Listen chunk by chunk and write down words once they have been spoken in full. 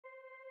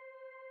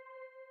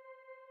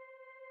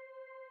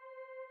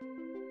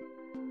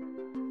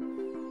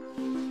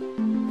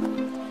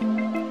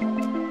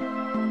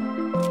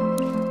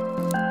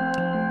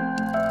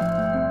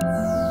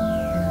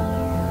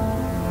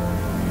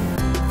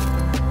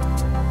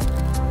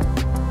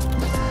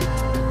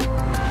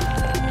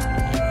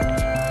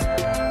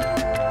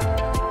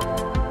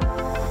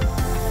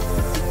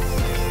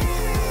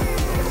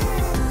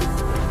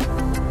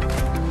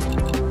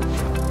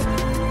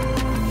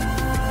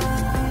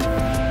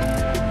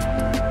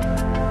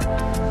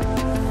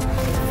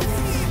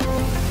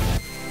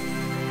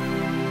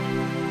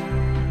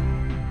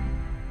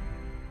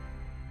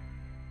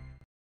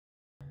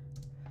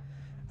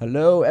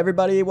Hello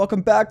everybody,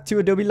 welcome back to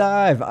Adobe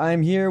Live.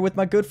 I'm here with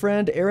my good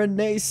friend Aaron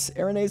Nace.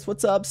 Aaron Nace,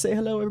 what's up? Say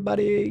hello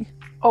everybody.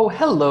 Oh,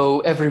 hello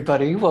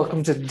everybody.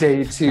 Welcome to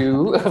day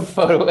 2 of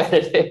photo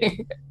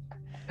editing.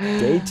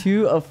 Day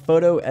 2 of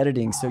photo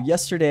editing. So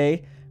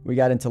yesterday we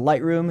got into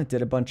Lightroom,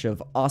 did a bunch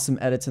of awesome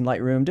edits in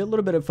Lightroom, did a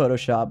little bit of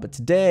Photoshop, but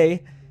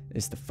today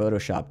is the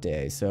Photoshop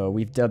day. So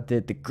we've dubbed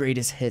it the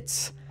greatest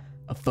hits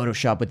of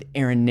Photoshop with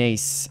Aaron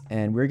Nace,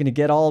 and we're gonna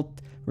get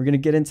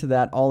into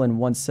that all in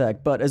one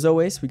sec. But as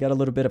always, we got a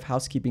little bit of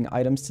housekeeping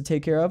items to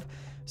take care of.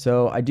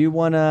 So I do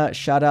want to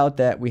shout out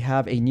that we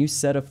have a new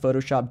set of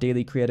Photoshop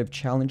Daily Creative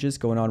Challenges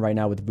going on right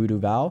now with Voodoo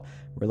Val.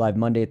 We're live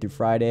Monday through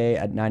Friday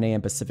at 9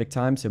 a.m. Pacific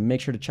time, so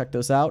make sure to check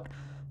those out.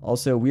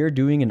 Also, we are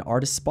doing an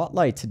artist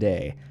spotlight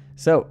today.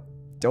 So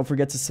don't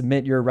forget to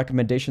submit your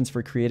recommendations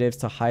for creatives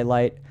to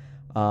highlight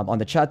on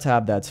the chat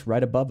tab that's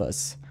right above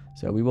us.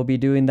 So we will be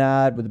doing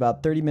that with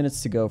about 30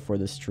 minutes to go for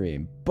the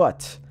stream.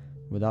 But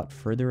without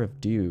further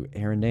ado,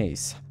 Aaron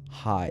Nace,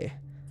 hi.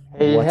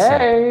 Hey, what's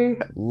hey.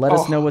 Up? Let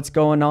us know what's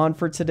going on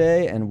for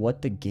today and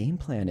what the game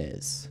plan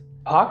is.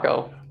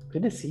 Paco,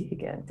 good to see you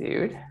again,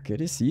 dude. Good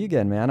to see you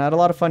again, man. I had a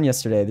lot of fun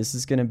yesterday. This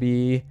is going to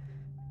be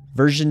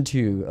version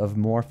 2 of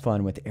more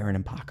fun with Aaron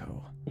and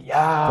Paco.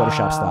 Yeah.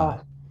 Photoshop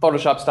style.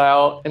 Photoshop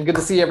style. And good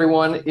to see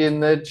everyone in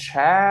the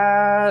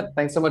chat.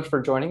 Thanks so much for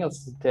joining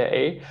us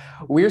today.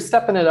 We're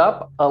stepping it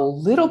up a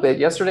little bit.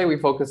 Yesterday, we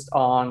focused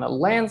on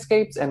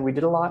landscapes and we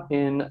did a lot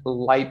in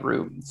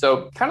Lightroom.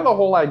 So kind of the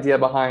whole idea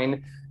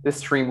behind this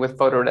stream with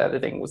photo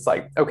editing was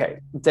like, okay,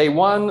 day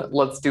 1,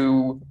 let's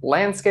do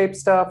landscape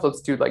stuff.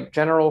 Let's do like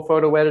general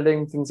photo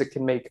editing, things that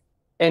can make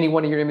any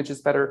one of your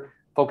images better.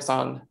 Focus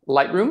on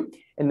Lightroom.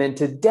 And then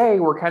today,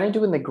 we're kind of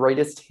doing the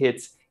greatest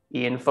hits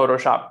in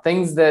Photoshop,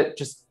 things that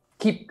just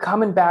keep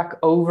coming back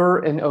over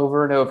and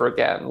over and over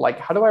again. Like,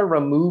 how do I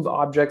remove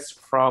objects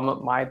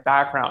from my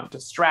background,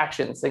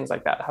 distractions, things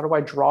like that? How do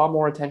I draw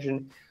more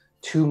attention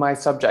to my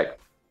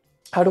subject?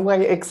 How do I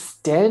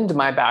extend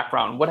my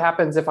background? What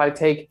happens if I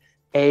take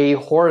a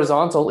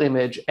horizontal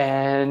image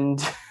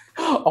and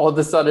all of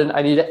a sudden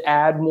I need to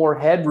add more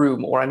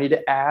headroom, or I need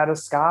to add a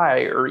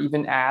sky, or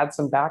even add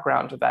some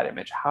background to that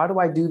image? How do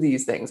I do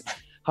these things?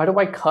 How do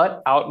I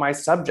cut out my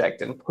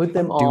subject and put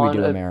them on? Do we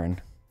do them,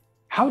 Aaron?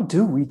 How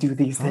do we do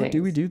these things? How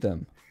do we do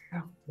them?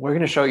 We're going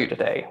to show you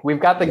today.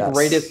 We've got the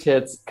greatest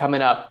hits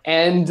coming up.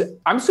 And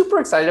I'm super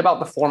excited about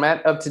the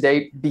format of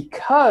today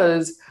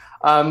because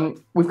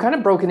we've kind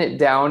of broken it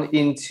down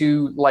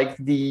into like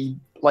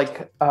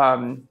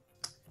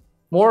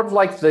more of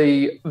like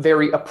the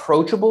very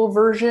approachable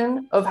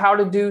version of how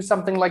to do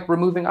something like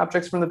removing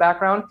objects from the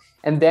background.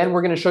 And then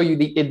we're going to show you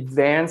the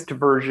advanced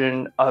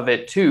version of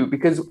it too.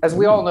 Because as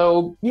we all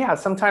know, yeah,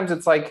 sometimes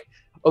it's like,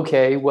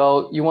 okay,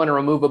 well, you want to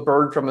remove a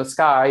bird from the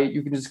sky,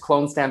 you can just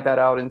clone stamp that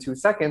out in 2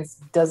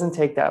 seconds. Doesn't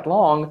take that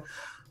long.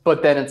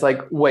 But then it's like,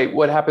 wait,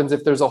 what happens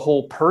if there's a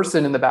whole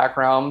person in the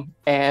background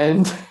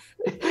and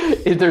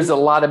if there's a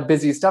lot of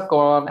busy stuff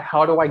going on?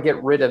 How do I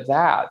get rid of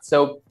that?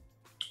 So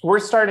we're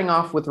starting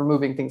off with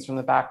removing things from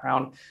the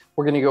background.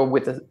 We're going to go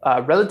with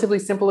a relatively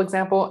simple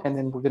example, and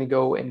then we're going to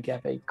go and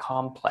get a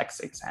complex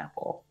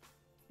example.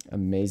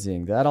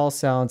 Amazing. That all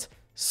sounds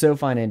so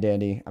fine and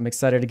dandy. I'm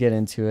excited to get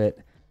into it.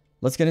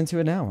 Let's get into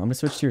it now. I'm going to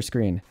switch to your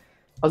screen.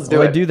 Let's do it.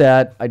 While I do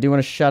that, I do want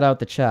to shout out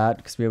the chat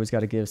because we always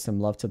got to give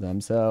some love to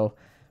them. So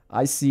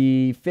I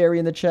see Fairy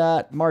in the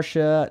chat,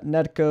 Marcia,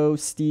 Netco,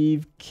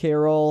 Steve,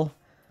 Carol,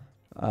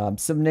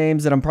 some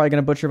names that I'm probably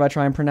going to butcher if I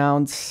try and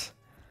pronounce.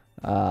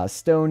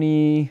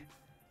 Stony,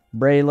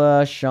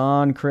 Brayla,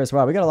 Sean, Chris.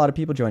 Wow, we got a lot of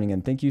people joining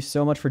in. Thank you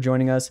so much for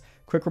joining us.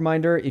 Quick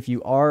reminder, if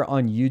you are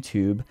on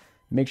YouTube,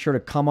 make sure to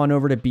come on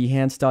over to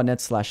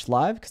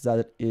behance.net/live because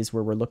that is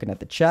where we're looking at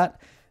the chat.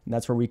 And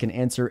that's where we can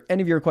answer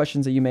any of your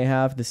questions that you may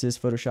have. This is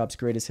Photoshop's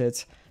greatest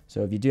hits.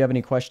 So if you do have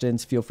any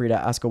questions, feel free to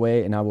ask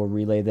away and I will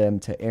relay them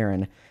to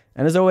Aaron.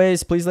 And as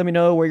always, please let me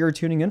know where you're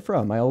tuning in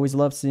from. I always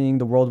love seeing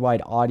the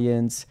worldwide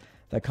audience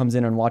that comes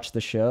in and watch the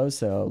show.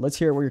 So let's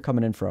hear where you're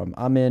coming in from.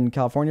 I'm in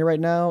California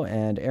right now.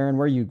 And Aaron,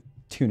 where are you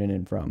tuning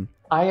in from?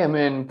 I am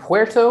in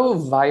Puerto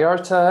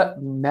Vallarta,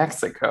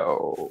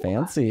 Mexico.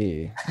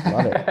 Fancy.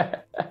 Love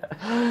it.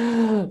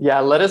 Yeah,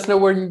 let us know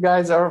where you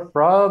guys are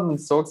from. I'm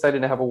so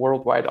excited to have a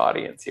worldwide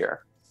audience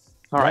here.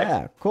 All right.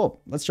 Yeah,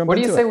 cool. Let's jump into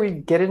it. What do you say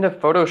we get into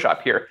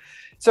Photoshop here?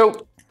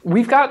 So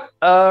we've got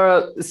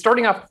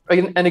starting off,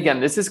 and again,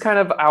 this is kind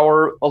of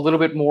a little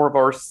bit more of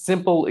our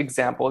simple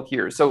example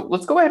here. So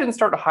let's go ahead and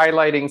start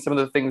highlighting some of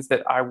the things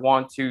that I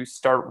want to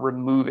start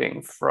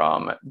removing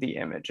from the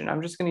image. And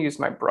I'm just going to use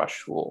my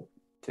brush tool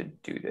to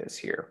do this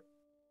here.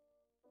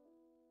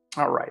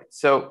 All right,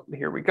 so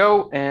here we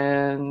go,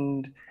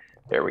 and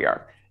there we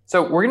are.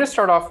 So we're going to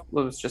start off,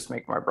 let's just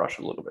make my brush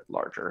a little bit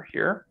larger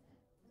here.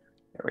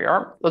 There we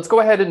are. Let's go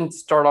ahead and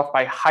start off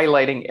by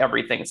highlighting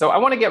everything. So I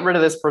want to get rid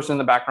of this person in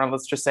the background.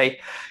 Let's just say,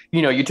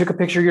 you know, you took a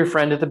picture of your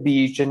friend at the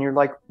beach and you're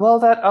like, well,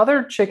 that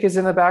other chick is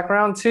in the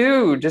background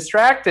too,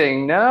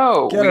 distracting.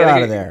 No, get her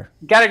out of there.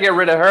 Got to get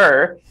rid of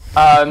her.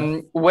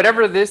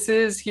 Whatever this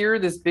is here,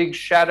 this big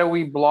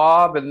shadowy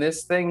blob and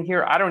this thing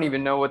here, I don't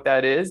even know what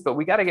that is, but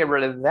we got to get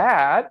rid of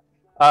that.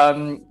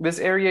 This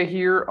area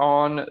here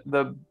on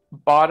the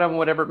bottom,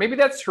 whatever, maybe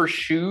that's her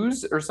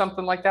shoes or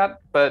something like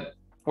that, but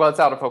well,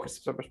 it's out of focus,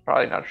 so it's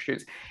probably not her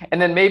shoes.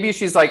 And then maybe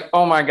she's like,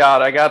 oh my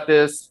God, I got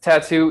this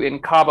tattoo in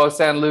Cabo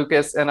San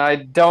Lucas and I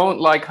don't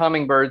like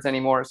hummingbirds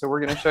anymore. So we're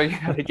going to show you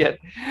how to get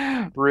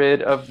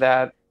rid of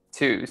that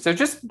too. So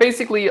just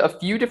basically a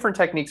few different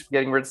techniques for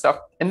getting rid of stuff.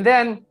 And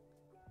then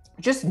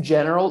just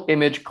general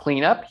image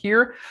cleanup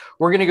here.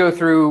 We're going to go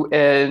through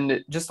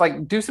and just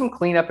like do some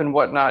cleanup and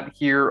whatnot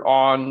here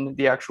on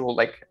the actual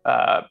like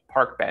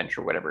park bench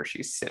or whatever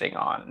she's sitting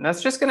on. And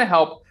that's just going to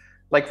help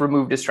like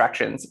remove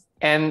distractions.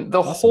 And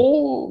the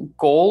whole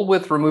goal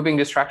with removing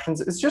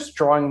distractions is just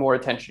drawing more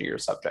attention to your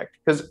subject.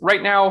 Because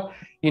right now,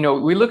 you know,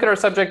 we look at our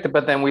subject,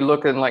 but then we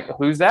look and like,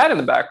 who's that in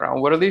the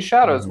background? What are these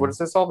shadows? What is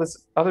this, all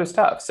this other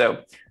stuff?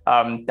 So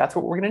that's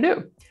what we're going to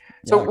do.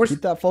 So we're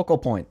keep that focal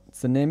point.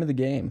 It's the name of the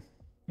game.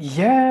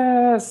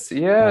 Yes,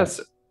 yes.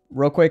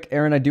 Real quick,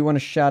 Aaron, I do want to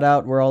shout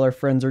out where all our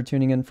friends are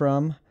tuning in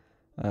from.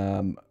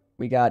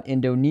 We got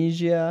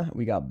Indonesia,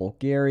 we got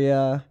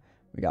Bulgaria,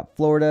 we got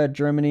Florida,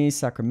 Germany,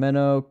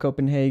 Sacramento,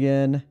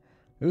 Copenhagen.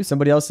 Ooh,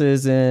 somebody else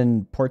is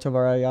in Puerto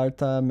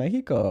Vallarta,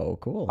 Mexico.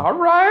 Cool. All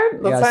right,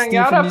 let's hang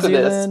out after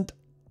this.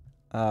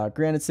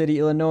 Granite City,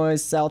 Illinois,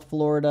 South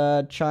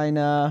Florida,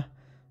 China.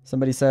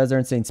 Somebody says they're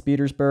in St.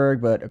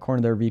 Petersburg, but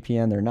according to their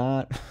VPN, they're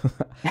not.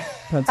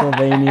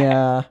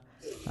 Pennsylvania.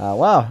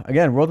 Wow,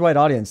 again, worldwide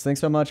audience. Thanks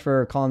so much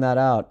for calling that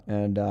out.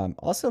 And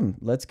awesome.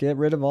 Let's get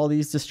rid of all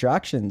these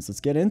distractions.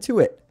 Let's get into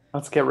it.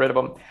 Let's get rid of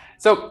them.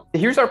 So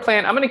here's our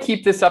plan. I'm going to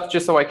keep this up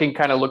just so I can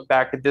kind of look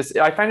back at this.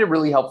 I find it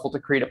really helpful to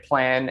create a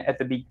plan at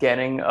the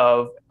beginning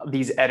of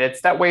these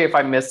edits. That way, if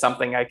I miss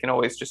something, I can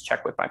always just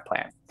check with my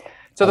plan.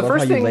 So the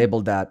first thing you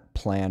labeled that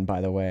plan,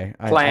 by the way.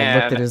 I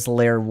looked at his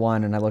layer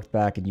 1 and I looked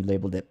back and you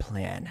labeled it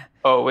plan.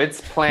 Oh, it's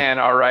plan.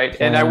 All right.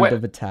 Plan and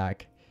of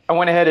attack. I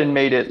went ahead and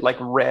made it like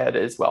red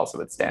as well, so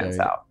it stands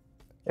out.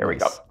 There we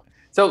go.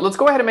 So let's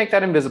go ahead and make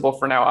that invisible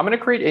for now. I'm going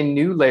to create a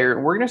new layer,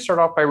 and we're going to start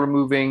off by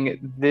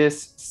removing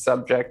this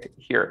subject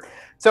here.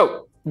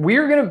 So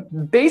we're going to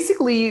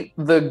basically,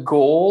 the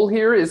goal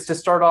here is to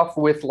start off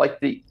with like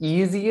the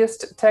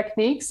easiest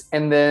techniques,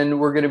 and then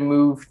we're going to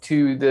move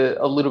to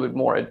a little bit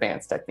more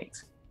advanced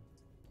techniques.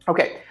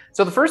 Okay,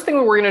 so the first thing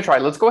we're going to try,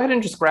 let's go ahead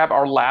and just grab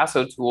our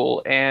lasso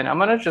tool, and I'm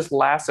going to just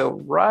lasso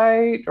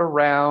right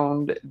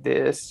around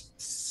this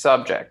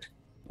subject.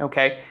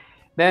 Okay.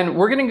 Then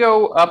we're going to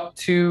go up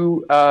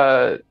to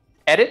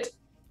edit,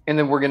 and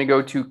then we're going to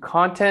go to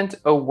content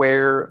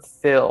aware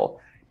fill.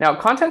 Now,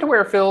 content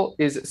aware fill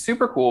is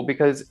super cool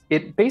because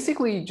it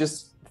basically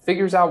just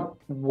figures out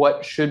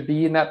what should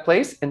be in that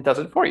place and does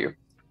it for you.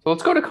 So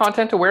let's go to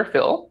content aware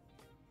fill.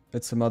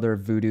 It's some other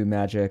voodoo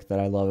magic that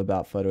I love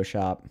about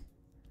Photoshop.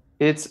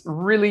 It's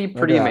really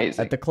pretty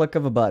amazing. At the click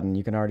of a button,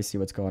 you can already see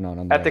what's going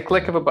on. At the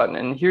click of a button.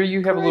 And here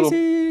you have a little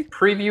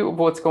preview of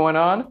what's going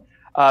on.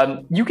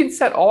 You can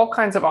set all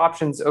kinds of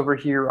options over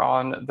here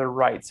on the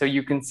right. So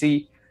you can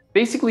see,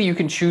 basically you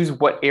can choose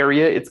what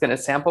area it's going to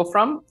sample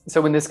from.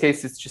 So in this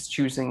case, it's just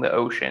choosing the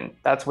ocean.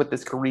 That's what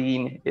this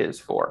green is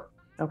for.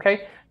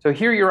 Okay, so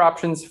here are your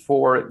options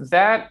for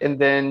that. And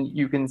then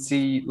you can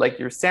see like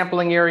your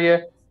sampling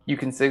area. You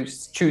can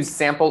choose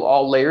sample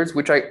all layers,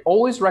 which I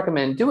always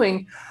recommend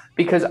doing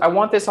because I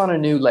want this on a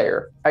new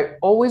layer. I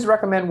always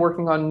recommend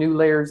working on new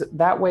layers.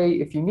 That way,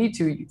 if you need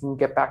to, you can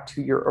get back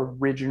to your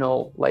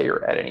original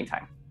layer at any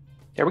time.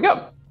 There we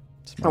go.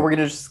 And we're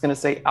just gonna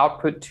say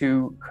output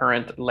to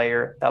current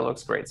layer. That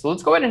looks great. So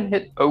let's go ahead and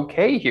hit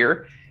OK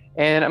here.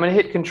 And I'm gonna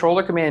hit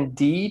Control Command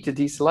D to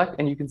deselect,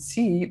 and you can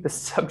see the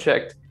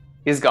subject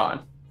is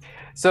gone.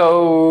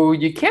 So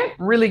you can't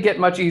really get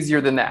much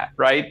easier than that,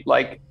 right?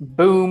 Like,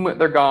 boom,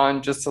 they're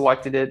gone, just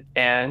selected it,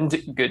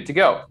 and good to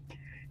go.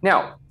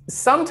 Now,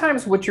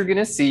 sometimes what you're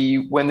gonna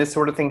see when this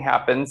sort of thing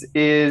happens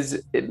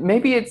is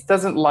maybe it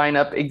doesn't line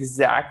up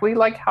exactly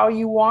like how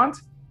you want,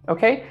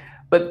 okay?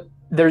 But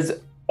there's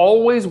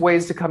always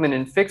ways to come in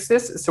and fix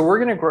this. So we're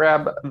gonna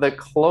grab the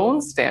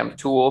clone stamp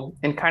tool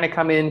and kind of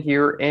come in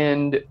here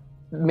and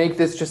make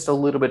this just a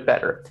little bit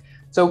better.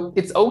 So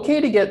it's okay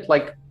to get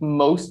like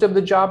most of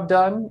the job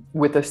done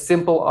with a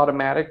simple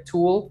automatic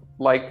tool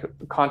like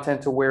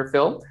content aware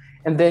fill,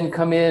 and then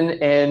come in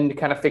and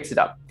kind of fix it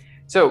up.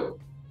 So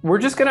we're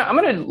just I'm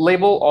gonna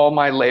label all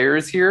my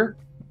layers here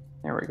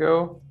There we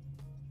go.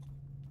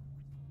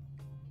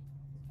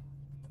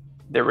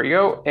 There we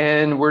go.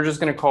 And we're just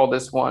going to call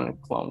this one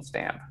clone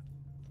stamp.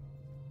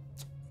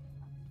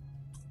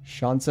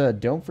 Sean said,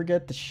 don't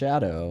forget the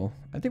shadow.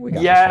 I think we got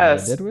the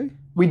Yes. shadow, did we?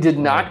 We did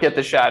not get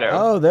the shadow.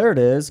 Oh, there it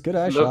is. Good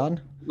eye, Sean.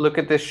 Look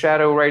at this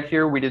shadow right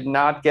here. We did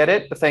not get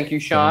it. But thank you,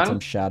 Sean. Phantom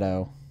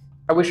shadow.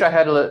 I wish I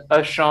had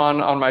a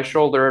Sean on my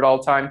shoulder at all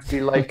times to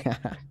be like...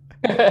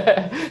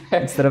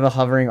 Instead of a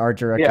hovering art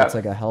director, Yeah. it's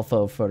like a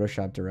Helpho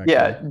Photoshop director.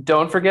 Yeah,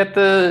 don't forget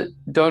the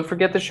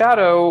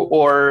shadow,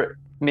 or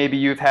maybe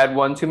you've had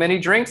one too many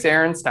drinks,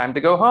 Aaron. It's time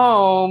to go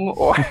home.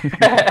 Or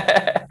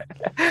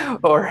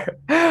or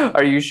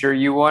are you sure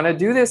you want to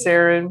do this,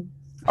 Aaron?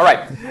 All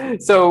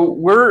right. So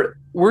we're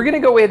going to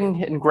go ahead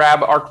and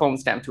grab our clone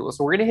stamp tool.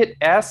 So we're going to hit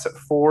S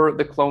for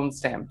the clone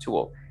stamp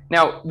tool.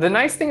 Now, the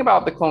nice thing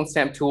about the clone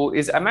stamp tool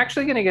is I'm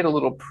actually going to get a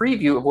little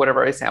preview of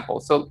whatever I sample.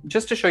 So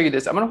just to show you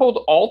this, I'm going to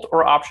hold Alt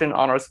or Option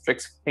on our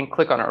subjects and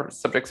click on our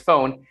subject's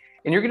phone.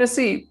 And you're going to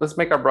see, let's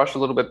make our brush a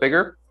little bit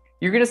bigger.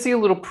 You're going to see a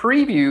little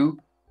preview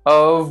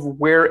of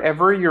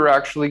wherever you're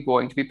actually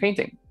going to be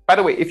painting. By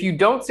the way, if you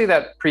don't see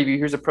that preview,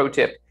 here's a pro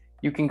tip.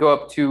 You can go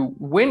up to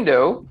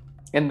Window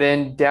and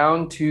then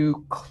down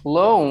to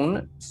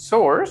Clone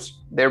Source.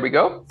 There we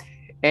go.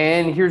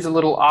 And here's a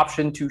little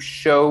option to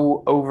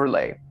show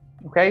overlay.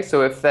 Okay,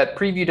 so if that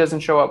preview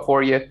doesn't show up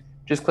for you,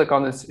 just click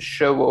on this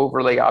show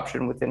overlay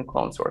option within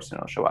Clone Source and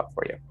it'll show up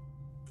for you.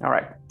 All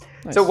right.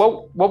 Nice.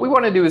 So what we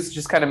want to do is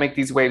just kind of make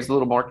these waves a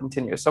little more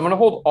continuous. So I'm going to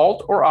hold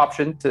Alt or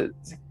Option to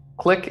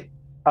click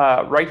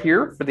right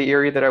here for the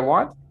area that I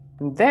want.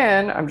 And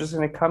then I'm just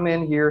going to come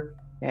in here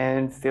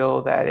and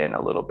fill that in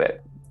a little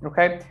bit.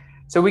 Okay,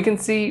 so we can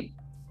see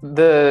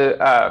the,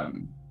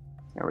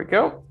 there we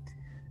go.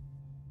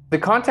 The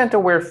content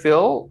aware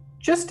fill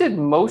just did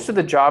most of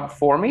the job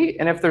for me.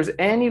 And if there's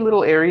any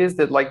little areas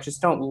that like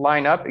just don't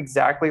line up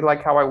exactly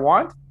like how I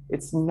want,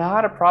 it's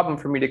not a problem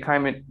for me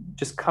to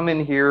just come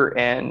in here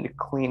and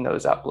clean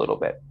those up a little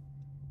bit.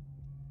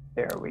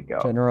 There we go.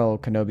 General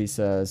Kenobi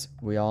says,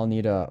 we all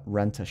need a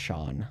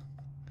rent-a-Sean.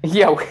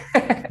 Yeah.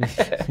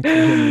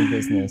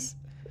 Business.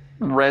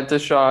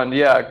 Rent-a-Sean.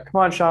 Yeah.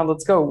 Come on, Sean,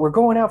 let's go. We're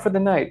going out for the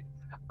night.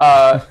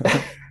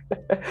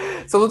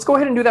 So let's go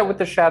ahead and do that with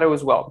the shadow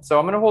as well. So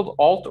I'm going to hold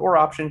Alt or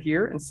Option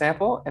here and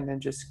sample, and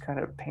then just kind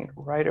of paint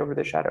right over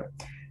the shadow.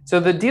 So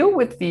the deal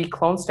with the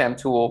clone stamp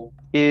tool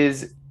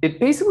is it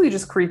basically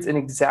just creates an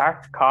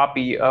exact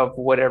copy of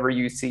whatever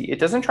you see. It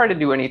doesn't try to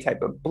do any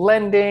type of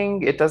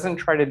blending. It doesn't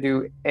try to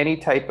do any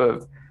type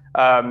of,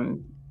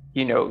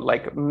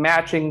 like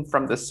matching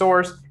from the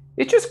source.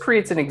 It just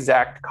creates an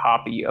exact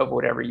copy of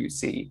whatever you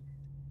see.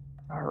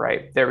 All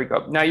right, there we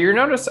go. Now you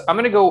notice I'm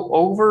going to go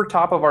over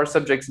top of our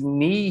subject's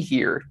knee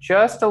here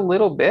just a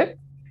little bit,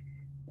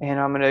 and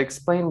I'm going to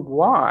explain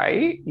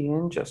why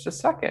in just a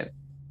second.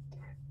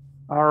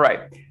 All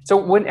right, so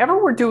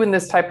whenever we're doing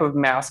this type of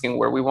masking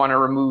where we want to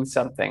remove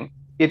something,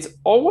 it's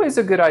always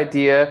a good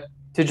idea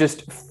to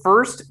just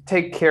first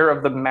take care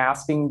of the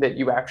masking that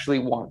you actually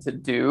want to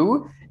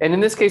do. And in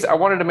this case, I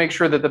wanted to make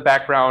sure that the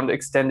background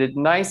extended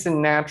nice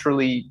and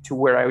naturally to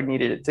where I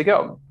needed it to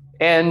go.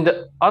 And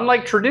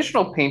unlike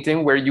traditional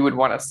painting where you would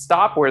want to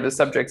stop where the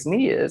subject's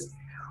knee is,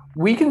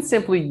 we can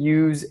simply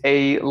use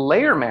a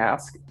layer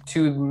mask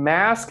to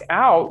mask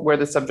out where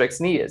the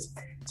subject's knee is.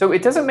 So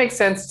it doesn't make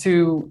sense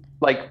to,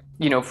 like,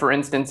 for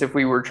instance, if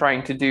we were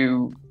trying to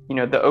do,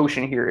 the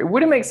ocean here, it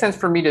wouldn't make sense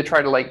for me to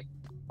try to like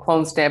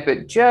clone stamp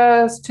it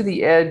just to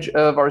the edge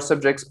of our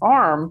subject's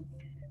arm,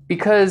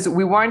 because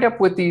we wind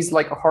up with these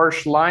like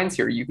harsh lines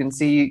here. You can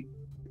see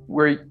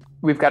where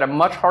we've got a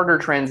much harder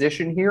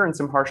transition here and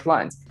some harsh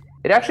lines.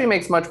 It actually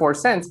makes much more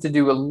sense to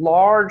do a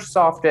large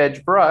soft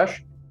edge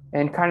brush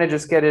and kind of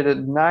just get it a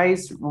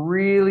nice,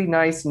 really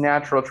nice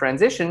natural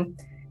transition.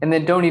 And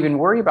then don't even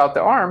worry about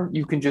the arm.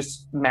 You can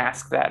just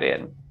mask that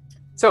in.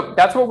 So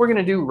that's what we're going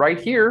to do right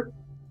here.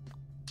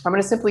 I'm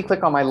going to simply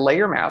click on my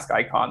layer mask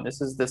icon. This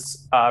is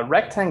this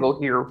rectangle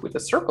here with a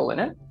circle in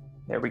it.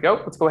 There we go.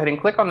 Let's go ahead and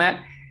click on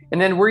that.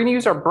 And then we're going to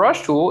use our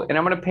brush tool, and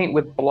I'm going to paint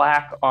with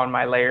black on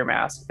my layer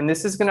mask. And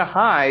this is going to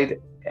hide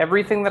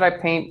everything that I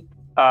paint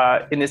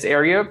in this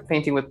area,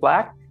 painting with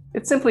black.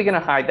 It's simply going to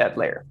hide that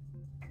layer.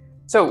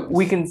 So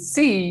we can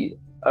see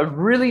a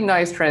really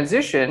nice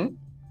transition.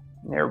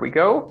 There we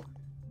go.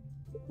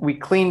 We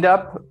cleaned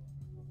up.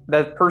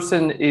 That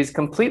person is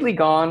completely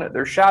gone.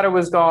 Their shadow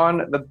is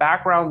gone. The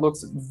background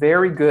looks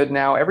very good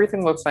now.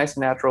 Everything looks nice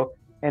and natural,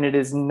 and it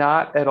is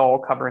not at all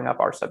covering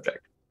up our subject.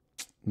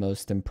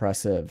 Most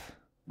impressive.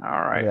 All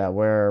right. Yeah,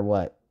 we're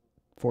what?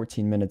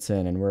 14 minutes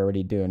in, and we're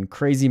already doing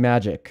crazy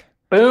magic.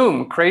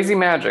 Boom, crazy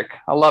magic.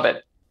 I love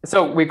it.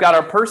 So we've got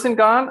our person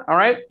gone. All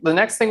right. The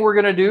next thing we're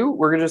going to do,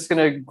 we're just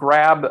going to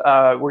grab,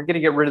 we're going to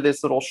get rid of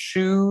this little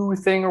shoe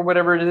thing or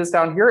whatever it is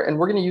down here. And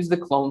we're going to use the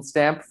clone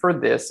stamp for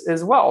this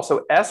as well.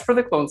 So S for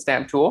the clone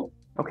stamp tool.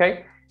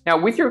 Okay.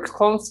 Now with your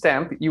clone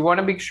stamp, you want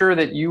to make sure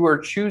that you are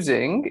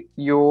choosing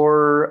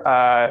your,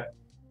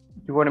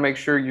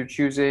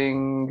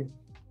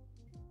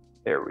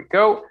 there we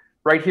go.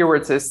 Right here where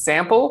it says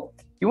sample.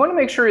 you want to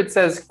make sure it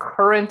says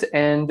current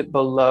and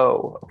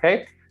below,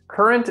 okay?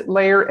 Current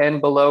layer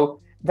and below.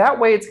 That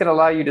way it's going to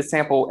allow you to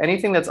sample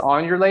anything that's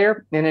on your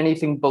layer and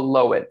anything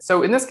below it.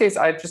 So in this case,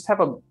 I just have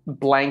a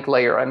blank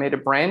layer. I made a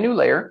brand new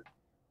layer.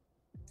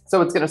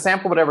 So it's going to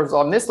sample whatever's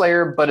on this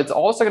layer, but it's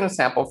also going to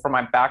sample from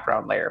my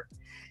background layer.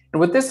 And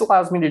what this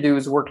allows me to do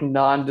is work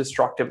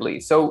non-destructively.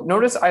 So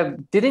notice I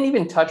didn't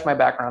even touch my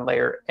background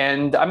layer,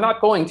 and I'm not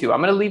going to. I'm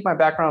going to leave my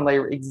background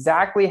layer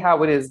exactly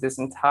how it is this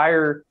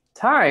entire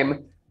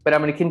time, but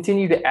I'm going to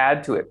continue to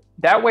add to it.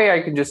 That way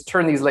I can just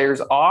turn these layers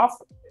off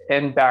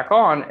and back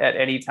on at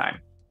any time.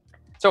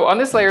 So on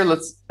this layer,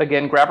 let's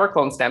again grab our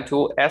clone stamp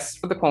tool, S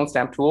for the clone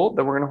stamp tool.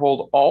 Then we're going to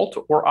hold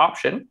Alt or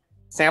Option,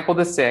 sample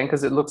this sand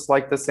because it looks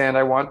like the sand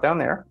I want down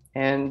there,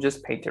 and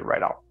just paint it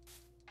right off.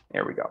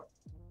 There we go.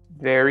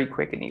 Very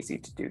quick and easy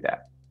to do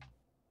that.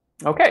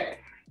 Okay,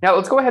 now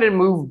let's go ahead and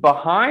move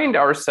behind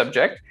our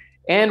subject,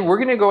 and we're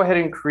going to go ahead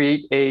and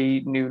create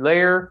a new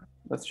layer.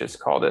 Let's just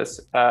call this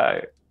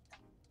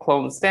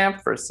clone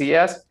stamp for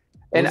CS.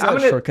 And I'm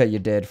gonna shortcut you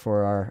did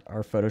for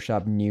our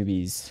Photoshop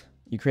newbies.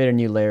 You create a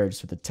new layer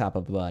just with the tap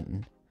of the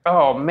button.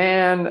 Oh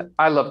man,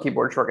 I love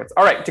keyboard shortcuts.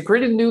 All right, to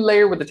create a new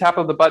layer with the tap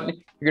of the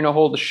button, you're gonna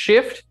hold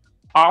Shift,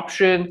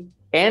 Option,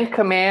 and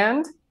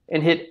Command,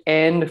 and hit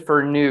N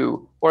for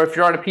new. Or if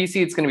you're on a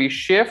PC, it's gonna be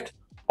Shift,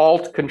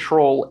 Alt,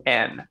 Control,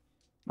 N.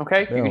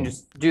 Okay, you can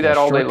just do that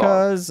all day long.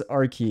 Shortcuts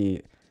are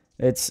key.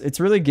 It's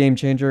really a game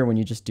changer when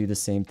you just do the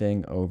same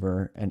thing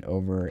over and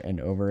over and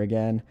over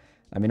again.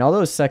 I mean, all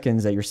those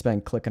seconds that you're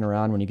spent clicking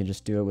around when you can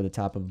just do it with the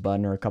tap of a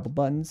button or a couple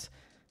buttons,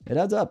 it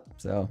adds up.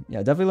 So yeah,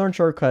 definitely learn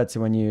shortcuts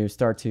when you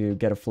start to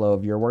get a flow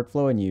of your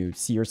workflow and you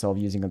see yourself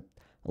using a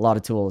lot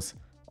of tools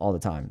all the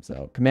time.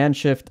 So Command,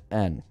 Shift,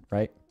 N,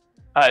 right?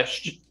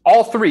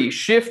 All three,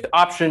 Shift,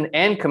 Option,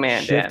 and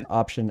Command N. Shift,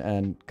 Option,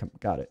 and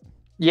got it.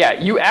 Yeah,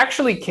 you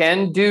actually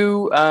can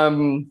do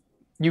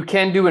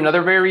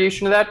another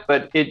variation of that,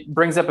 but it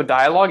brings up a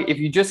dialog. If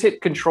you just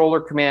hit Control or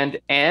Command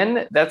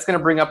N, that's going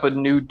to bring up a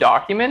new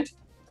document.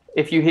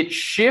 If you hit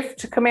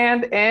Shift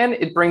Command N,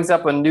 it brings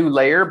up a new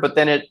layer, but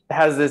then it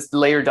has this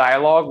layer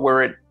dialog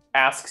where it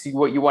asks you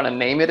what you want to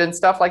name it and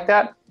stuff like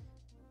that.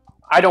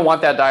 I don't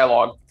want that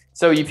dialog.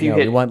 So if you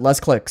you want less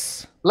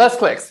clicks. Less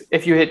clicks.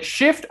 If you hit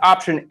Shift,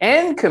 Option,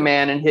 and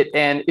Command and hit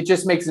N, it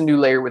just makes a new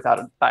layer without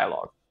a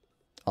dialog.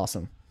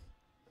 Awesome.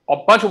 A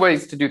bunch of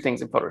ways to do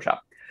things in Photoshop.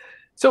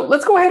 So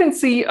let's go ahead and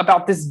see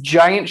about this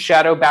giant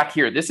shadow back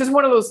here. This is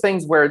one of those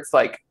things where it's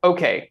like,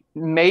 okay,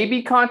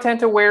 maybe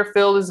content aware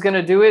fill is going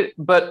to do it,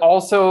 but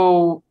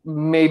also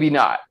maybe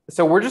not.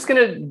 So we're just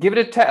going to give it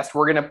a test.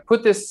 We're going to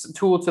put this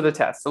tool to the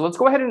test. So let's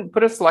go ahead and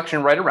put a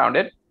selection right around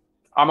it.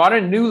 I'm on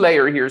a new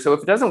layer here. So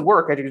if it doesn't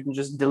work, I can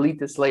just delete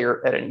this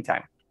layer at any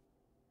time.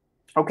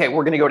 Okay,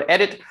 we're going to go to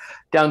Edit,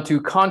 down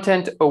to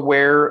Content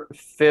Aware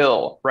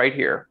Fill right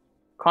here.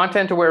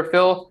 Content Aware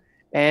Fill,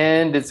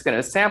 and it's going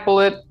to sample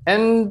it.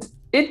 And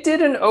it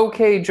did an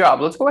okay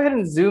job. Let's go ahead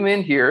and zoom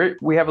in here.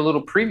 We have a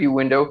little preview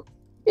window.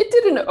 It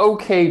did an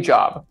okay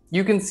job.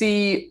 You can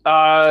see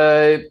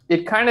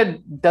it kind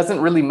of doesn't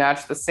really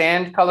match the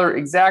sand color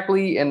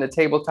exactly, and the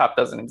tabletop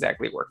doesn't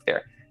exactly work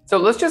there. So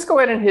let's just go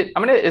ahead and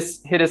I'm going to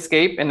hit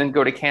Escape and then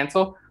go to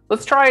Cancel.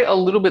 Let's try a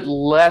little bit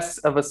less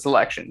of a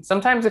selection.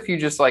 Sometimes if you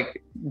just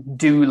like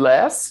do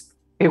less,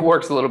 it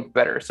works a little bit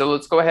better. So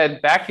let's go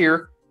ahead back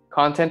here,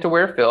 Content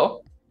Aware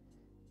Fill.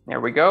 There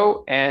we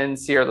go, and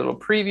see our little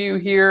preview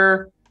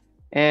here.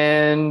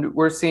 And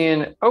we're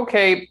seeing,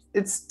 okay,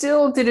 it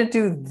still didn't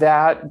do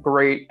that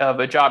great of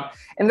a job.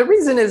 And the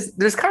reason is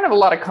there's kind of a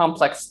lot of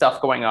complex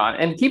stuff going on.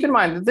 And keep in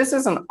mind that this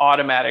is an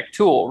automatic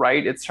tool,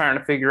 right? It's trying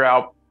to figure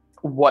out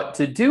what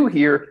to do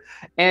here.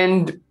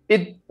 And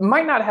it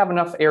might not have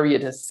enough area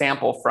to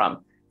sample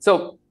from.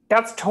 So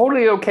that's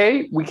totally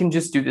okay. We can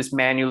just do this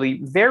manually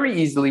very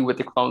easily with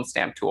the clone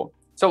stamp tool.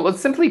 So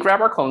let's simply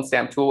grab our clone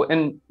stamp tool,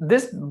 and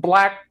this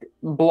black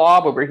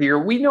blob over here,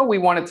 we know we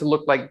want it to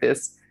look like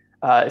this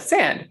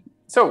sand.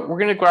 So we're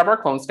going to grab our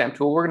clone stamp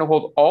tool. We're going to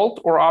hold Alt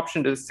or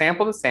Option to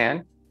sample the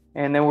sand,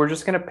 and then we're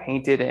just going to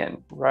paint it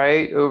in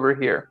right over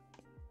here.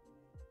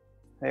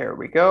 There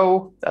we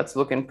go. That's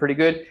looking pretty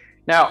good.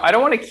 Now, I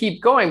don't want to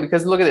keep going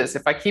because look at this.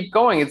 If I keep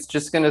going, it's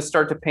just going to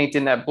start to paint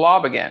in that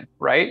blob again,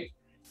 right?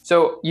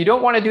 So you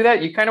don't want to do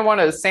that. You kind of want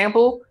to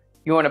sample.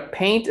 You want to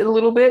paint a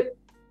little bit,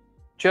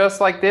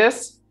 just like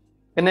this,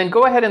 and then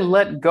go ahead and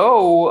let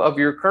go of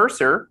your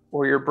cursor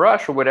or your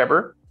brush or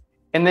whatever,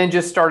 and then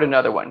just start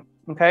another one,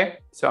 okay?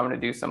 So I'm gonna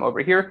do some over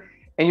here,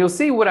 and you'll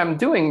see what I'm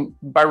doing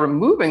by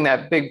removing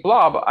that big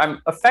blob.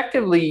 I'm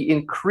effectively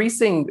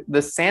increasing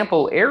the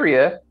sample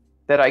area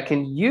that I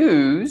can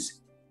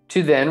use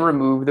to then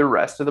remove the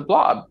rest of the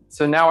blob.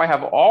 So now I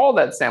have all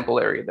that sample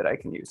area that I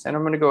can use, and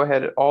I'm gonna go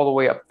ahead all the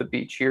way up the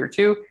beach here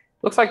too.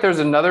 Looks like there's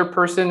another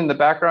person in the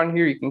background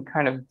here. You can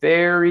kind of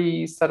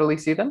very subtly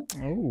see them.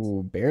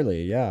 Oh,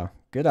 barely, yeah.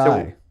 Good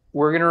eye.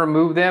 We're going to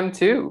remove them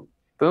too.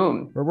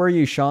 Boom. Where were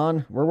you,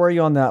 Sean? Where were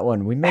you on that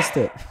one? We missed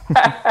it.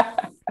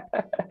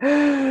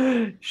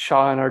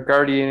 Sean, our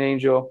guardian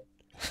angel.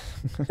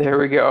 There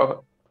we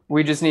go.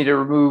 We just need to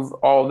remove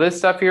all this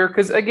stuff here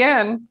because,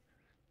 again,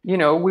 you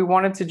know, we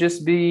want it to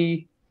just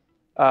be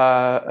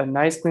a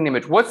nice, clean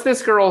image. What's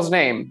this girl's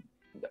name?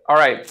 All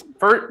right,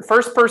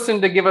 first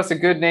person to give us a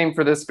good name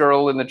for this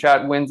girl in the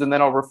chat wins, and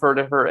then I'll refer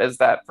to her as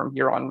that from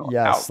here on out.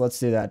 Yes, let's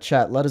do that.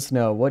 Chat, let us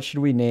know. What should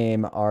we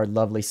name our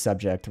lovely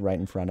subject right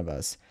in front of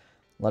us?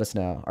 Let us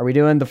know. Are we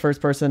doing the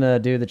first person to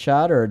do the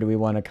chat, or do we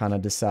want to kind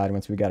of decide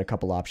once we got a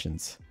couple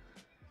options?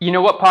 You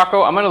know what,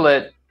 Paco? I'm gonna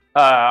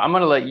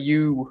let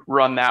you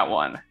run that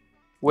one.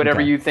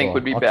 Whatever you think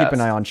would be best. I'll keep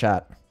an eye on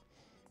chat.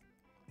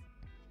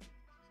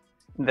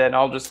 Then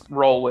I'll just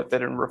roll with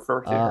it and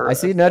refer to her. I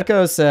see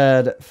Nedco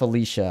said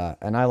Felicia,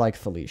 and I like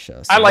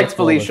Felicia. So I like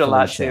Felicia a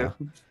lot too.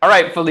 All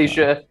right,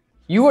 Felicia,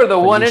 you are the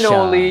one and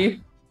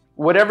only.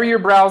 Whatever you're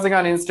browsing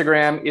on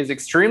Instagram is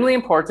extremely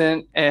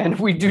important, and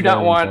we do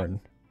not want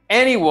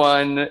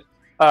anyone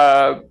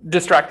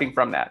distracting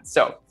from that.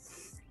 So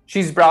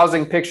she's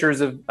browsing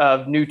pictures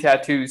of new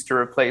tattoos to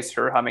replace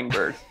her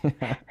hummingbird.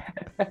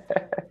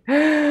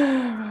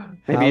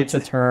 Maybe it's to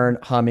turn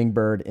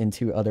hummingbird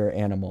into other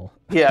animal.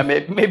 Yeah,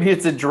 maybe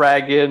it's a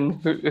dragon.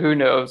 Who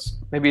knows?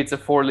 Maybe it's a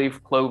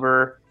four-leaf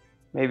clover.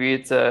 Maybe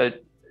it's a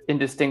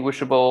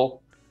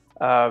indistinguishable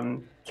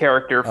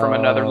character from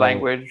another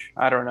language.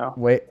 I don't know.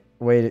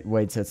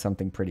 Wade said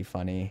something pretty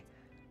funny.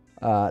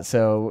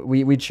 So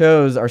we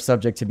chose our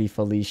subject to be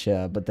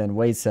Felicia, but then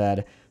Wade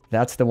said,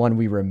 that's the one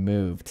we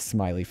removed,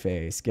 smiley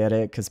face. Get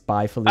it? Because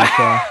bye,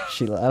 Felicia.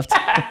 She left.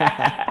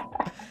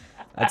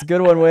 That's a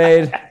good one,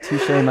 Wade.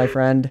 Touche, my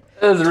friend.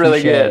 That was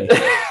really good.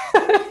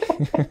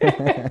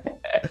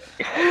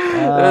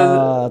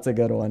 That's a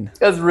good one.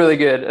 That's really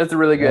good. That's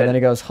really good. And then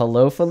he goes,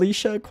 hello,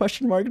 Felicia?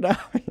 Question mark now.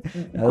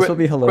 This will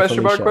be hello,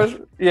 question Felicia.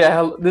 Mark,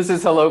 yeah, this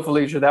is hello,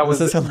 Felicia.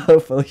 This is hello,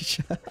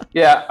 Felicia.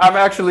 Yeah, I'm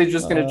actually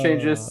just going to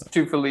change this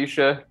to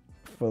Felicia.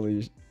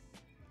 Felicia.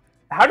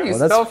 How do you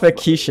spell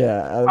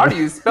Felicia? How do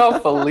you spell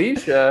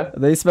Felicia?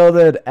 They spelled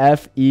it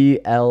Felicia.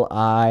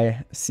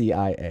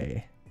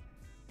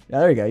 Yeah,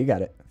 there you go. You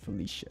got it.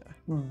 Felicia.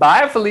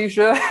 Bye,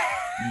 Felicia.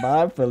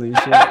 Bye,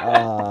 Felicia.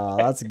 Oh,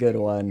 that's a good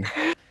one.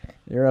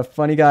 You're a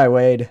funny guy,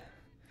 Wade.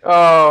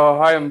 Oh,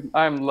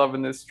 I'm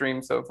loving this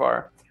stream so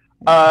far.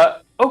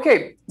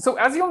 Okay, so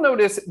as you'll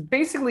notice,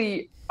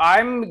 basically,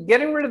 I'm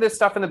getting rid of this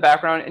stuff in the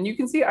background, and you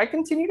can see I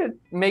continue to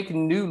make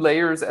new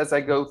layers as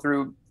I go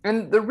through.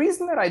 And the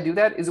reason that I do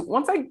that is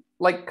once I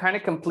kind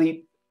of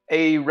complete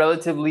a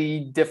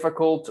relatively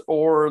difficult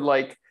or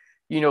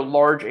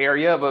large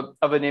area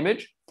of an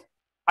image,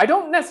 I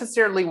don't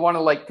necessarily want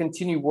to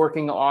continue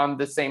working on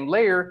the same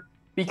layer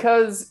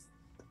because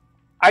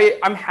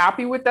I'm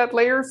happy with that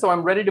layer. So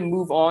I'm ready to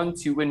move on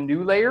to a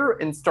new layer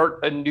and start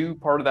a new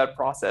part of that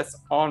process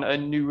on a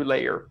new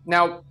layer.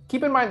 Now,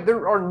 keep in mind,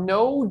 there are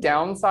no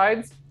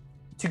downsides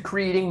to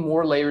creating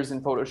more layers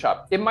in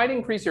Photoshop. It might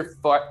increase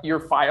your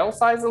file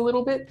size a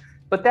little bit,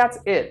 but that's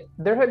it.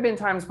 There have been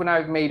times when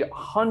I've made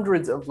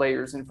hundreds of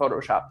layers in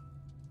Photoshop.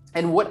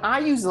 And what I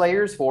use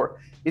layers for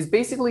is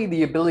basically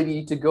the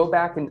ability to go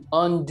back and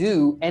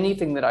undo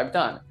anything that I've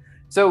done.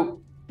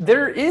 So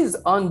there is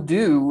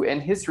undo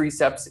and history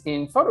steps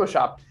in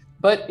Photoshop,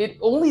 but it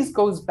only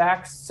goes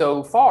back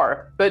so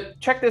far. But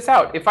check this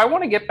out. If I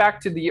want to get back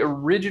to the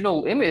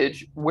original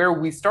image where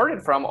we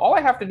started from, all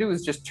I have to do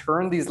is just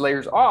turn these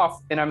layers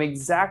off and I'm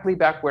exactly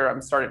back where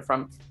I'm started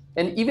from.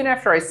 And even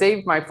after I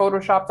save my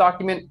Photoshop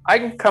document, I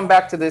can come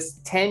back to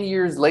this 10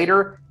 years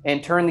later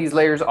and turn these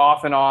layers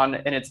off and on,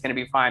 and it's going to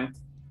be fine.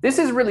 This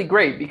is really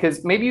great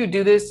because maybe you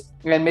do this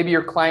and maybe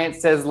your client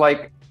says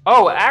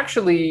oh,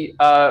 actually,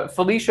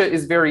 Felicia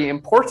is very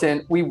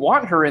important. We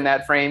want her in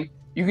that frame.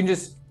 You can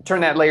just turn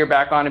that layer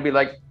back on and be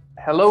like,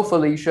 hello,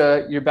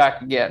 Felicia, you're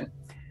back again.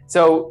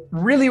 So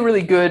really,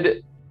 really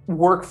good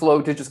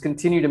workflow to just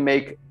continue to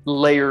make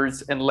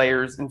layers and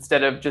layers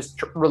instead of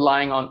just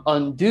relying on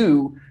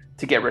undo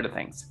to get rid of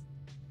things.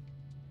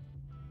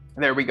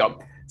 There we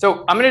go.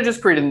 So I'm going to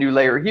just create a new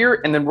layer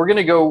here, and then we're going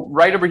to go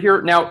right over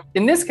here. Now,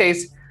 in this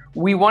case,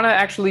 we want to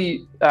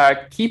actually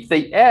keep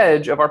the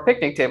edge of our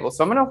picnic table.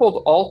 So I'm going to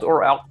hold Alt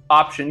or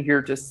Option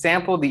here to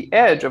sample the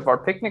edge of our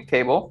picnic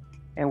table.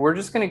 And we're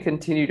just going to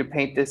continue to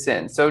paint this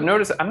in. So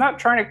notice I'm not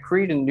trying to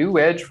create a new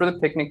edge for the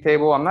picnic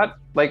table. I'm not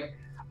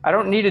I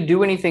don't need to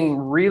do anything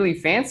really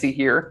fancy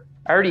here.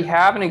 I already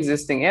have an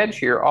existing edge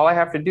here. All I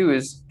have to do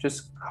is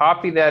just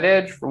copy that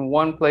edge from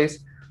one place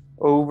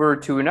over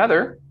to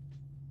another.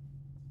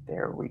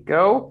 There we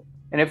go.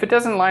 And if it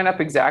doesn't line up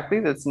exactly,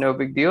 that's no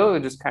big deal. It'll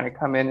just kind of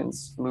come in and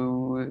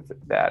smooth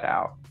that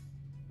out.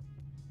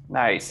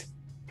 Nice.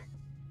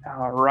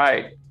 All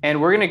right.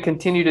 And we're going to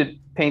continue to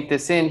paint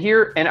this in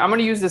here. And I'm going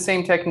to use the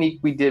same technique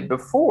we did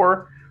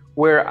before,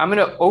 where I'm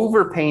going to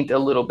overpaint a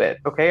little bit.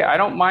 Okay. I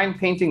don't mind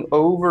painting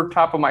over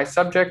top of my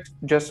subject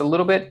just a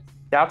little bit.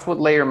 That's what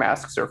layer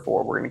masks are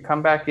for. We're going to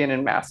come back in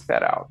and mask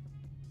that out.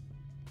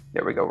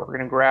 There we go. We're going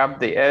to grab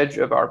the edge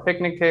of our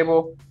picnic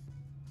table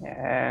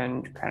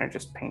and kind of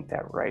just paint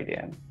that right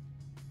in.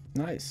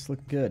 Nice,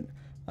 looking good.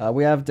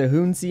 We have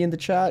Dahunzi in the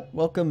chat.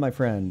 Welcome, my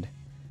friend.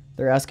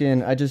 They're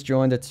asking, I just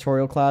joined the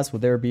tutorial class. Will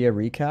there be a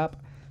recap?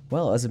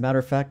 Well, as a matter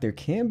of fact, there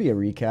can be a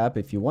recap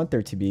if you want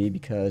there to be,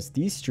 because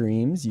these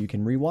streams you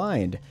can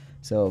rewind.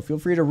 So feel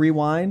free to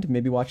rewind,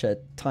 maybe watch at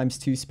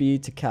 ×2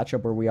 speed to catch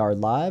up where we are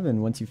live.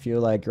 And once you feel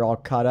like you're all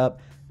caught up,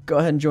 go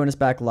ahead and join us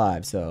back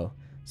live. So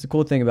it's a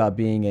cool thing about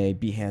being a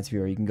Behance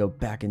viewer. You can go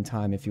back in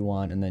time if you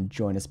want and then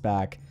join us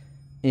back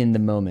in the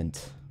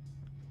moment.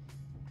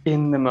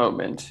 In the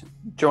moment.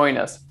 Join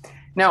us.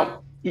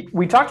 Now,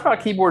 we talked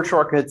about keyboard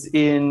shortcuts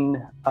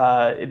in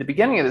the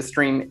beginning of the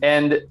stream,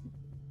 and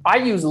I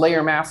use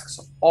layer masks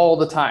all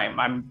the time.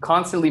 I'm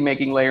constantly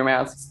making layer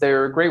masks.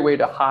 They're a great way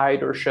to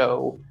hide or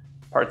show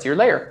parts of your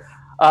layer.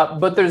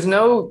 But there's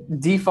no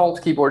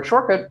default keyboard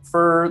shortcut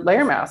for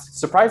layer masks.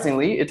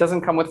 Surprisingly, it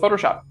doesn't come with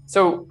Photoshop.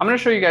 So I'm going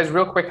to show you guys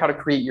real quick how to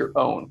create your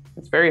own.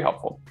 It's very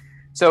helpful.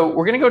 So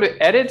we're going to go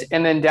to Edit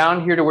and then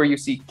down here to where you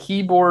see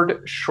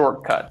Keyboard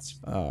Shortcuts.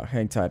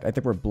 Hang tight. I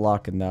think we're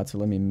blocking that, so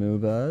let me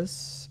move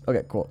us.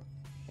 Okay, cool.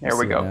 There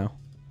we go.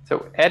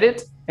 So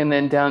Edit and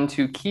then down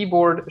to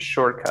Keyboard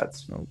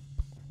Shortcuts. Nope.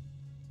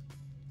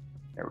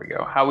 There we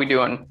go. How we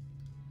doing?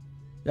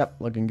 Yep,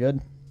 looking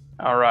good.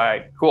 All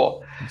right,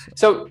 cool.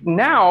 So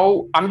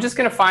now I'm just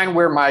going to find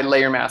where my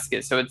layer mask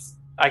is. So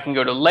I can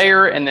go to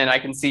Layer, and then I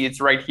can see it's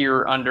right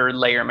here under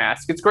Layer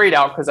Mask. It's grayed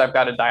out because I've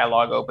got a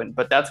dialog open,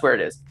 but that's where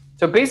it is.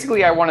 So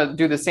basically, I want to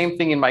do the same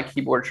thing in my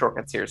keyboard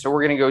shortcuts here. So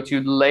we're going to go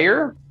to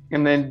Layer,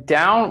 and then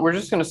down, we're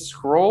just going to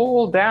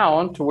scroll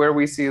down to where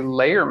we see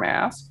Layer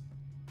Mask.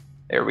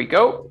 There we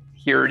go.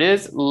 Here it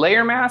is,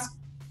 Layer Mask.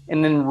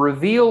 And then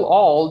Reveal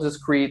All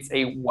just creates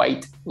a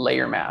white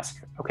layer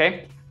mask,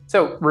 okay?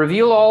 So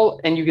Reveal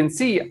All, and you can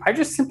see I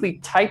just simply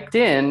typed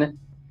in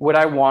what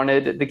I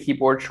wanted the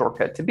keyboard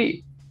shortcut to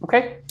be,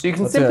 okay? So you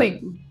can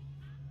simply...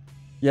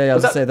 Yeah, I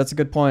was gonna say, that's a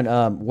good point.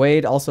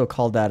 Wade also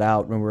called that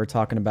out when we were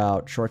talking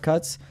about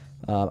shortcuts.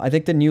 I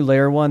think the new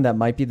layer one, that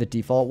might be the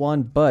default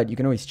one, but you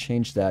can always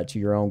change that to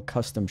your own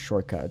custom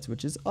shortcuts,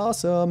 which is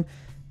awesome.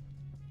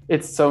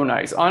 It's so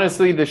nice.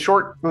 Honestly, the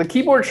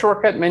keyboard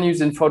shortcut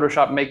menus in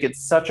Photoshop make it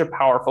such a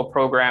powerful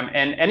program.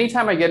 And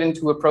anytime I get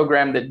into a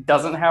program that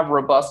doesn't have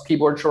robust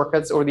keyboard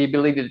shortcuts or the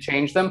ability to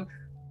change them,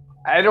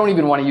 I don't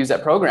even want to use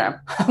that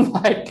program. I'm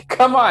like,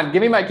 come on,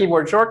 give me my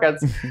keyboard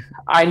shortcuts.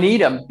 I need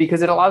them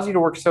because it allows you to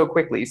work so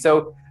quickly.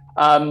 So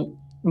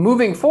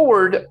moving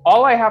forward,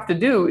 all I have to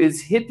do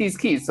is hit these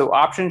keys. So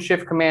Option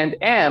Shift Command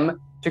M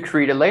to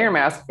create a layer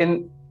mask.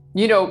 And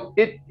you know,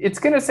 it's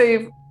going to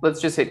save. Let's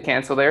just hit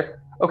cancel there.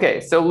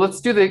 Okay, so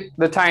let's do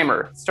the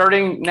timer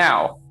starting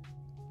now.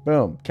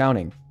 Boom,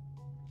 counting.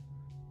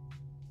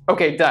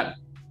 Okay, done.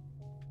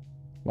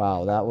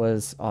 Wow, that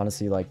was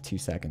honestly like 2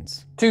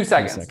 seconds. 2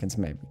 seconds. 2 seconds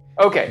maybe.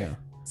 Okay, yeah.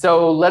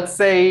 So let's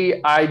say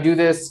I do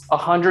this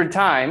 100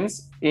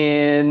 times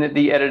in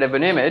the edit of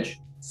an image.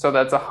 So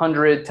that's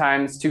 100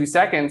 times 2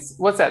 seconds.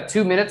 What's that,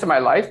 2 minutes of my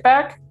life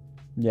back?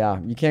 Yeah,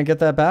 you can't get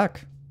that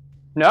back.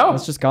 No.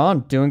 It's just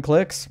gone, doing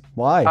clicks.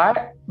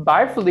 Why?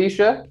 Bye,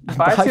 Felicia.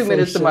 Bye, 2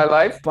 minutes of my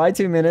life. Bye,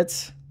 2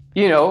 minutes.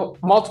 You know,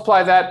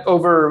 multiply that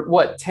over,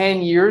 what,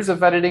 10 years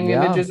of editing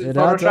images in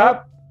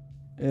Photoshop?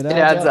 It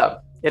adds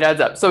up. It adds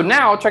up. So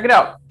now, check it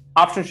out.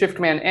 Option Shift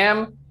Command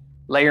M,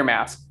 layer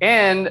mask.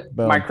 And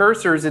boom. My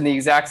cursor is in the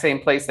exact same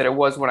place that it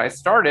was when I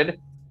started.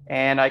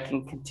 And I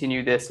can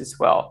continue this as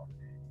well.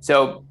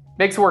 So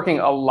makes working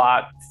a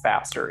lot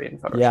faster in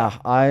Photoshop.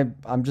 Yeah,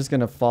 I'm just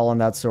going to fall on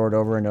that sword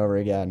over and over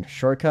again.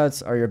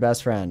 Shortcuts are your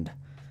best friend,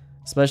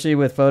 especially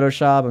with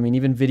Photoshop. I mean,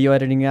 even video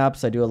editing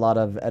apps. I do a lot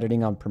of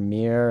editing on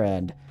Premiere,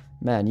 and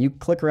man, you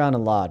click around a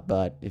lot.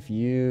 But if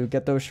you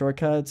get those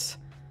shortcuts,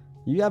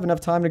 you have enough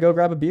time to go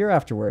grab a beer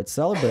afterwards,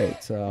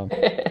 celebrate. So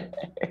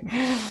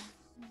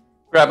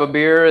grab a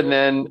beer, and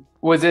then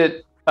was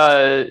it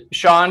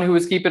Sean who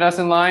was keeping us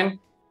in line?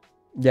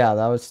 Yeah,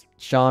 that was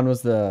Sean.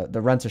 Was the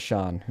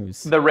Rent-A-Sean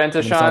who's the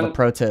Rent-A-Sean? The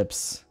pro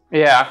tips.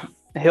 Yeah,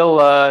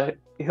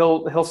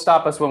 he'll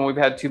stop us when we've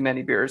had too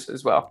many beers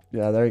as well.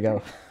 Yeah, there you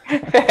go.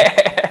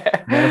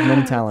 Man of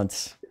many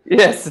talents.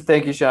 Yes,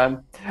 thank you,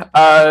 Sean.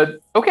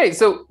 Okay,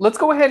 so let's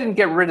go ahead and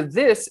get rid of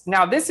this.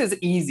 Now, this is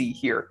easy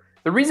here.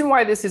 The reason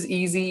why this is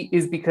easy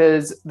is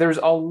because there's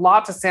a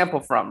lot to sample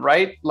from,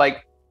 right?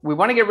 Like, we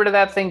want to get rid of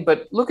that thing,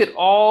 but look at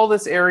all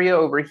this area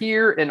over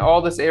here and all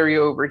this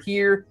area over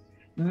here.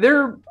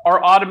 There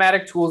are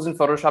automatic tools in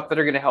Photoshop that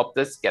are going to help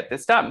us get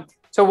this done.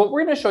 So what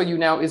we're going to show you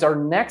now is our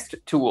next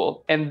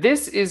tool, and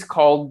this is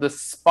called the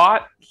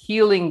Spot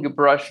Healing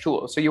Brush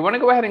tool. So you want to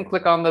go ahead and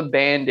click on the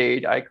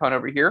Band-Aid icon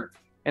over here,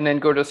 and then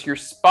go to your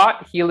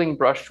Spot Healing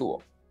Brush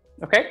tool.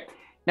 Okay.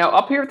 Now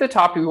up here at the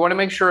top, we want to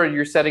make sure in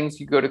your settings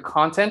you go to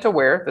Content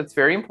Aware. That's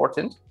very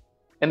important.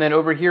 And then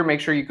over here, make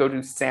sure you go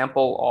to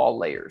Sample All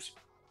Layers.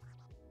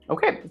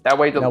 Okay, that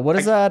way. Now, what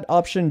does that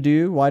option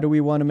do? Why do we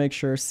want to make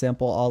sure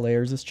Sample All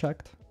Layers is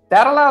checked?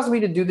 That allows me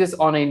to do this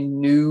on a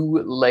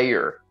new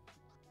layer.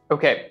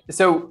 Okay,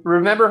 so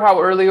remember how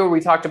earlier we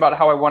talked about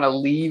how I want to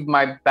leave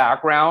my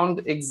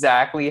background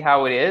exactly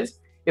how it is?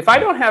 If I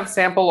don't have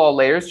Sample All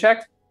Layers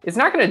checked, it's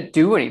not going to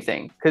do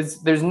anything because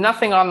there's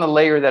nothing on the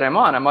layer that I'm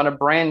on. I'm on a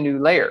brand new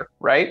layer,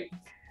 right?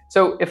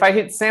 So if I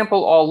hit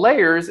Sample All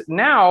Layers,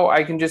 now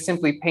I can just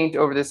simply paint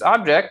over this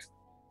object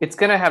it's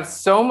going to have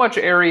so much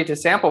area to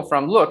sample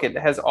from. Look, it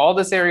has all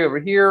this area over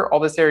here, all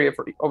this area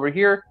over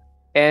here,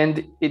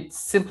 and it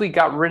simply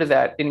got rid of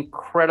that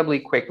incredibly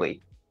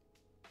quickly.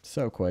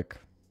 So quick.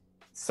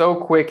 So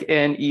quick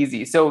and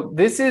easy. So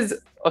this is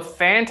a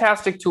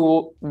fantastic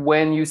tool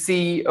when you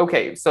see,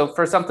 okay, so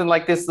for something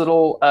like this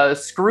little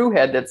screw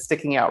head that's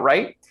sticking out,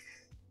 right?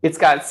 It's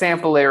got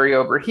sample area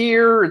over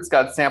here. It's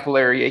got sample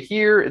area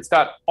here. It's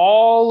got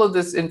all of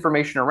this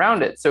information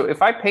around it. So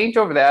if I paint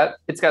over that,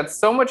 it's got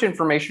so much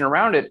information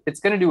around it. It's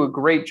going to do a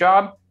great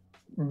job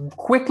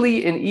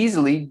quickly and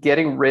easily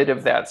getting rid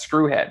of that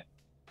screw head.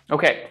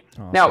 Okay.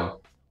 Awesome. Now,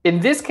 in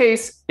this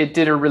case, it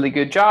did a really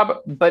good job.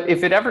 But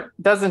if it ever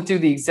doesn't do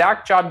the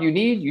exact job you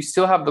need, you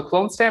still have the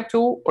clone stamp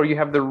tool or you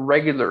have the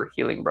regular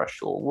healing brush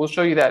tool. We'll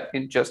show you that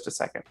in just a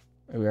second.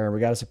 We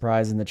got a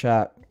surprise in the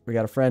chat. We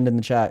got a friend in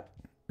the chat.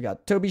 We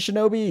got Toby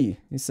Shinobi.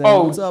 He's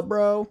saying, what's up,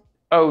 bro?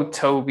 Oh,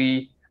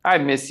 Toby. I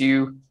miss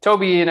you.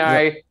 Toby and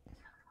I,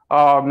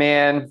 oh,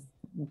 man,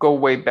 go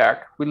way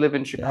back. We live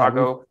in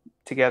Chicago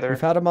together.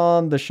 We've had him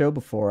on the show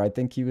before. I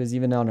think he was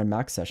even on a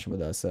Mac session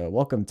with us.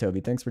 Welcome,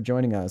 Toby. Thanks for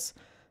joining us.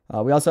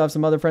 We also have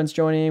some other friends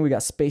joining. We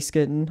got Space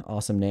Kitten.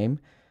 Awesome name.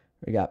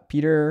 We got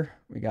Peter.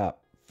 We got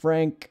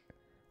Frank.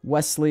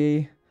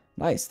 Wesley.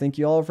 Nice. Thank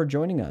you all for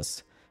joining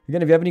us.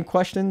 Again, if you have any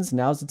questions,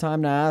 now's the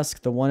time to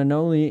ask the one and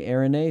only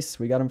Aaron Nace.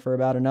 We got him for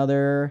about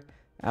another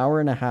hour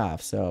and a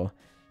half. So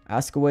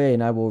ask away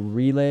and I will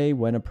relay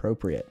when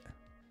appropriate.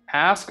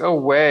 Ask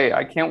away.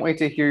 I can't wait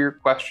to hear your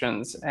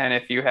questions. And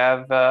if you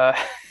have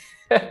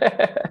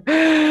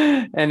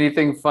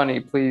anything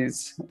funny,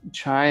 please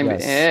chime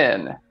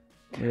in.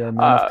 We are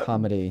men of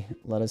comedy.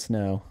 Let us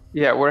know.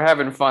 Yeah, we're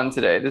having fun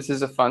today. This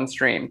is a fun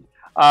stream.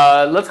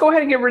 Let's go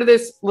ahead and get rid of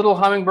this little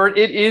hummingbird.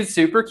 It is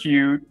super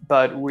cute,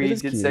 but we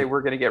did say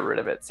we're going to get rid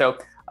of it. So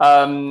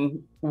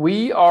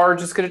we are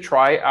just going to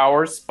try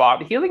our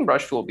spot healing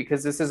brush tool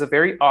because this is a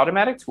very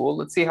automatic tool.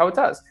 Let's see how it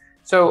does.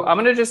 So I'm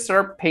going to just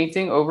start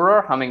painting over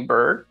our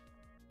hummingbird.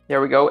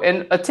 There we go.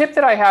 And a tip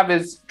that I have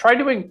is try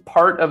doing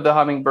part of the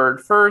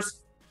hummingbird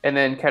first and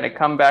then kind of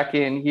come back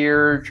in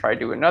here, try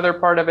do another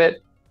part of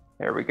it.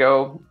 There we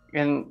go.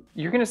 And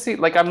you're going to see,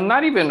 like, I'm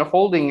not even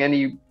holding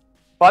any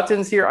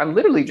buttons here. I'm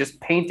literally just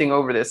painting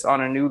over this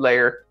on a new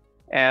layer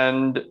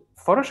and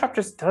Photoshop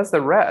just does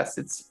the rest.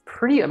 It's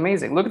pretty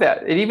amazing. Look at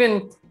that. It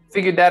even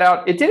figured that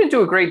out. It didn't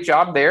do a great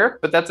job there,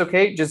 but that's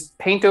okay. Just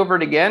paint over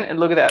it again. And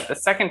look at that. The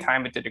second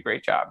time it did a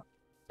great job.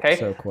 Okay.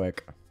 So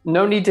quick.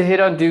 No need to hit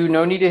undo.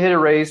 No need to hit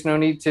erase. No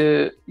need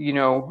to, you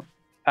know,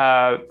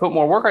 put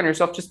more work on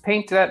yourself. Just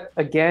paint that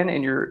again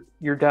and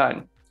you're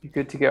done. You're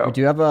good to go. We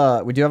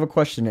do have a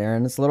question,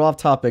 Aaron. It's a little off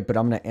topic, but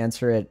I'm going to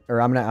answer it, or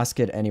I'm going to ask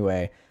it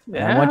anyway.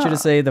 Yeah. I want you to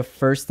say the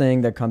first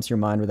thing that comes to your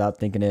mind without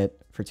thinking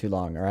it for too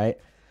long, all right?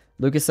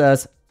 Lucas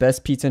says,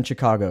 best pizza in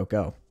Chicago.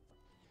 Go.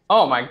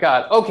 Oh, my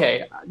God.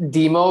 Okay.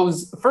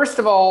 Demos. First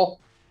of all,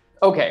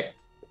 okay.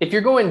 If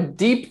you're going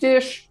deep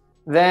dish,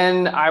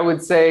 then I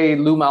would say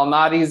Lou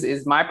Malnati's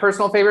is my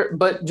personal favorite.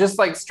 But just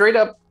like straight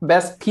up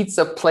best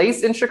pizza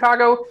place in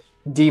Chicago,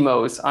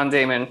 Demos on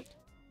Damon.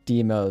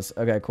 Demos.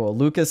 Okay, cool.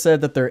 Lucas said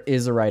that there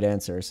is a right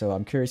answer. So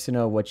I'm curious to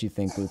know what you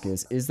think,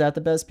 Lucas. Is that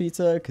the best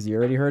pizza? Because you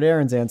already heard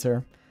Aaron's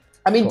answer.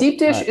 I mean, deep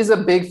dish is a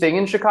big thing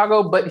in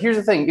Chicago, but here's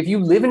the thing. If you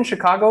live in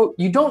Chicago,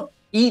 you don't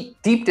eat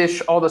deep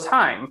dish all the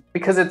time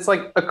because it's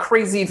like a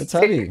crazy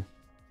heavy.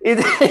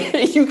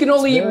 You can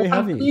only eat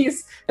one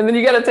piece and then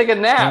you got to take a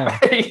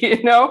nap,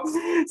 you know?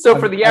 So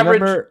for the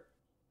average...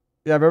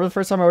 I remember the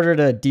first time I ordered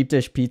a deep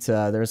dish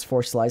pizza, there's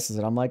 4 slices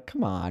and I'm like,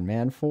 come on,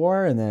 man,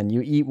 4? And then you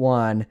eat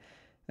one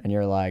and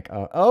you're like,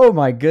 oh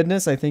my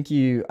goodness, I think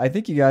you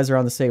guys are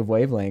on the same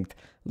wavelength.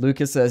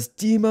 Lucas says,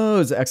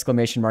 Demos!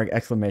 Exclamation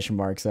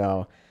mark.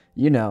 So...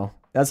 you know,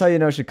 that's how you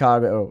know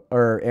Chicago,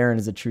 or Aaron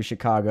is a true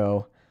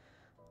Chicago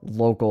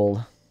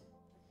local.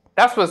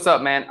 That's what's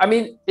up, man. I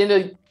mean,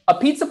 in a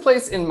pizza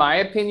place, in my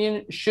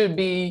opinion, should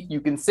be you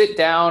can sit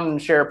down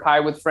and share a pie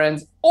with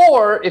friends,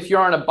 or if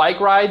you're on a bike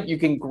ride, you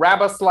can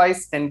grab a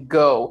slice and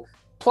go.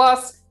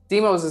 Plus,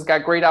 Demos has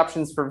got great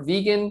options for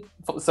vegan,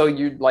 so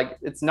you like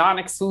it's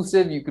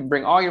non-exclusive. You can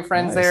bring all your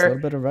friends there. A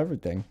little bit of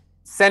everything.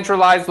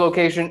 Centralized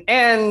location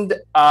and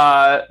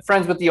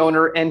friends with the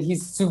owner, and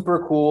he's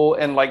super cool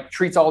and like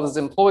treats all his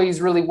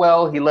employees really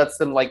well. He lets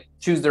them like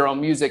choose their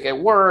own music at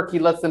work. He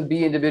lets them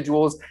be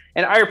individuals,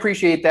 and I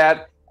appreciate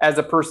that as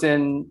a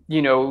person,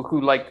 you know,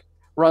 who like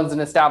runs an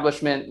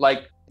establishment.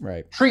 Like,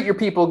 treat your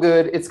people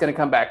good, it's going to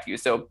come back to you.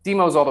 So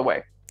Demos all the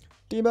way.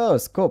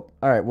 Demos, cool.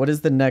 All right, what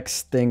is the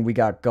next thing we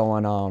got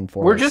going on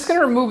for We're us? just going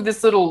to remove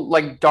this little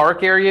like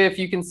dark area, if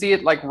you can see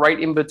it, like right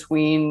in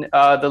between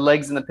the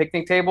legs and the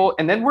picnic table.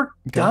 And then we're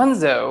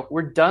donezo.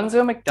 We're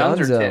donezo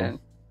McDunserton.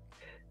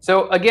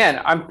 So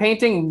again, I'm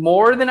painting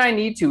more than I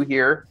need to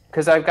here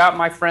because I've got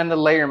my friend the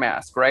layer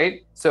mask,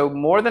 right? So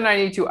more than I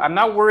need to. I'm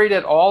not worried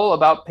at all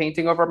about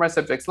painting over my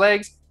subject's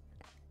legs.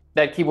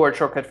 That keyboard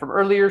shortcut from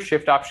earlier,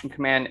 Shift Option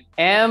Command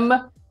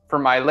M for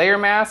my layer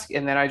mask,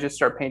 and then I just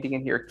start painting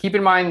in here. Keep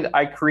in mind,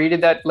 I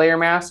created that layer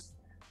mask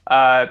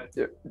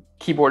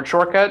keyboard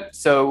shortcut.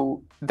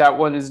 So that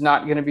one is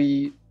not going to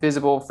be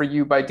visible for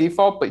you by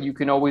default, but you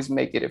can always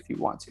make it if you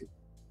want to.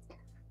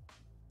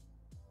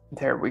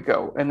 There we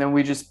go. And then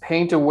we just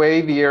paint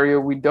away the area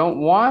we don't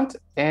want,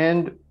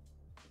 and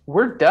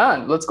we're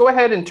done. Let's go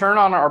ahead and turn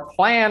on our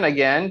plan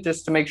again,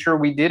 just to make sure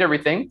we did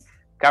everything.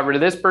 Got rid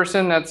of this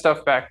person, that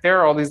stuff back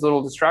there, all these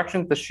little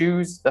distractions, the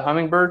shoes, the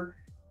hummingbird,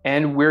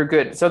 and we're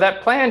good. So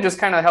that plan just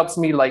kind of helps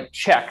me like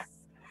check,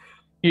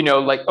 you know,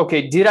 like,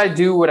 okay, did I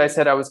do what I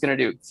said I was going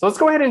to do? So let's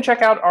go ahead and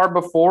check out our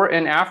before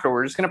and after.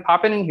 We're just going to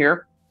pop it in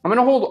here. I'm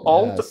going to hold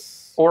Alt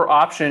or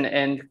Option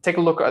and take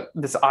a look at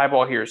this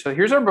eyeball here. So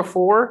here's our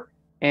before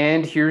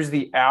and here's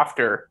the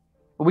after.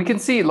 We can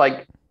see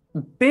like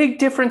big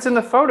difference in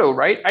the photo,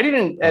 right? I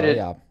didn't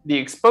edit the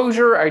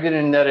exposure. I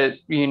didn't edit,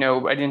 you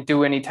know, I didn't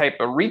do any type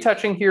of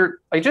retouching here.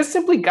 I just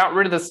simply got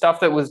rid of the stuff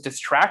that was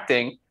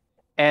distracting.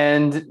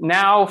 And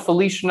now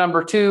Felicia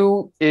number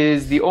 2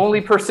 is the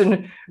only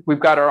person we've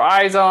got our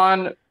eyes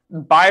on.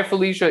 Bye,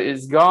 Felicia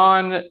is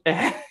gone.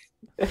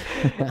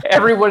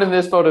 Everyone in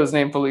this photo is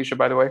named Felicia,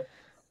 by the way.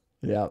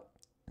 Yeah.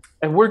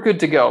 And we're good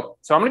to go.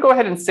 So I'm going to go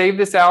ahead and save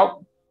this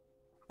out.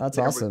 That's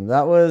awesome.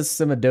 That was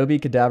some Adobe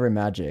Cadaver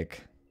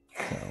magic.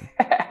 So.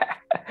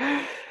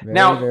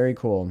 Very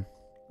cool.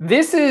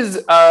 This is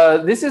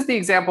the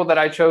example that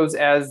I chose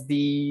as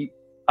the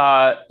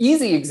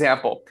easy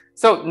example.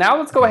 So now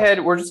let's go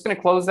ahead. We're just going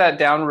to close that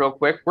down real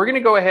quick. We're going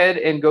to go ahead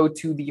and go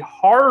to the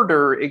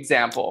harder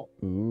example.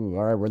 Ooh,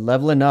 all right. We're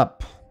leveling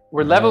up.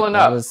 We're leveling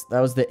up. That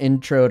was the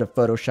intro to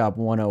Photoshop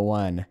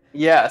 101.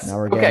 Yes. Now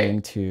we're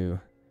getting to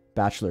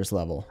bachelor's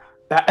level.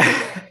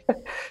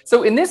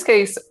 So in this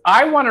case,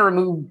 I want to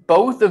remove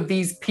both of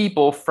these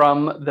people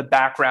from the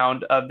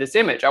background of this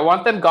image. I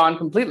want them gone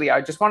completely.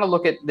 I just want to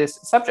look at this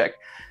subject.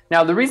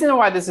 Now, the reason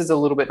why this is a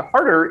little bit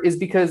harder is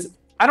because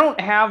I don't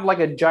have like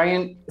a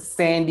giant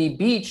sandy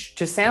beach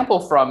to sample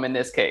from in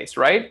this case,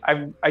 right?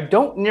 I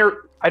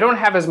don't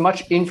have as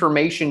much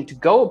information to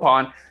go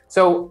upon.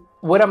 So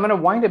what I'm going to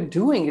wind up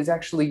doing is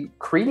actually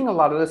creating a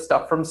lot of this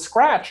stuff from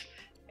scratch.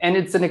 And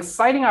it's an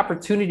exciting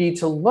opportunity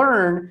to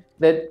learn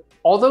that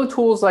although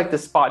tools like the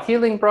spot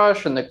healing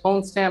brush and the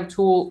clone stamp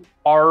tool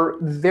are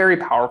very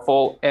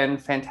powerful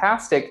and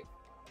fantastic,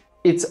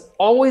 it's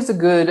always a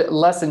good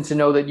lesson to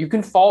know that you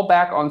can fall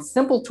back on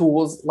simple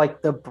tools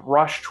like the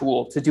brush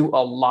tool to do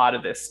a lot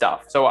of this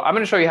stuff. So I'm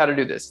going to show you how to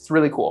do this. It's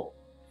really cool.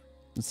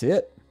 Let's see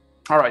it.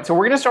 All right, so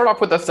we're going to start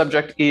off with a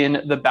subject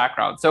in the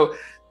background. So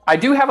I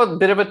do have a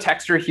bit of a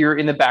texture here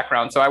in the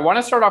background. So I want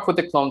to start off with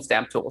the clone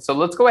stamp tool. So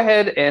let's go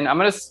ahead and I'm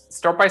going to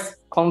start by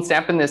clone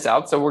stamping this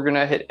out. So we're going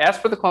to hit S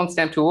for the clone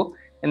stamp tool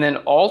and then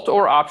Alt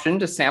or Option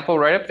to sample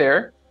right up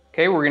there.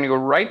 Okay, we're going to go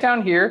right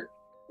down here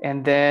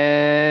and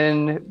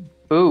then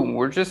boom,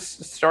 we're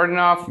just starting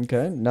off.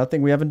 Okay,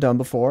 nothing we haven't done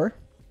before.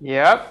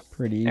 Yep.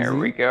 Pretty easy. There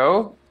we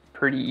go.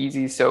 Pretty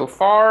easy so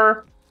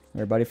far.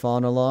 Everybody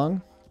following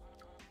along?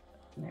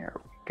 There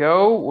we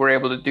go. We're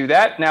able to do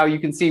that. Now you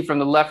can see from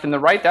the left and the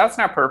right, that's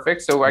not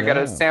perfect. So I got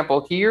to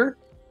sample here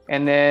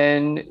and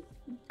then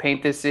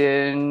paint this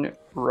in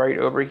right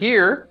over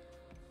here.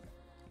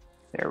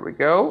 There we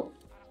go.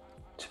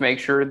 To make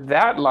sure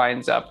that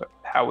lines up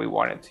how we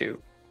want it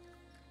to.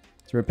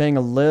 So we're paying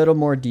a little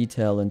more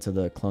detail into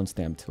the clone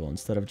stamp tool.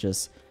 Instead of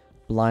just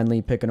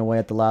blindly picking away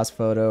at the last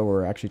photo,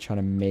 we're actually trying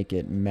to make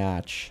it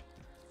match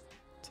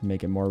to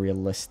make it more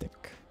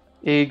realistic.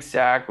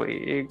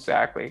 Exactly.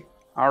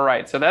 All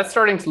right, so that's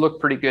starting to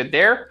look pretty good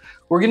there.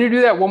 We're going to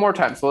do that one more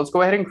time. So let's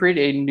go ahead and create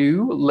a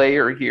new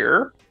layer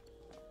here.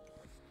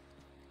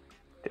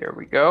 There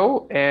we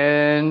go.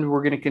 And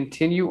we're going to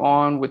continue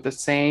on with the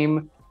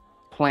same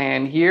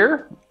plan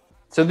here.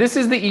 So this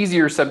is the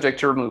easier subject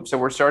to remove. So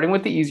we're starting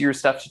with the easier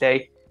stuff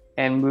today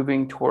and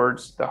moving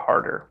towards the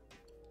harder.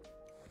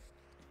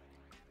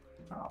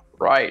 All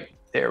right,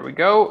 there we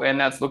go. And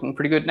that's looking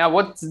pretty good. Now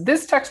what's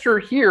this texture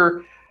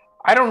here?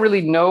 I don't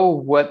really know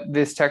what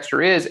this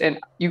texture is. And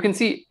you can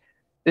see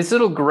this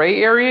little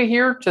gray area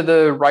here to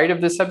the right of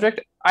the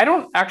subject. I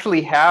don't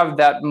actually have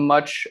that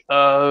much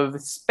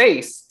of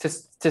space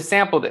to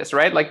sample this,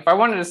 right? Like if I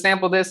wanted to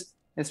sample this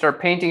and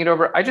start painting it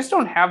over, I just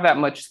don't have that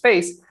much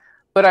space,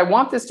 but I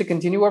want this to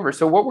continue over.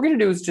 So what we're going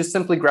to do is just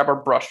simply grab our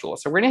brush tool.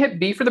 So we're going to hit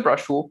B for the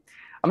brush tool.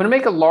 I'm going to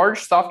make a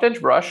large soft edge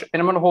brush and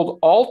I'm going to hold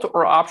Alt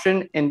or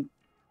Option and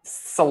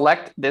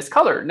select this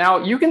color. Now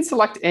you can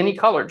select any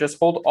color, just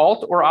hold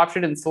Alt or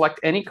Option and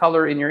select any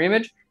color in your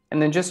image and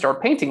then just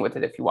start painting with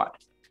it if you want.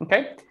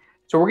 Okay,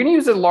 so we're going to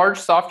use a large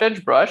soft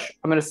edge brush.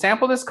 I'm going to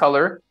sample this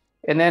color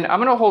and then I'm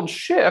going to hold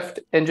Shift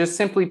and just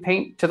simply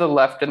paint to the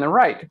left and the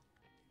right.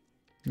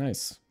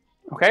 Nice.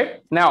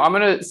 Okay, now I'm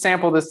going to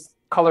sample this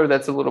color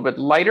that's a little bit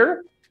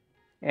lighter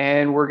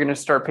and we're going to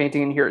start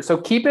painting in here. So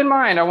keep in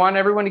mind, I want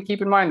everyone to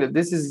keep in mind that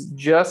this is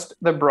just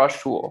the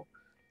brush tool.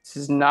 This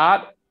is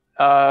not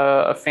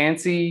a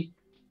fancy,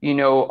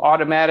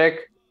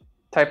 automatic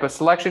type of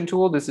selection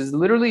tool. This is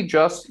literally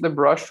just the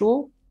brush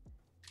tool.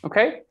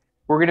 Okay,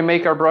 we're going to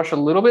make our brush a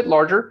little bit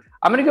larger.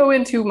 I'm going to go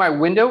into my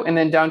window and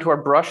then down to our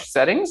brush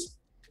settings.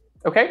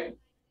 Okay,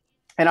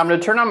 And I'm going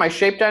to turn on my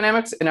shape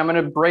dynamics, and I'm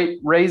going to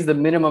raise the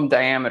minimum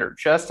diameter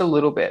just a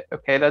little bit.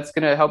 Okay, that's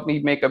going to help me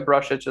make a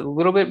brush that's a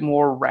little bit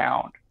more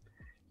round,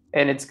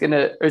 and it's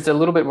a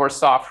little bit more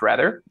soft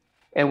rather.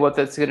 And what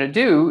that's going to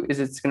do is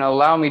it's going to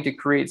allow me to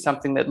create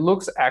something that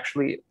looks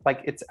actually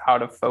like it's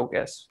out of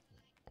focus.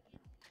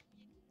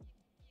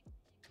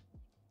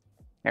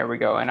 There we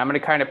go. And I'm going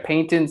to kind of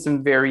paint in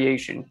some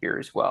variation here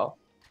as well.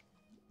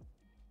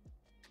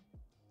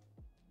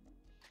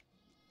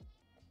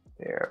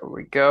 There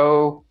we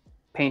go.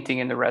 Painting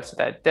in the rest of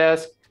that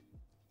desk,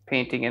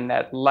 painting in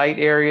that light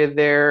area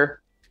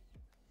there.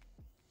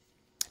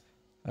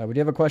 We do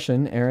have a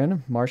question,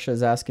 Aaron. Marsha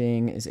is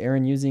asking, is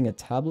Aaron using a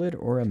tablet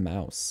or a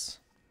mouse?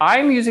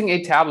 I'm using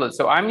a tablet.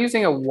 So I'm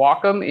using a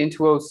Wacom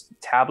Intuos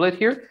tablet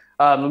here.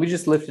 Let me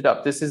just lift it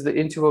up. This is the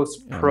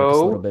Intuos Pro. It's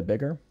a little bit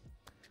bigger.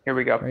 Here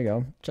we go. There you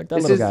go. Check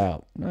that little guy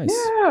out. Nice.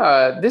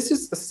 Yeah, this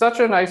is such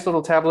a nice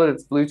little tablet.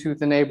 It's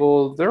Bluetooth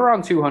enabled. They're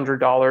around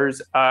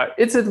 $200.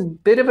 It's a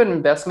bit of an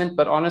investment,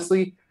 but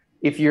honestly,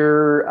 if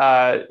you're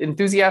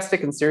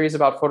enthusiastic and serious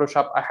about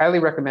Photoshop, I highly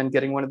recommend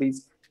getting one of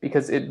these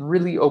because it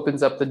really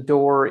opens up the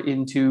door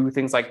into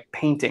things like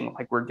painting,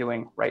 like we're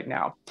doing right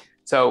now.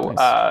 So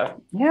nice.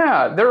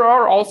 Yeah, there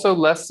are also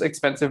less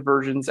expensive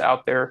versions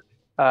out there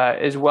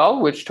as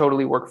well, which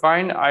totally work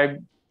fine.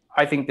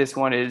 I think this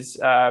one is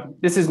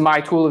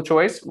my tool of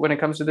choice when it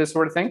comes to this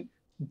sort of thing.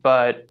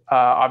 But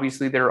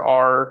obviously there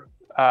are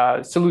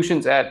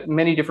solutions at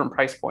many different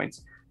price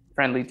points,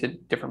 friendly to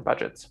different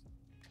budgets.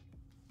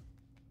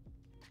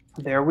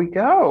 There we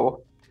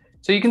go.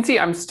 So you can see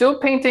I'm still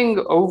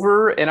painting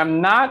over, and I'm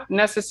not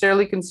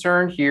necessarily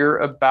concerned here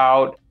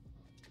about,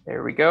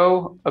 there we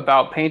go,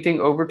 about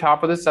painting over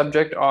top of the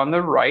subject on the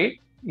right.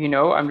 You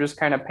know, I'm just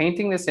kind of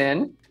painting this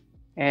in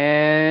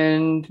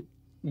and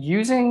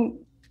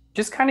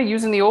just kind of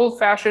using the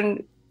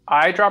old-fashioned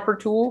eyedropper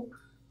tool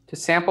to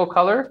sample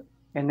color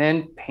and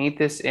then paint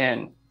this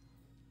in.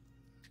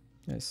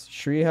 Nice.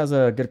 Shri has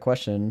a good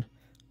question.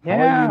 How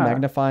are you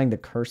magnifying the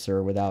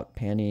cursor without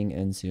panning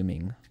and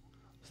zooming?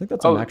 I think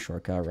that's a Mac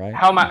shortcut, right?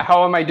 How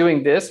am I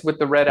doing this with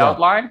the red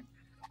outline?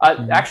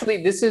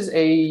 Actually, this is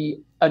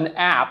an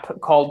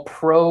app called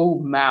Pro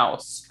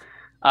Mouse.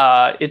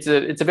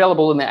 It's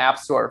available in the App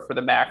Store for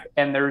the Mac,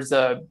 and there's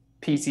a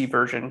PC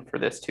version for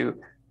this too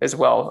as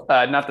well.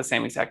 Not the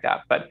same exact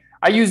app, but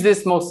I use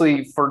this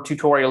mostly for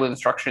tutorial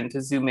instruction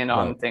to zoom in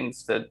on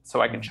things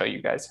so I can show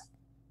you guys.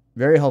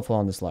 Very helpful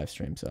on this live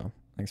stream, so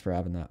thanks for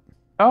having that.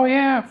 Oh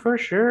yeah, for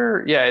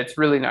sure. Yeah, it's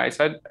really nice.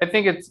 I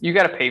think you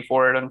got to pay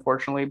for it,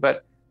 unfortunately,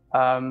 but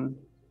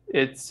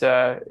it's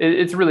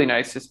really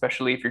nice,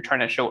 especially if you're trying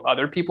to show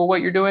other people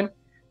what you're doing.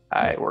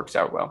 It works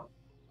out well.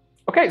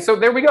 Okay, so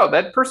there we go.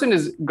 That person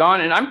is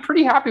gone, and I'm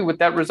pretty happy with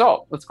that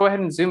result. Let's go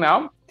ahead and zoom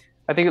out.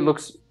 I think it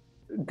looks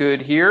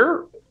good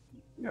here.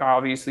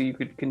 Obviously, you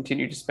could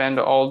continue to spend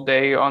all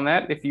day on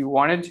that if you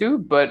wanted to,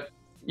 but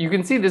you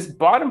can see this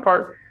bottom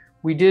part,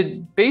 we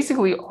did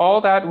basically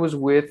all that was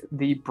with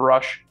the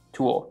brush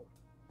tool.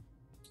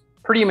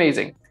 Pretty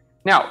amazing.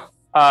 Now,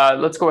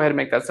 let's go ahead and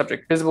make that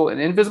subject visible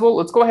and invisible.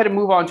 Let's go ahead and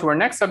move on to our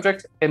next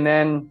subject, and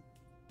then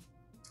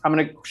I'm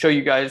going to show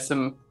you guys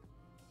some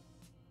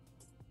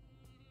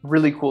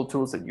really cool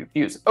tools that you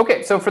can use.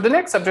 Okay, so for the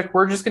next subject,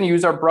 we're just going to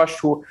use our brush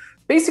tool.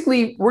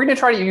 Basically, we're going to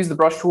try to use the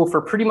brush tool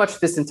for pretty much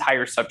this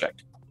entire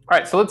subject. All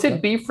right, so let's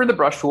hit B for the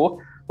brush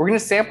tool. We're going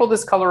to sample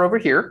this color over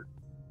here.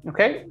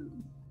 Okay,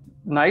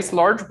 nice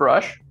large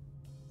brush.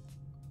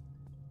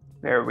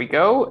 There we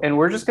go. And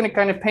we're just going to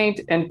kind of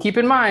paint, and keep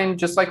in mind,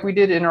 just like we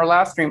did in our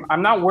last stream,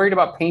 I'm not worried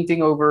about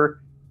painting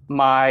over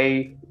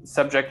my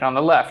subject on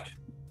the left.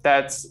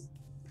 That's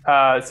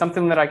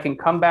something that I can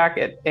come back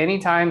at any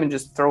time and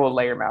just throw a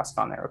layer mask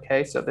on there.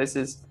 Okay, so this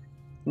is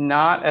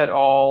not at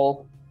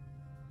all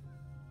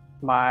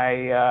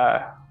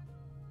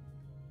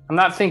I'm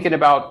not thinking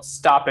about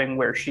stopping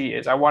where she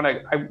is. I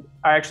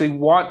actually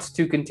want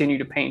to continue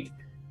to paint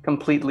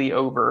completely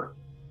over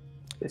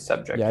this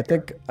subject. Yeah, I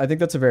think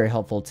that's a very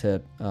helpful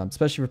tip,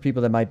 especially for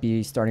people that might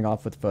be starting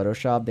off with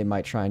Photoshop. They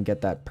might try and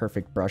get that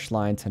perfect brush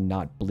line to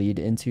not bleed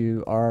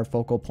into our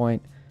focal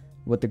point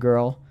with the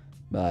girl.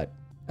 But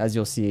as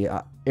you'll see,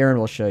 Aaron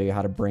will show you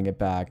how to bring it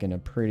back in a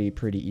pretty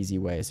easy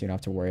way, so you don't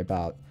have to worry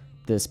about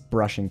this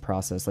brushing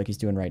process like he's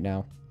doing right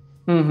now.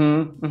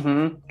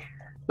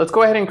 Let's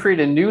go ahead and create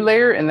a new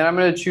layer, and then I'm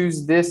going to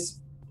choose this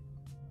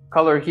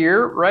color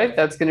here, right?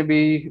 That's going to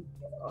be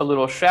a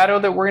little shadow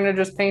that we're going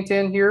to just paint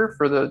in here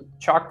for the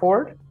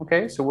chalkboard.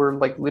 Okay, so we're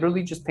like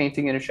literally just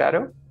painting in a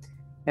shadow,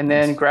 and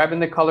then grabbing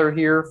the color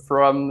here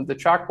from the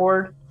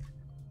chalkboard,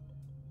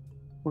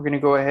 we're going to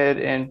go ahead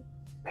and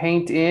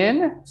paint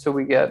in so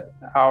we get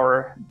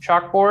our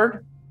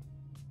chalkboard.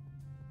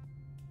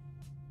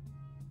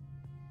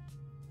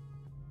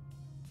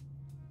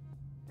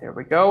 There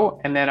we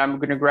go. And then I'm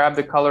going to grab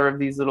the color of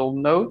these little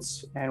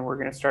notes, and we're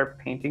going to start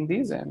painting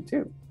these in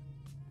too.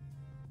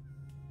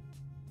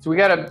 So we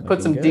got to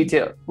put some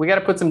detail. We got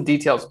to put some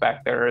details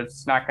back there.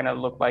 It's not going to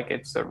look like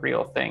it's a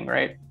real thing,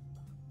 right?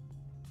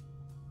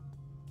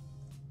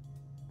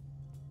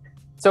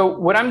 So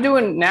what I'm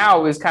doing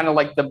now is kind of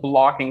like the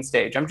blocking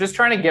stage. I'm just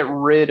trying to get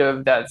rid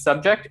of that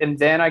subject, and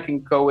then I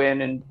can go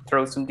in and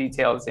throw some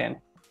details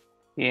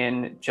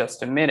in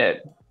just a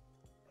minute.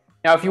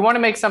 Now, if you want to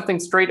make something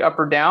straight up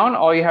or down,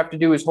 all you have to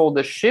do is hold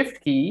the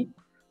Shift key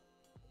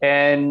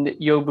and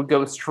you'll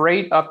go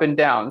straight up and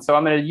down. So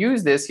I'm going to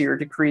use this here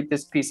to create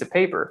this piece of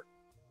paper.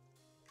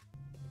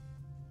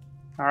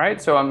 All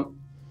right, so I'm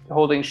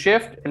holding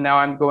Shift and now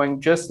I'm going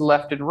just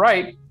left and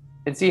right,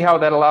 and see how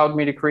that allowed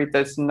me to create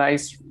this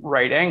nice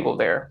right angle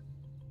there.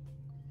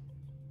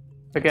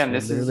 Again, so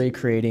this literally is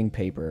creating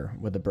paper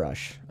with a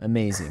brush.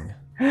 Amazing.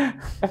 There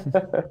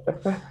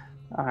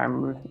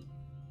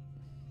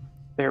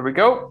we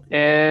go.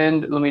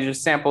 And let me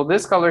just sample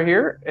this color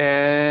here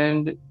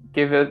and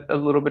give it a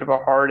little bit of a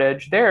hard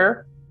edge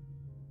there.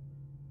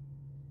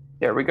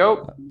 There we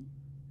go.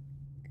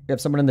 We have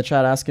someone in the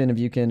chat asking if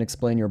you can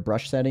explain your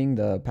brush setting,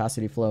 the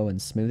opacity, flow,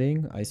 and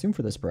smoothing, I assume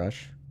for this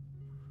brush.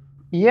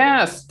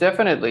 Yes,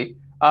 definitely.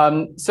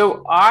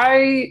 So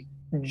I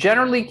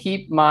generally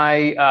keep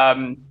my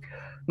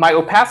my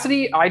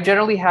opacity, I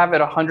generally have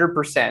at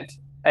 100%,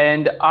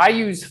 and I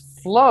use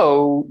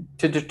flow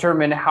to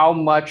determine how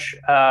much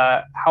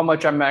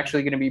I'm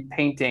actually going to be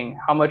painting,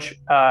 how much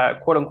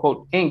quote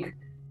unquote ink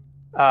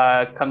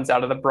comes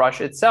out of the brush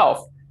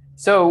itself.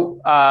 So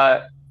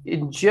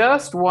in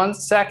just 1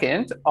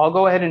 second, I'll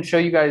go ahead and show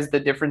you guys the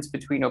difference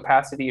between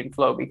opacity and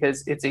flow,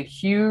 because it's a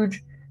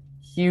huge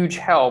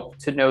help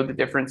to know the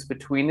difference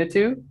between the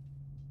two.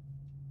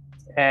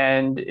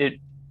 And it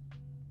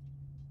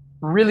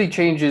really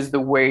changes the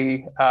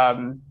way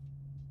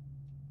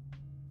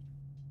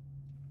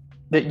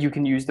that you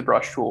can use the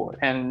brush tool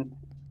and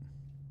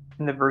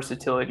the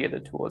versatility of the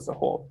tool as a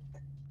whole.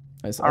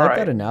 I like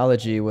that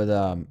analogy with,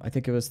 I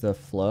think it was the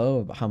flow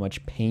of how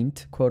much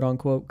paint, quote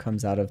unquote,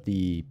 comes out of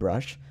the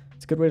brush.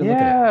 It's a good way to look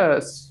at it.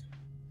 Yes.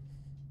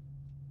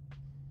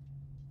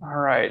 All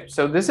right,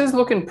 so this is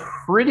looking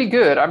pretty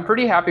good. I'm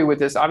pretty happy with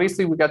this.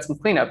 Obviously, we got some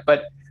cleanup,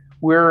 but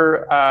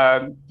we're,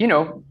 you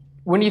know,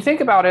 when you think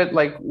about it,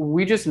 like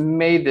we just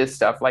made this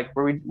stuff, like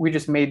we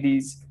just made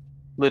these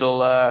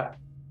little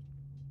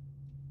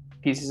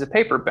pieces of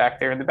paper back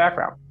there in the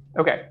background.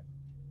 Okay,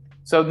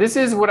 so this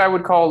is what I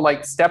would call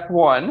like step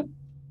one.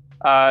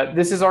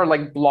 This is our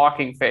like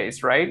blocking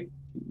phase, right?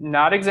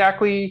 Not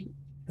exactly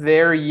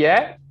there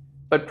yet,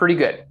 but pretty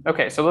good.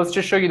 Okay, so let's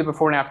just show you the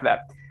before and after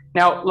that.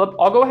 Now,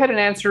 I'll go ahead and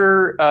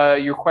answer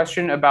your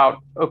question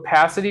about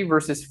opacity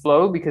versus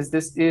flow, because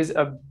this is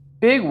a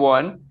big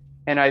one,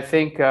 and I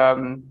think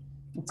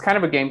it's kind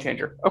of a game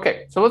changer.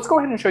 Okay, so let's go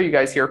ahead and show you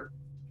guys here.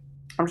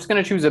 I'm just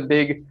going to choose a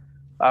big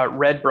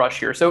red brush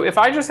here. So if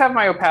I just have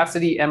my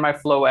opacity and my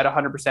flow at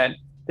 100%,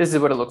 this is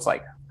what it looks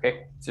like.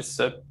 Okay, it's just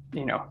a,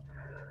 you know,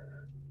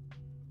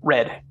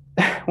 red.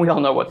 We all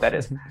know what that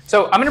is.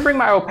 So I'm going to bring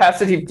my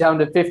opacity down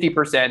to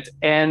 50%.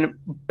 And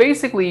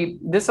basically,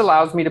 this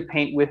allows me to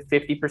paint with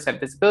 50%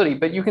 visibility.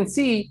 But you can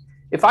see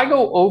if I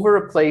go over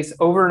a place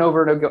over and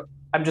over and over,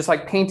 I'm just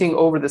like painting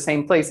over the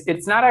same place.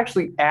 It's not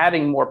actually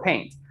adding more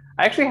paint.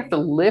 I actually have to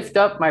lift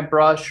up my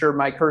brush or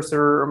my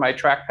cursor or my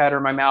trackpad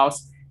or my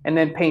mouse and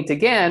then paint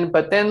again.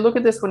 But then look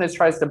at this when it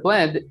tries to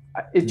blend.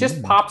 It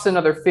just pops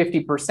another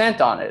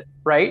 50% on it,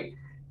 right?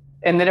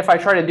 And then if I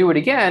try to do it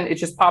again, it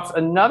just pops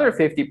another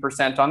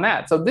 50% on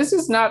that. So this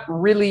is not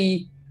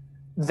really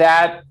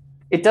that,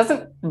 it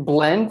doesn't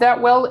blend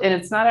that well, and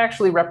it's not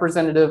actually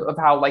representative of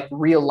how like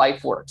real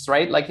life works,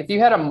 right? Like if you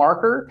had a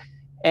marker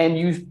and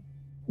you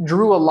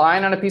drew a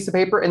line on a piece of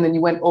paper and then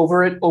you went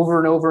over it over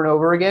and over and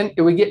over again,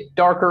 it would get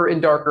darker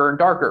and darker and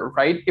darker,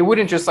 right? It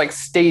wouldn't just like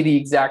stay the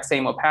exact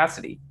same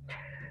opacity.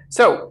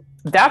 So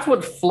that's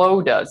what flow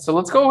does. So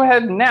let's go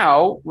ahead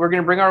now. We're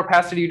going to bring our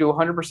opacity to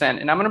 100%,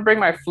 and I'm going to bring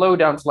my flow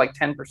down to like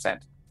 10%.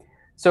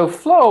 So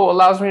flow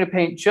allows me to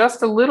paint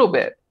just a little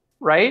bit,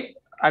 right?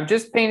 I'm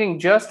just painting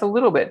just a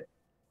little bit.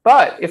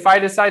 But if I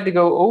decide to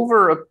go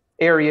over an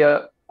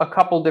area a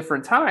couple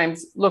different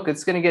times, look,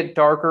 it's going to get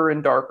darker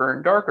and darker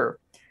and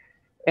darker.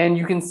 And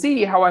you can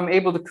see how I'm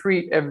able to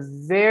create a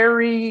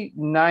very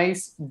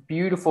nice,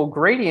 beautiful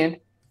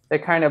gradient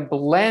that kind of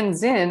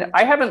blends in.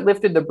 I haven't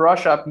lifted the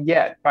brush up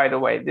yet, by the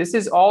way. This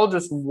is all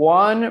just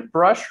one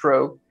brush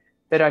stroke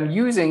that I'm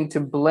using to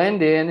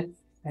blend in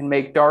and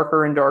make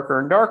darker and darker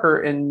and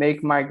darker and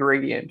make my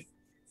gradient.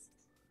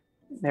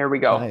 There we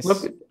go. Nice.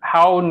 Look at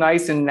how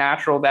nice and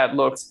natural that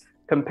looks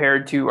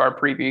compared to our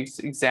previous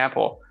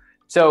example.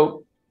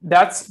 So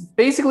that's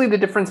basically the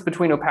difference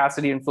between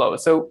opacity and flow.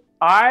 So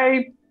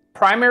I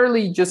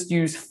primarily just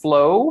use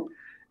flow,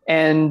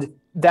 and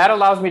that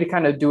allows me to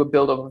kind of do a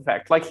build-up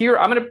effect. Like here,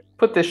 I'm going to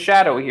put this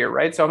shadow here,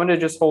 right? So I'm going to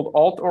just hold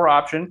Alt or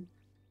Option,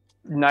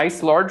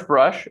 nice large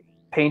brush,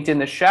 paint in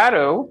the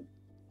shadow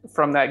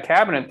from that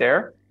cabinet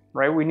there,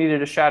 right? We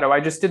needed a shadow. I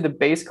just did the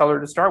base color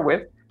to start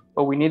with,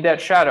 but we need that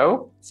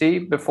shadow. See,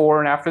 before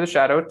and after the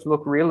shadow to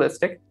look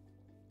realistic.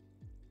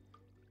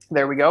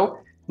 There we go.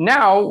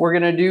 Now we're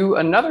going to do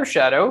another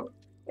shadow,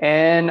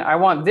 and I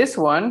want this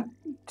one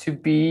to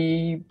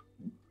be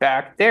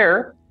back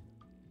there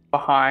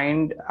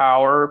behind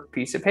our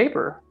piece of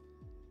paper.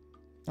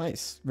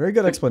 Nice. Very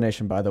good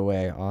explanation, by the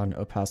way, on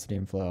opacity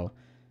and flow.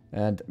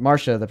 And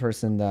Marcia, the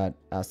person that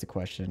asked the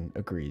question,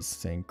 agrees,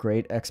 saying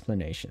great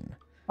explanation.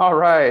 All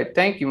right.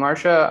 Thank you,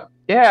 Marcia.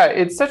 Yeah,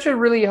 it's such a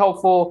really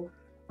helpful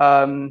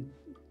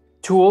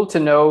tool to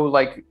know,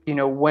 like,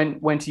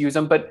 when to use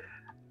them. But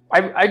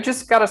I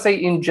just got to say,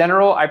 in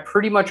general, I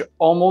pretty much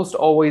almost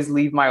always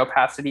leave my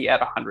opacity at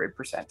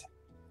 100%.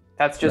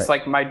 That's just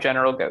like my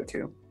general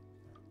go-to.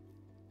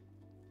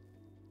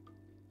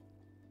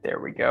 There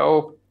we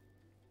go.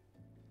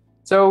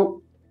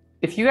 So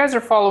if you guys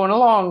are following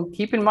along,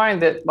 keep in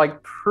mind that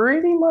like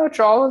pretty much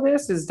all of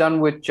this is done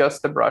with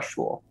just the brush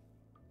tool.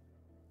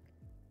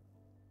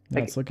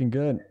 That's looking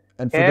good.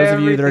 And for those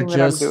of you that are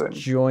just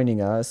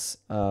joining us,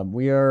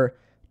 we are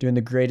doing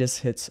the greatest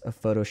hits of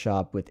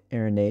Photoshop with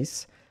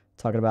Nace,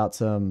 talking about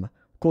some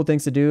cool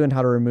things to do and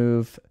how to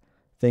remove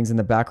things in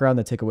the background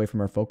that take away from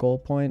our focal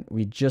point.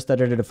 We just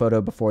edited a photo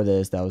before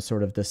this that was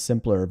sort of the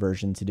simpler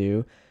version to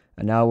do.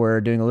 And now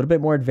we're doing a little bit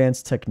more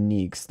advanced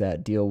techniques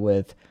that deal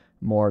with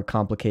more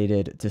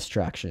complicated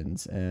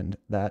distractions. And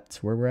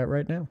that's where we're at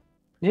right now.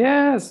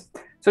 Yes.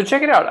 So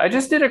check it out. I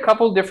just did a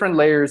couple different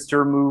layers to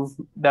remove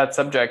that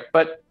subject,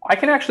 but I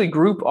can actually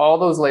group all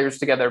those layers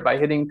together by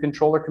hitting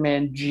Control or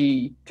Command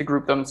G to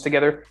group them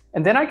together.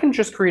 And then I can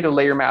just create a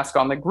layer mask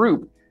on the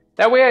group.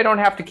 That way I don't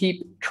have to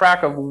keep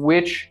track of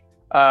which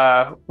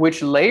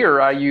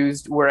layer I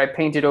used where I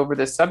painted over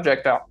this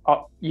subject.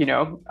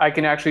 I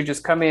can actually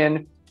just come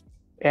in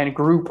and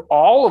group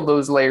all of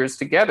those layers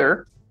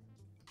together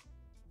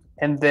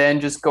and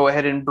then just go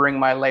ahead and bring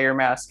my layer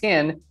mask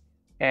in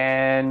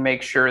and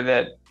make sure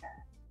that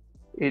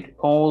it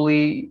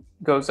only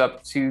goes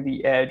up to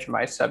the edge of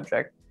my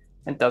subject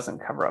and doesn't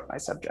cover up my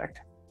subject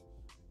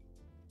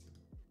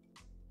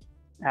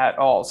at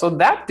all. So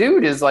that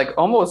dude is like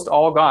almost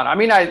all gone. I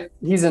mean,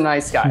 he's a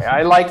nice guy.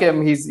 I like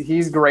him.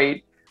 He's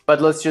great.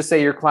 But let's just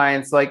say your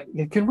client's like,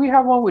 can we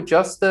have one with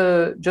just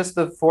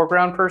the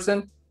foreground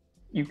person?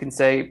 You can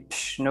say,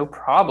 no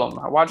problem.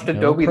 I watched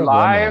Adobe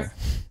Live.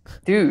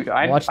 Dude,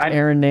 I watched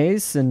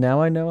Nace, and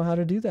now I know how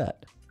to do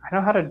that. I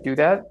know how to do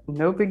that.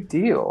 No big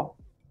deal.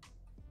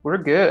 We're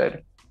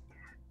good.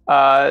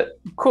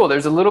 Cool.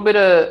 There's a little bit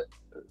of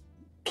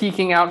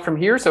peeking out from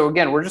here. So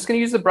again, we're just going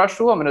to use the brush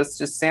tool. I'm going to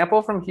just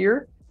sample from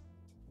here.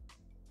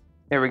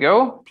 There we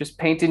go. Just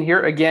paint in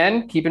here.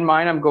 Again, keep in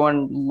mind, I'm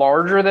going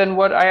larger than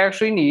what I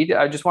actually need.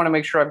 I just want to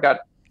make sure I've got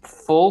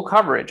full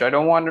coverage. I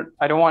don't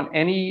want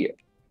any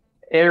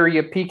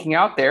area peeking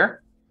out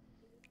there.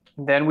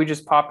 And then we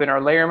just pop in our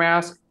layer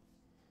mask.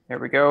 There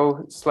we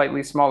go.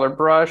 Slightly smaller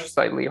brush,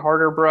 slightly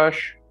harder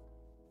brush.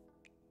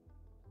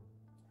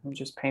 And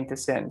just paint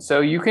this in.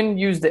 So you can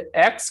use the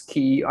X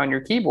key on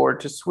your keyboard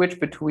to switch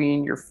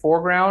between your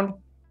foreground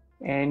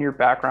and your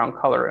background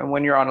color. And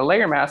when you're on a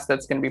layer mask,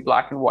 that's going to be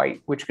black and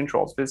white, which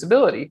controls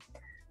visibility.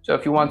 So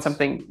if you want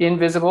something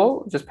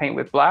invisible, just paint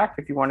with black.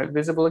 If you want it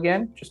visible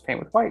again, just paint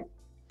with white.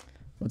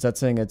 What's that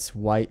saying? It's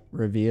white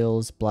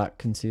reveals, black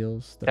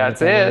conceals.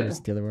 That's it. It's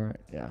the other one,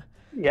 right? Yeah.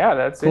 Yeah,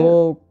 that's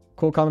cool. It.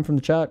 Cool comment from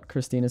the chat.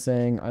 Christina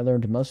saying, I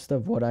learned most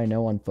of what I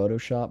know on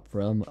Photoshop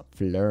from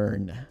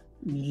Flern.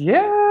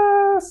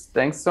 Yes.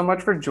 Thanks so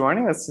much for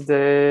joining us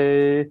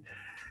today.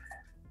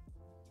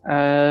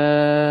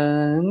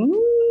 And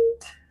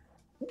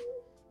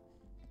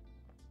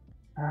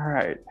all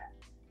right.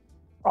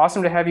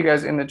 Awesome to have you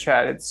guys in the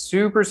chat. It's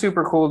super,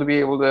 super cool to be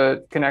able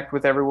to connect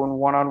with everyone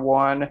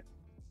one-on-one.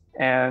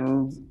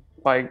 And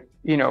like,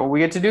 we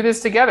get to do this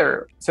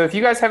together. So if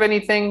you guys have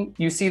anything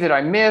you see that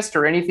I missed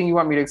or anything you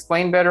want me to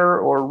explain better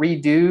or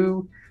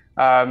redo,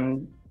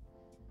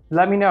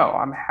 let me know.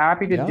 I'm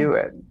happy to do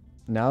it.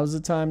 Now's the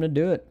time to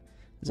do it.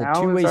 It's a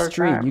two-way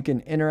street. You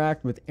can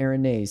interact with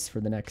Nace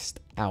for the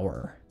next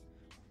hour.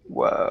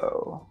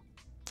 Whoa.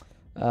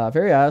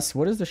 Very asks,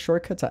 what is the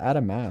shortcut to add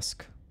a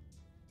mask?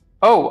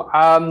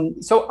 Oh,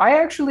 so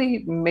I actually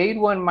made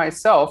one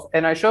myself,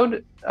 and I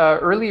showed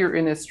earlier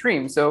in this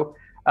stream. So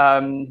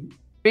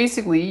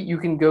basically, you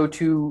can go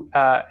to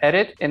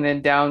Edit and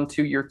then down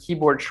to your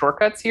keyboard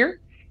shortcuts here,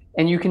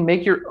 and you can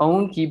make your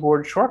own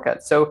keyboard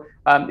shortcuts. So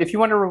if you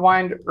want to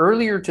rewind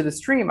earlier to the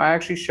stream, I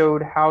actually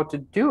showed how to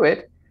do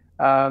it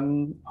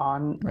on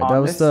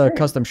that was the stream.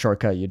 Custom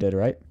shortcut you did,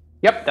 right?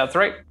 Yep, that's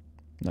right.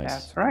 Nice.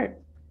 That's right.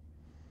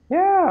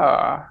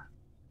 Yeah.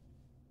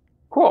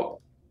 Cool.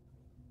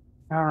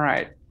 All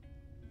right.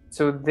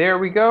 So there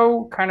we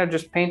go. Kind of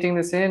just painting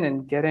this in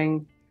and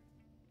getting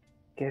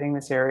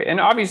this area. And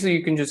obviously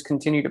you can just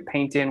continue to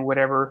paint in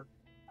whatever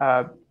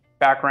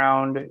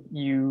background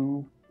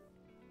you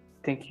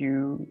think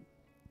you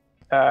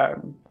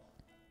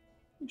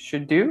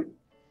should do.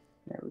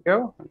 There we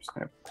go. I'm just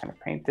going to kind of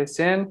paint this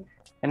in.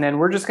 And then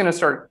we're just going to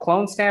start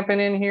clone stamping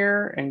in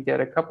here and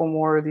get a couple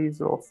more of these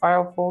little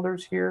file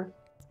folders here.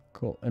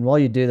 Cool. And while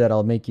you do that,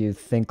 I'll make you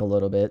think a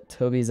little bit.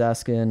 Toby's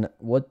asking,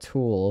 what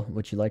tool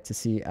would you like to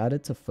see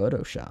added to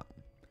Photoshop?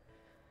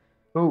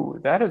 Ooh,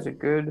 that is a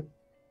good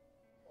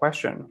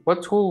question.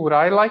 What tool would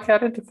I like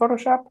added to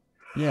Photoshop?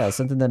 Yeah,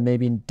 something that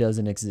maybe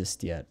doesn't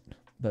exist yet,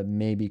 but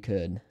maybe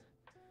could.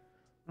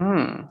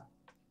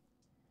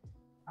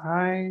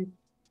 I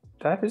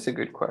That is a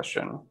good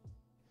question.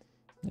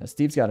 Yeah,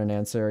 Steve's got an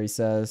answer. He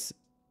says,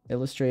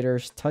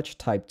 Illustrator's touch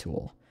type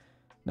tool.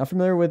 Not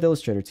familiar with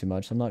Illustrator too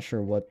much. I'm not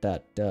sure what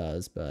that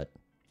does, but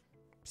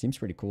seems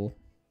pretty cool.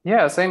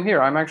 Yeah, same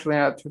here. I'm actually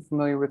not too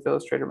familiar with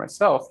Illustrator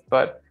myself,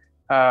 but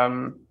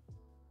that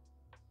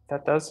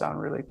does sound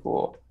really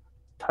cool.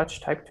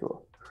 Touch type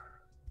tool.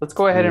 Let's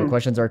go ahead and...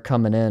 questions are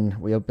coming in.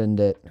 We opened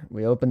it.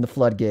 We opened the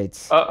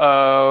floodgates.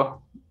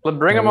 Uh-oh. Let's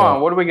bring them on.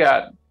 What do we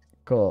got?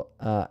 Cool.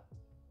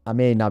 I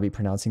may not be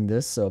pronouncing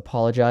this, so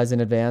apologize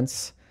in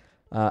advance.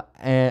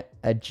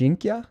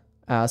 Ajinkya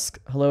asks,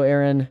 hello,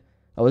 Aaron.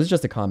 Oh, this is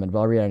just a comment, but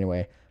I'll read it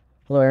anyway.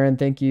 Hello, Aaron.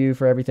 Thank you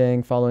for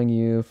everything. Following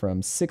you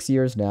from 6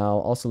 years now.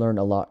 Also learned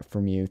a lot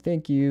from you.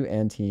 Thank you.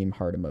 And team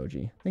heart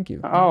emoji. Thank you.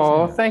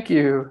 Oh, thank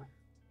you.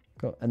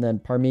 Cool. And then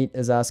Parmeet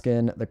is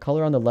asking, the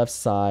color on the left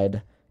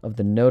side of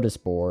the notice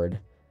board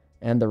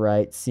and the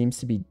right seems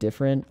to be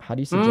different. How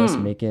do you suggest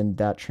making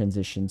that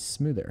transition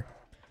smoother?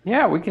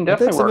 Yeah, we can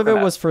definitely work on that. Some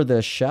of it was for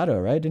the shadow,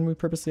 right? Didn't we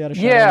purposely add a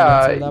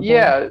shadow?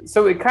 Yeah.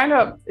 So it kind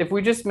of, if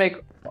we just make,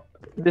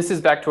 this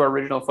is back to our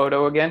original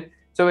photo again.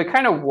 So it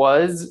kind of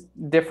was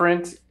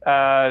different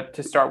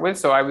to start with.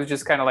 So I was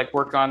just kind of like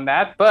working on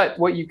that. But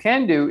what you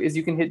can do is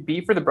you can hit B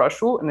for the brush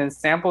tool and then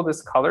sample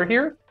this color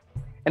here.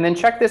 And then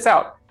check this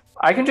out.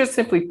 I can just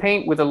simply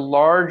paint with a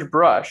large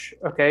brush.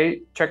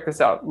 Okay, check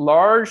this out.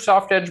 Large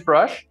soft edge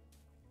brush,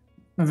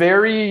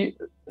 very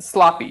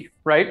sloppy,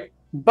 right?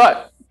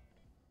 But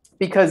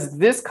because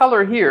this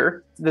color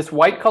here, this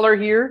white color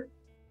here,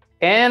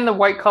 and the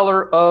white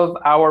color of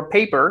our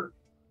paper,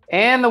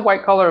 and the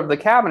white color of the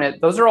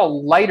cabinet, those are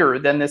all lighter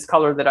than this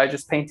color that I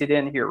just painted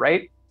in here,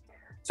 right?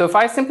 So if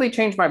I simply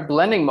change my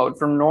blending mode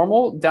from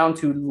normal down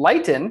to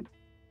lighten,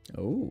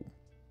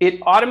 it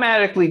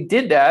automatically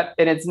did that,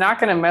 and it's not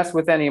gonna mess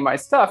with any of my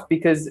stuff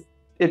because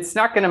it's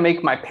not gonna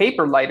make my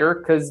paper lighter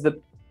because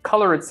the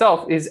color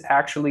itself is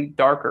actually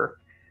darker.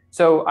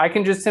 So I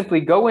can just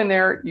simply go in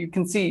there. You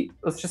can see,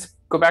 let's just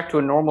go back to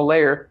a normal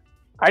layer.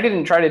 I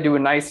didn't try to do a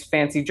nice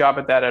fancy job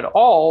at that at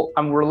all.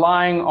 I'm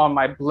relying on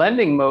my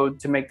blending mode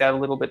to make that a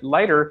little bit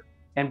lighter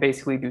and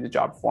basically do the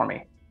job for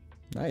me.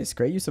 Nice,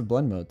 great use of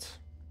blend modes.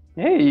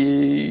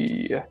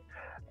 Hey,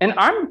 and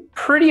I'm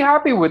pretty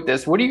happy with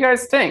this. What do you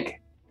guys think?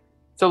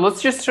 So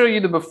let's just show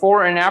you the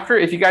before and after.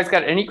 If you guys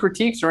got any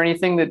critiques or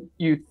anything that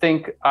you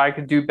think I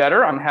could do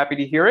better, I'm happy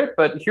to hear it.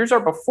 But here's our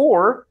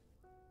before,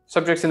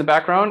 subjects in the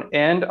background,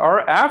 and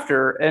our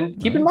after.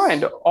 And keep in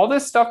mind, all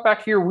this stuff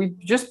back here, we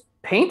just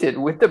painted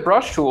with the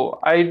brush tool.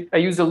 I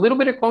used a little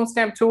bit of clone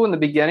stamp tool in the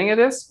beginning of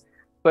this,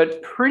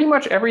 but pretty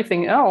much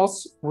everything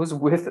else was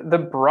with the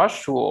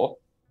brush tool.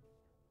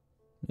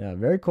 Yeah,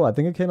 very cool. I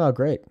think it came out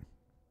great.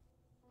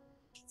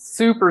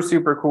 Super,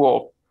 super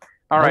cool.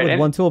 All right. With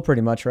one tool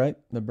pretty much, right?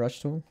 The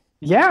brush tool?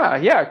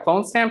 Yeah.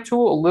 Clone stamp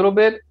tool, a little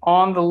bit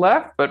on the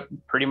left, but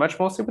pretty much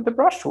mostly with the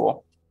brush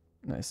tool.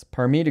 Nice.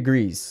 Parmeet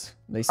agrees.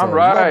 They say, all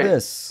right. Love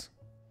this.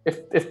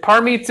 If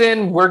Parmeet's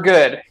in, we're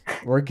good.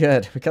 We're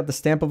good. We got the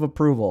stamp of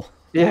approval.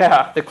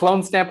 Yeah, the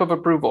clone stamp of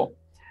approval.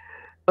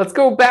 Let's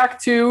go back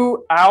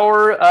to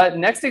our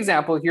next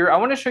example here. I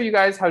want to show you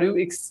guys how to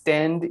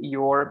extend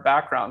your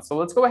background. So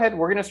let's go ahead.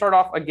 We're going to start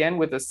off again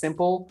with a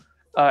simple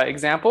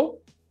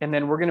example, and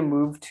then we're going to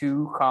move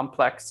to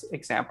complex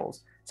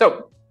examples.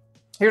 So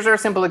here's our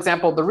simple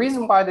example. The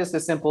reason why this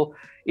is simple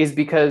is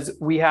because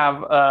we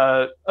have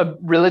a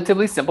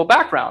relatively simple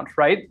background,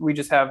 right? We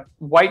just have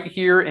white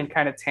here and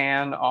kind of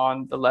tan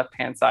on the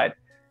left-hand side.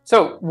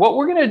 So what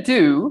we're going to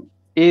do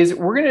is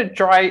we're going to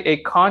try a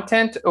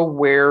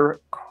content-aware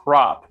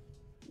crop.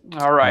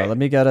 All right. Let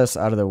me get us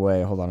out of the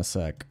way. Hold on a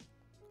sec.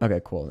 Okay,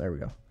 cool. There we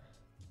go.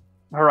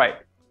 All right,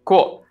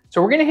 cool.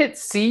 So we're going to hit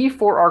C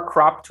for our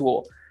crop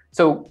tool.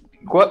 So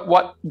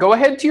go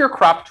ahead to your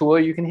crop tool.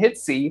 You can hit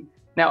C.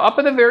 Now up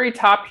at the very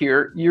top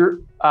here, you're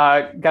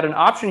got an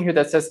option here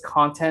that says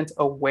content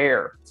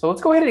aware. So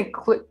let's go ahead and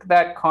click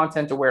that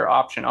content aware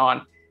option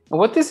on. And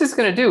what this is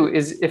going to do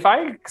is if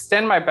I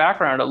extend my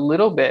background a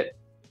little bit,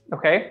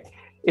 okay,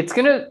 it's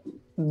going to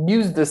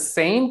use the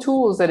same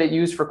tools that it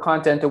used for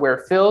content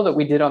aware fill that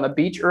we did on the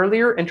beach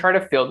earlier and try to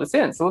fill this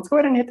in. So let's go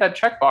ahead and hit that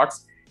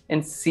checkbox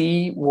and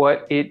see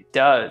what it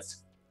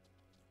does.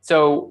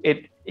 So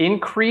it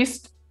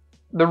increased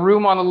the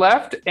room on the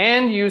left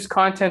and used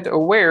content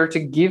aware to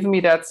give me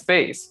that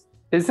space.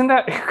 Isn't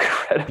that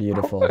incredible?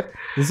 Beautiful.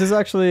 This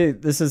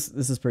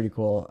is pretty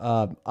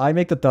cool. I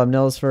make the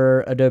thumbnails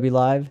for Adobe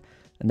Live,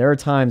 and there are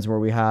times where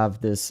we have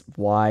this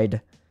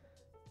wide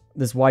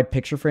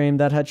picture frame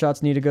that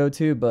headshots need to go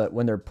to, but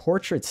when they're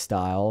portrait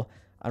style,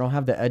 I don't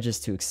have the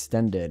edges to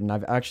extend it. And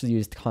I've actually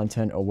used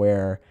content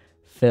aware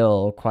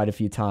fill quite a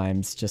few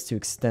times just to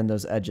extend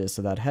those edges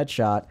so that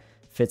headshot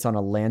fits on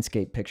a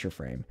landscape picture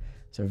frame.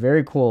 So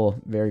very cool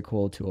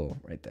tool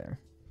right there.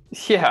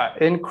 Yeah,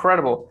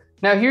 incredible.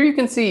 Now here you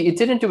can see it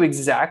didn't do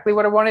exactly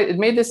what I wanted. It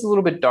made this a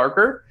little bit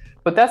darker,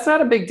 but that's not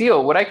a big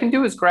deal. What I can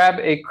do is grab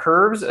a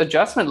curves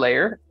adjustment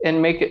layer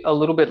and make it a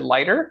little bit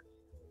lighter,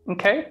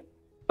 okay?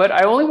 But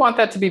I only want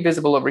that to be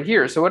visible over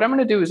here. So what I'm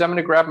gonna do is I'm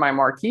gonna grab my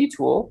marquee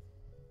tool.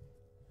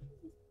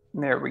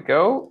 There we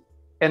go.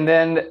 And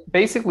then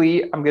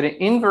basically I'm going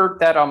to invert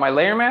that on my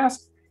layer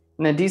mask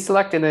and then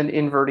deselect and then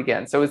invert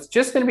again. So it's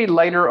just going to be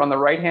lighter on the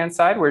right-hand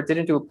side where it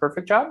didn't do a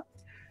perfect job.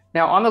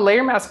 Now on the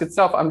layer mask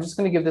itself, I'm just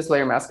going to give this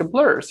layer mask a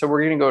blur. So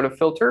we're going to go to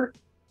filter,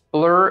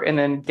 blur, and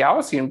then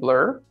Gaussian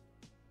blur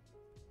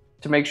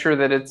to make sure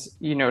that it's,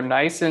 you know,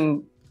 nice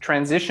and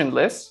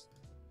transitionless.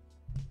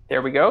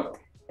 There we go.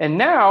 And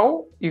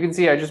now you can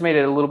see I just made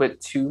it a little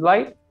bit too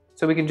light.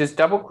 So we can just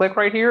double click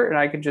right here and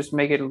I can just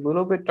make it a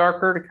little bit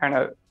darker to kind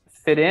of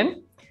fit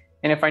in.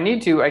 And if I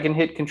need to, I can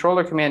hit Control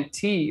or Command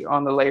T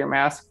on the layer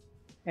mask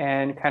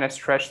and kind of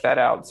stretch that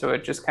out so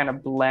it just kind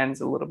of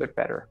blends a little bit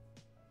better.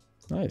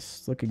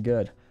 Nice, looking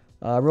good.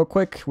 Real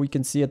quick, we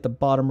can see at the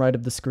bottom right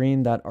of the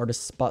screen that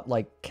Artist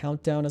Spotlight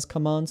countdown has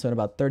come on. So in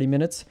about 30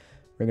 minutes,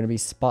 we're going to be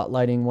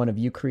spotlighting one of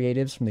you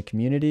creatives from the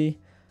community.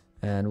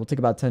 And we'll take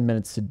about 10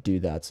 minutes to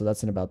do that. So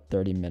that's in about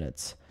 30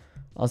 minutes.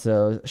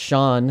 Also,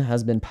 Sean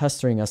has been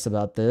pestering us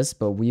about this,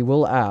 but we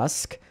will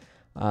ask,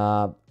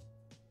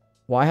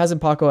 why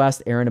hasn't Paco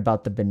asked Aaron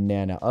about the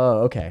banana? Oh,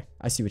 okay.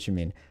 I see what you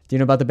mean. Do you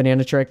know about the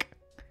banana trick?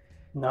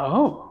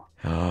 No.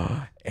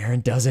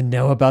 Aaron doesn't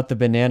know about the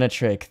banana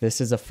trick.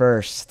 This is a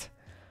first.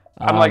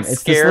 I'm like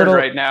scared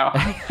right now.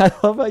 I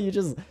love how you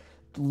just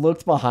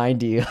looked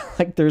behind you.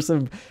 Like there's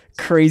some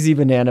crazy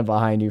banana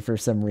behind you for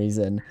some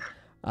reason.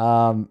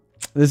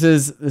 This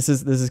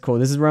is cool.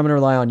 This is where I'm gonna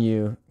rely on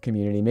you,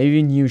 community. Maybe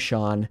even you,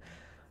 Sean.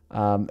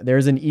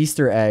 There's an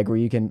Easter egg where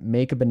you can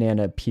make a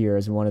banana appear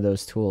as one of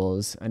those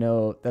tools. I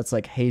know that's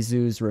like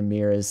Jesus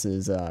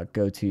Ramirez's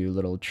go-to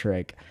little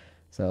trick.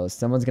 So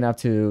someone's gonna have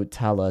to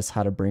tell us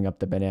how to bring up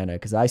the banana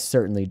because I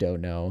certainly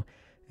don't know,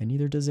 and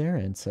neither does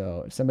Aaron.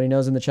 So if somebody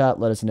knows in the chat,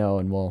 let us know,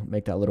 and we'll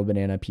make that little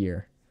banana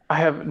appear. I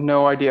have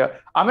no idea.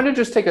 I'm going to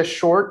just take a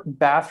short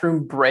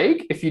bathroom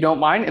break, if you don't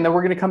mind, and then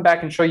we're going to come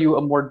back and show you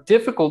a more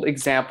difficult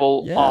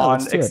example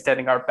on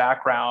extending our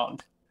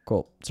background.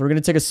 Cool. So we're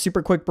going to take a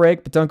super quick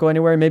break, but don't go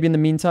anywhere. Maybe in the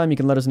meantime, you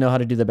can let us know how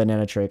to do the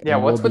banana trick. Yeah,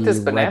 what's with this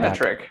banana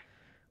trick?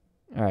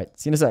 All right,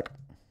 see you in a sec.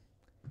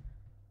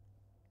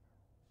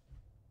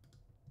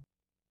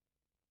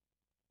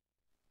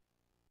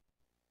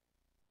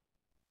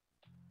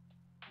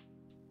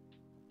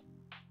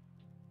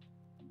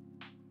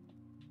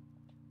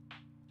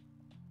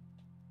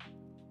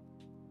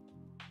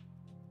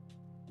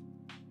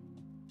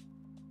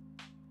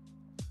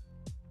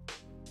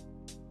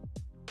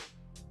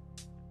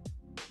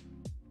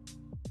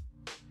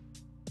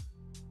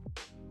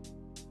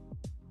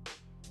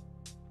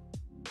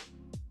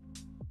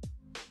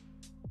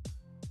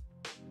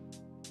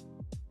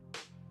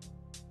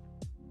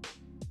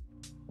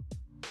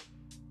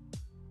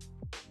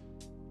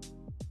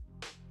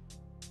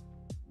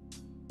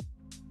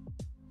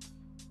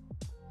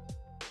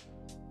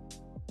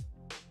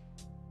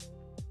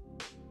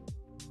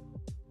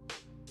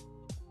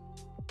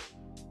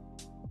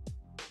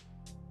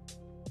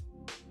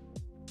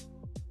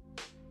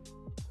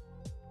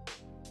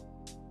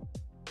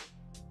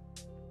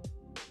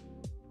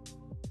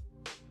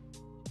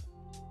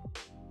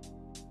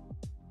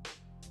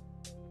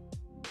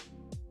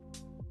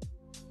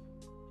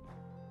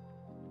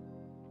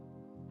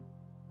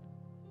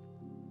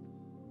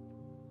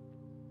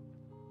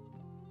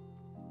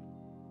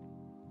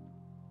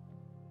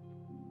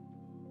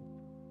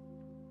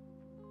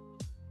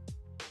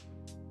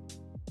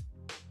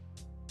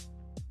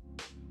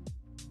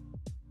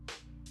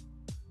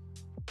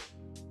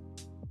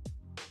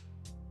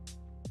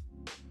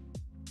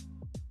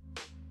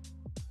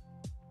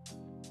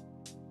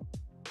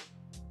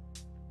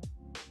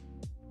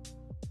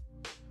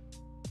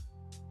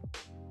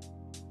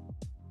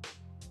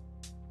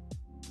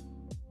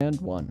 And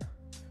one.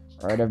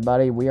 All right,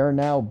 everybody, we are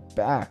now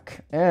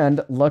back. And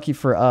lucky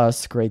for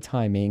us, great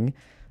timing.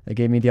 That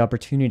gave me the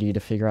opportunity to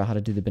figure out how to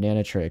do the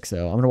banana trick.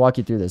 So I'm going to walk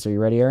you through this. Are you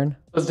ready, Aaron?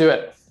 Let's do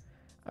it.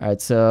 All right,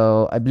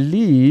 so I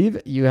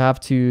believe you have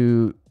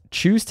to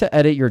choose to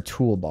edit your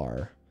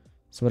toolbar.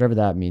 So whatever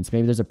that means.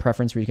 Maybe there's a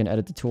preference where you can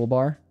edit the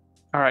toolbar.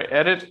 All right,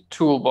 edit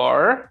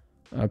toolbar.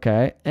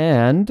 Okay,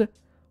 and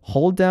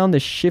hold down the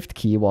shift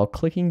key while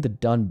clicking the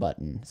done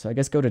button. So I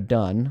guess go to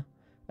done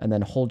and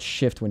then hold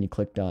shift when you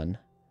click done.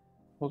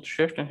 Hold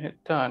shift and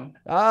hit done.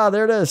 Ah,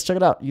 there it is. Check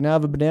it out. You now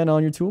have a banana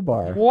on your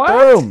toolbar. What?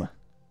 Boom.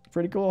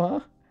 Pretty cool,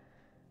 huh?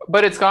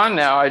 But it's gone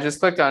now. I just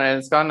clicked on it.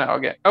 It's gone now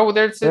again. Oh,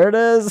 there it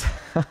is.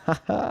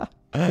 What?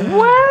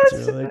 That's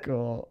really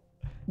cool.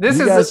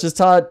 You guys just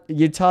taught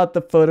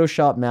the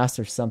Photoshop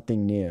master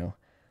something new.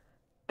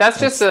 That's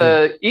just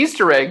a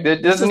Easter egg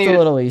that doesn't even... a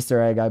little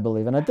Easter egg, I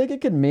believe. And I think it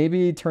could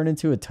maybe turn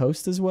into a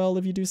toast as well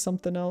if you do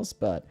something else.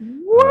 But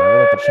we'll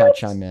let the chat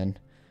chime in.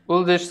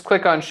 We'll just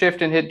click on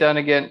shift and hit done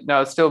again.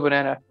 No, it's still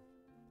banana.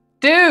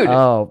 Dude!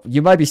 Oh,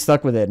 you might be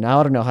stuck with it. Now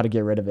I don't know how to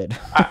get rid of it.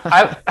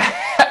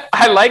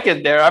 I like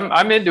it there.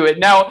 I'm into it.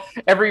 Now,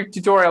 every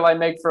tutorial I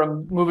make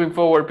from moving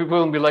forward, people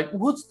will be like,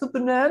 what's the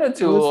banana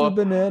tool? What's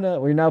the banana?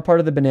 We're now part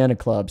of the banana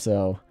club,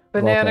 so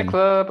Banana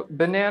club.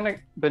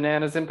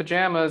 Bananas in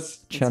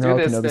pajamas. General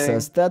Kenobi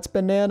says, that's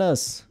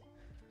bananas.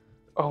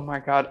 Oh my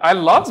God. I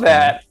love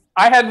that.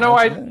 I had no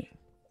idea.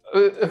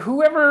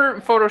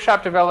 whoever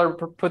Photoshop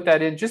developer put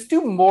that in, just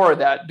do more of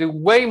that. Do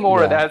way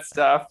more of that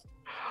stuff.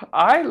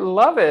 I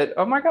love it.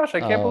 Oh my gosh, I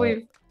can't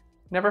believe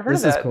never heard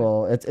of that. This is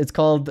cool. It's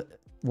called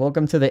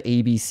Welcome to the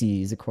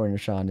ABCs, according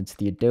to Sean. It's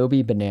the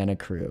Adobe Banana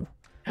Crew.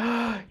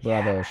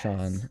 Bravo,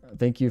 Sean.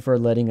 Thank you for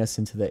letting us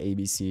into the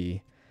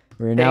ABC.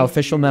 We're now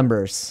official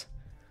members.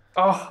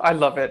 Oh, I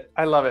love it.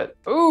 I love it.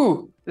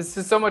 Ooh, this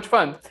is so much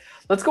fun.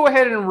 Let's go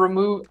ahead and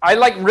remove. I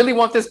really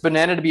want this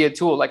banana to be a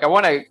tool. Like I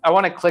want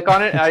to click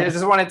on it. And I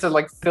just want it to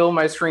like fill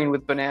my screen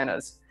with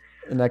bananas.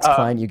 The next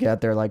client you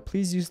get, they're like,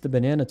 please use the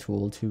banana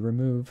tool to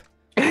remove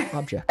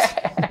objects.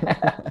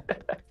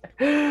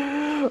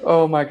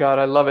 Oh my God,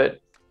 I love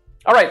it.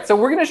 All right, so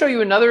we're going to show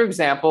you another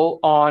example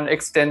on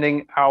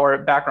extending our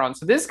background.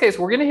 So in this case,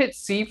 we're going to hit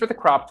C for the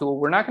crop tool.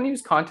 We're not going to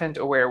use content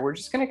aware. We're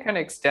just going to kind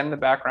of extend the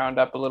background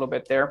up a little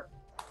bit there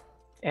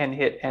and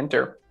hit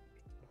enter.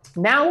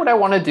 Now what I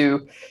want to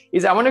do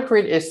is I want to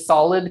create a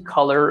solid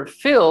color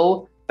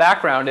fill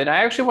background, and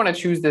I actually want to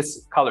choose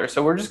this color.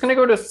 So we're just going to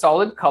go to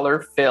solid color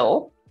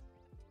fill.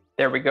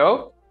 There we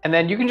go. And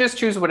then you can just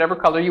choose whatever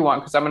color you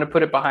want because I'm going to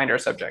put it behind our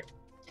subject.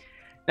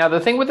 Now,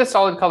 the thing with the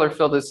solid color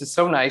fill, this is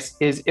so nice,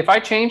 is if I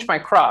change my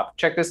crop,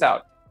 check this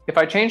out. If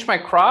I change my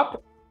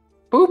crop,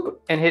 boop,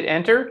 and hit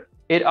enter,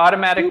 it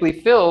automatically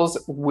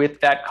fills with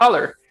that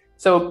color.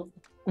 So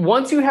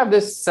once you have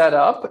this set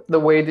up the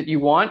way that you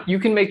want, you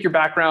can make your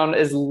background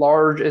as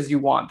large as you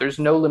want. There's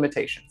no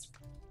limitations.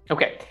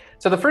 Okay,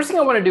 so the first thing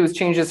I want to do is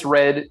change this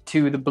red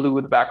to the blue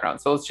of the background.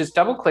 So let's just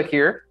double click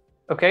here,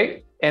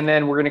 okay? And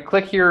then we're going to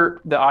click here,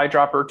 the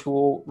eyedropper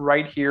tool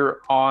right here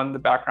on the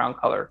background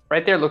color.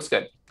 Right there, looks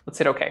good. Let's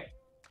hit OK.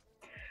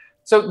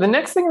 So the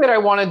next thing that I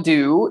want to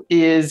do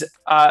is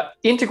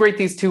integrate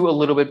these two a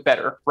little bit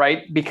better,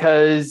 right?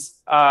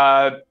 Because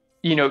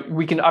you know,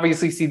 we can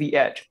obviously see the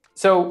edge.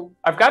 So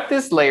I've got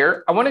this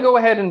layer. I want to go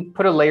ahead and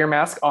put a layer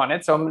mask on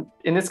it. So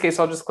in this case,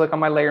 I'll just click on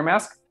my layer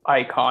mask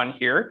icon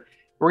here.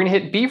 We're going to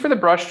hit B for the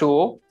brush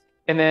tool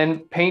and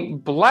then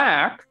paint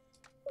black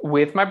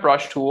with my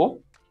brush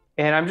tool.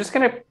 And I'm just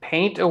going to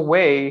paint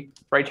away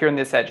right here on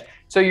this edge.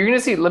 So you're going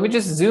to see, let me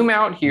just zoom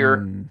out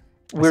here.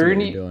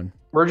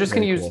 We're just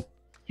going to use,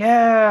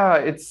 yeah,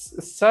 it's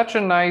such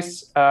a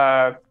nice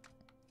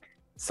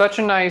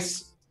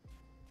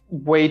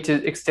way to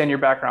extend your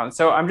background.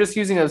 So I'm just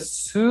using a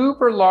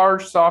super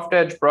large soft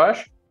edge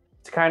brush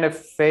to kind of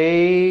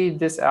fade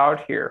this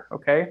out here.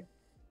 Okay,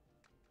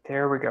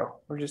 there we go.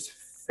 We're just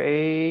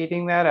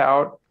fading that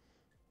out.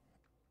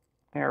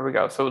 There we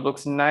go. So it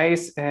looks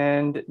nice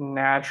and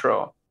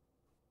natural.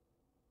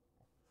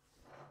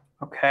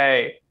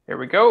 Okay. There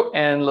we go.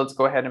 And let's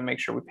go ahead and make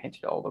sure we paint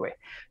it all the way.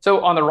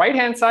 So on the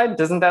right-hand side,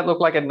 doesn't that look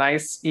like a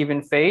nice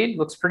even fade?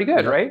 Looks pretty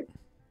good, right?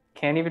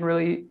 Can't even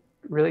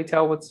really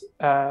tell what's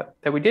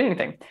that we did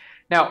anything.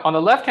 Now on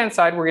the left-hand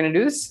side, we're going to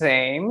do the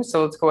same.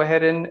 So let's go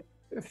ahead and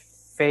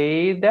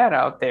fade that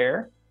out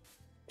there.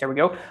 There we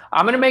go.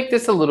 I'm going to make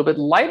this a little bit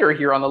lighter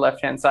here on the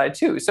left-hand side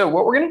too. So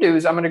what we're going to do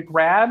is I'm going to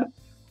grab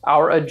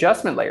our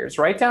adjustment layers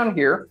right down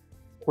here.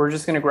 We're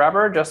just going to grab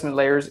our adjustment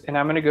layers and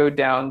I'm going to go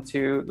down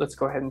to, let's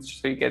go ahead and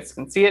so you guys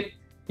can see it.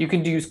 You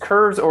can use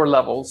curves or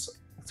levels.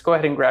 Let's go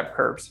ahead and grab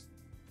curves.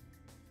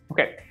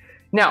 Okay.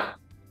 Now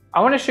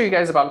I want to show you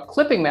guys about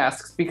clipping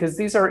masks because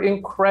these are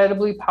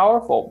incredibly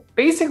powerful.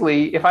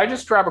 Basically, if I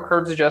just grab a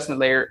curves adjustment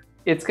layer,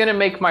 it's going to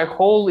make my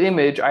whole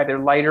image either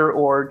lighter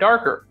or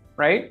darker,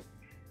 right?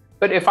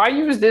 But if I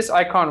use this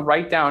icon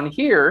right down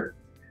here,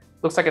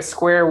 looks like a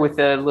square with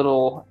a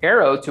little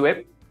arrow to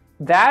it,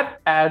 that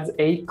adds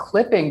a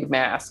clipping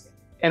mask.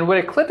 And what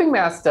a clipping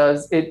mask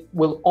does, it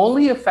will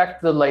only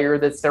affect the layer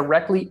that's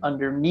directly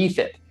underneath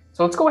it.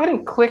 So let's go ahead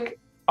and click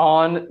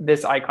on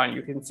this icon.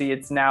 You can see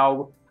it's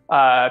now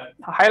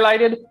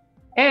highlighted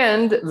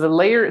and the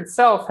layer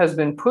itself has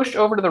been pushed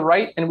over to the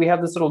right and we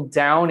have this little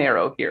down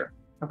arrow here,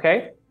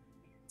 okay?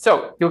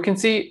 So you can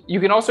see, you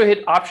can also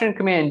hit Option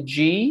Command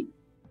G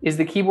is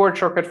the keyboard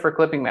shortcut for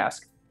clipping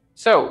mask.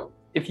 So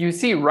if you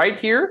see right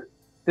here,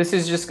 this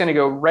is just gonna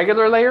go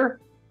regular layer,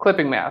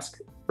 clipping mask,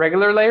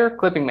 regular layer,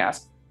 clipping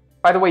mask.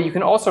 By the way, you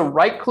can also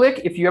right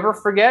click if you ever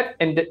forget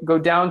and go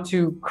down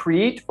to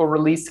create or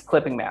release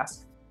clipping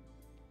mask.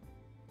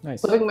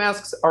 Nice. Clipping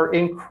masks are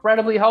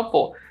incredibly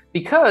helpful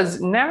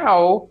because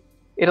now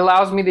it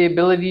allows me the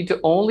ability to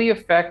only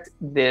affect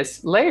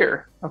this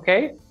layer,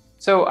 okay?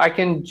 So I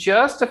can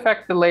just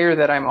affect the layer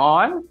that I'm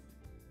on.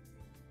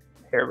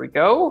 There we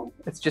go.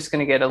 It's just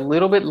gonna get a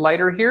little bit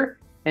lighter here.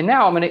 And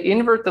now I'm gonna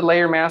invert the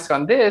layer mask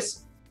on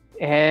this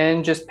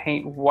and just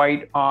paint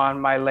white on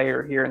my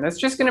layer here. And that's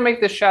just gonna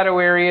make the shadow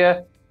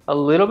area a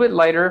little bit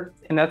lighter,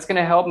 and that's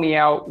gonna help me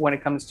out when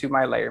it comes to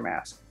my layer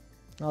mask.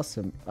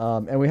 Awesome.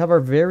 And we have our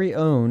very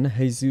own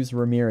Jesus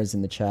Ramirez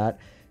in the chat.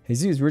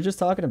 Jesus, we're just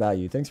talking about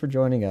you. Thanks for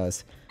joining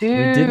us.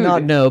 Dude. We did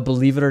not know,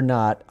 believe it or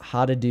not,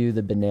 how to do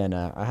the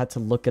banana. I had to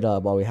look it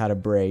up while we had a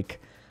break.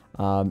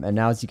 And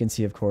now, as you can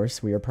see, of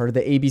course, we are part of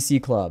the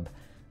ABC Club.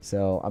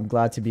 So I'm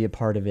glad to be a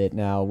part of it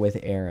now with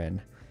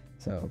Aaron.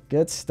 So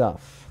good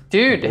stuff.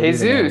 Dude,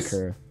 Jesus.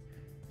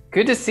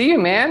 Good to see you,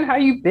 man. How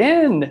you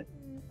been?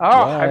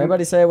 Oh, Yeah,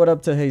 everybody say what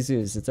up to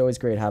Jesus. It's always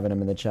great having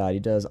him in the chat. He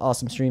does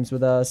awesome streams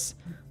with us.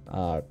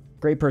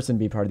 Great person to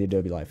be part of the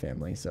Adobe Live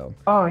family. So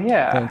oh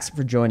yeah. thanks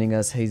for joining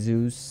us,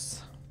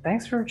 Jesus.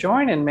 Thanks for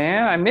joining,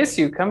 man. I miss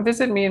you. Come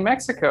visit me in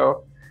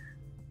Mexico.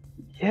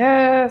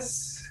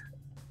 Yes.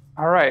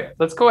 All right,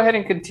 let's go ahead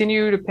and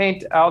continue to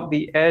paint out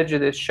the edge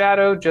of this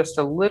shadow just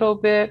a little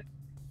bit.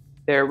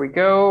 There we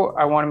go.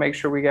 I want to make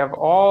sure we have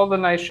all the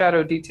nice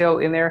shadow detail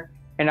in there.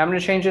 And I'm going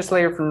to change this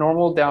layer from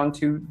normal down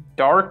to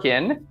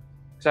darken,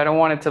 because I don't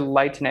want it to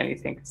lighten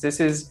anything.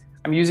 Because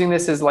I'm using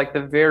this as like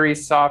the very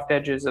soft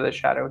edges of the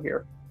shadow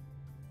here.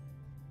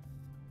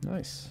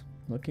 Nice.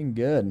 Looking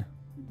good.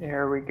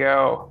 There we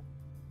go.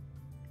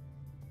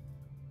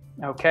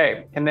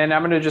 Okay, and then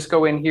I'm going to just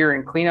go in here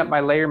and clean up my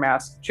layer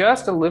mask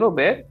just a little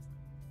bit.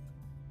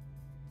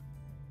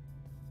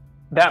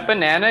 That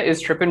banana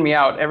is tripping me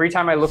out. Every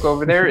time I look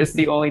over there, it's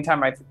the only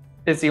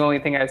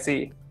thing I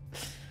see.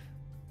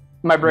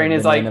 My brain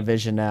is like,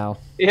 vision now.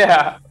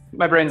 Yeah,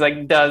 my brain's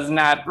like, does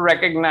not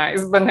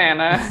recognize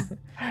banana.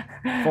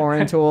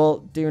 Foreign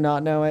tool, do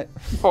not know it.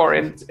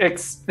 Foreign,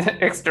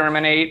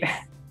 exterminate,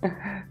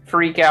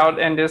 freak out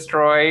and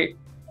destroy.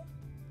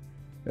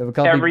 We have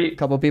a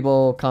couple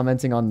people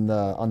commenting on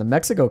the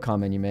Mexico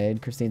comment you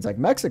made. Christine's like,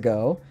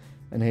 Mexico,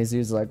 and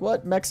Jesus is like,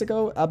 what,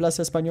 Mexico? ¿Hablas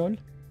español?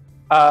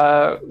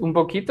 Un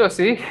poquito,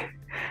 sí.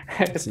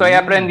 Estoy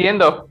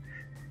aprendiendo.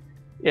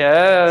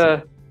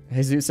 Yeah.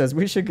 Jesus says,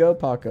 we should go,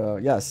 Paco.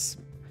 Yes.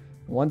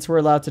 Once we're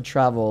allowed to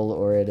travel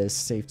or it is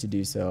safe to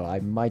do so, I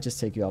might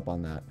just take you up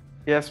on that.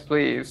 Yes,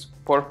 please.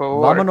 Por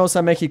favor. Vámonos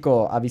a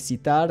México a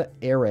visitar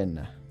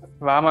Aaron.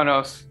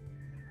 Vámonos.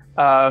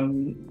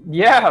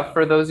 Yeah,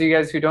 for those of you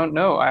guys who don't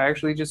know, I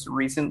actually just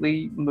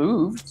recently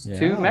moved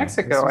to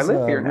Mexico. I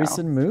live here now.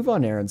 Recent move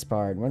on Aaron's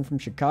part. Went from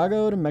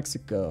Chicago to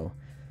Mexico.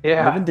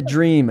 Yeah. Living the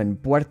dream in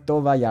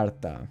Puerto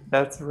Vallarta.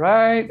 That's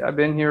right. I've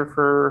been here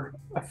for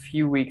a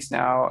few weeks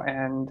now,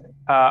 and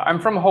I'm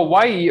from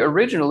Hawaii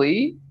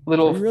originally.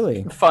 Little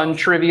fun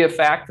trivia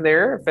fact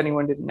there, if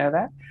anyone didn't know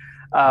that.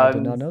 I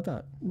did not know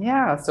that.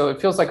 Yeah, so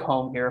it feels like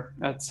home here.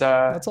 That's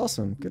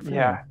awesome. Good for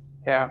you.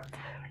 Yeah.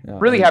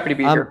 Really happy to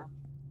be here.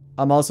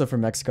 I'm also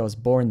from Mexico. I was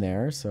born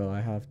there, so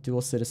I have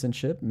dual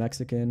citizenship,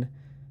 Mexican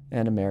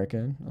and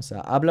American. O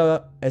sea,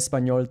 hablo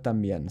español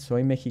también.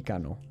 Soy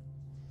mexicano.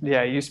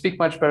 Yeah, you speak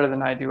much better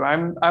than I do.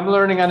 I'm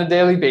learning on a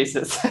daily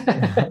basis.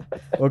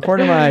 Well,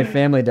 according to my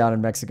family down in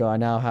Mexico, I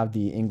now have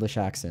the English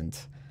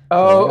accent.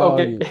 Oh,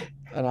 okay.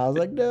 And I was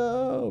like,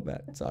 no,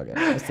 but it's all good.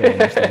 I still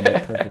understand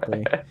it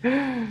perfectly.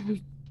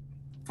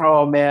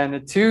 Oh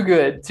man, too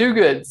good, too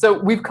good. So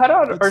we've cut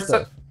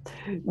out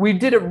we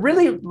did a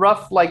really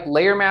rough like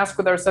layer mask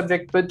with our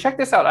subject, but check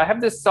this out. I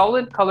have this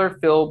solid color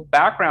fill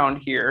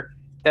background here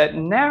that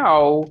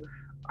now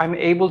I'm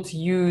able to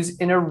use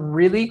in a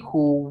really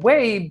cool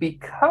way,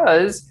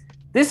 because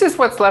this is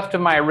what's left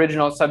of my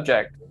original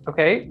subject.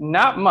 Okay,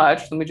 not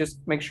much. Let me just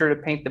make sure to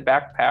paint the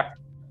backpack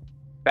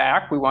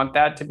back. We want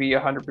that to be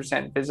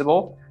 100%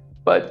 visible,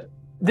 but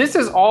this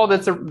is all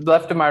that's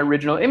left of my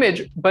original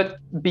image. But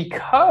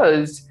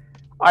because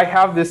I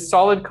have this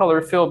solid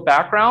color fill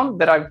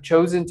background that I've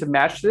chosen to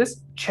match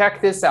this,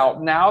 check this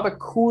out. Now the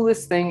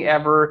coolest thing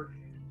ever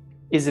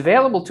is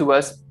available to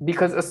us,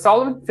 because a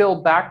solid fill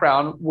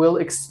background will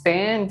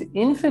expand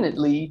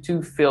infinitely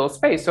to fill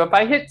space. So if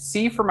I hit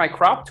C for my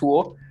crop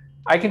tool,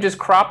 I can just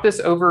crop this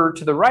over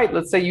to the right.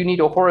 Let's say you need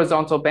a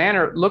horizontal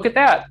banner. Look at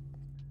that.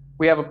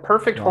 We have a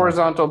perfect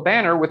horizontal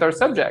banner with our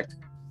subject.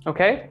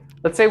 Okay.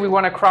 Let's say we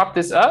want to crop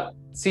this up.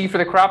 C for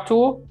the crop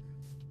tool.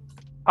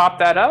 Pop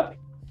that up.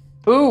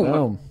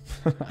 Boom.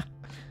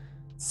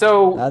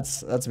 So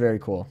that's very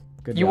cool.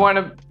 Good you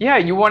job.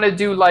 want to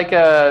do like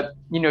a,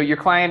 your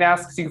client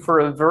asks you for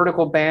a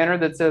vertical banner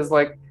that says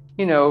like,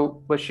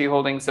 was she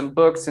holding some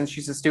books and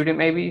she's a student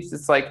maybe?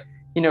 It's like,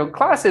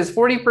 class is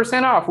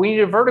 40% off. We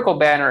need a vertical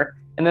banner.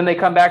 And then they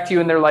come back to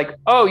you and they're like,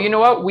 oh, you know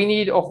what? We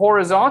need a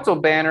horizontal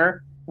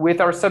banner with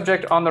our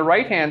subject on the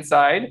right-hand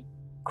side.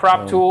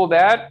 Crop tool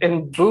that,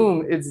 and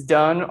boom, it's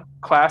done.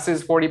 Class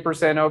is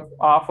 40%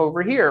 off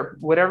over here.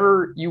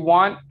 Whatever you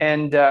want,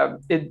 and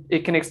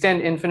it can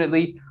extend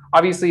infinitely.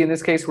 Obviously, in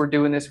this case, we're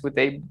doing this with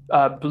a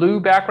blue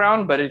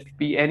background, but it could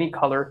be any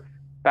color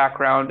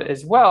background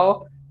as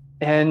well.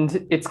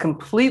 And it's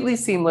completely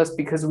seamless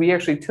because we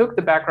actually took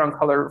the background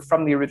color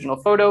from the original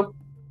photo,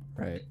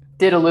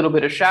 did a little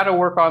bit of shadow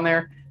work on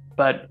there,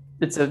 but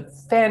it's a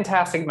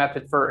fantastic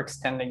method for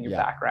extending your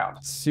background.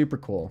 Super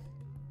cool.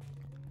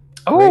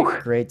 Oh,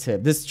 great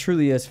tip. This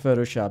truly is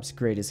Photoshop's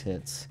greatest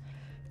hits.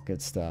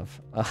 Good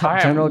stuff. I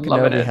General am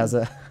loving Kenobi it. has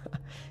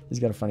he's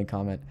got a funny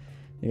comment.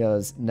 He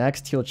goes,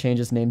 next he'll change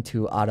his name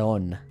to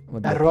Aaron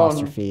with the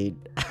apostrophe.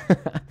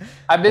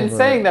 I've been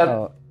saying that.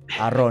 Oh,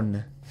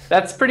 Aaron.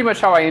 That's pretty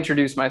much how I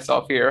introduce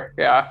myself here.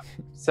 Yeah.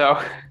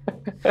 So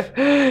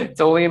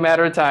it's only a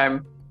matter of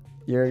time.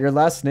 Your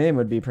last name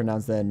would be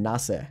pronounced then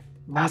Nace.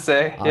 Nace.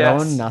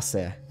 Aaron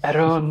Nace.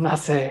 Aaron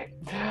Nace.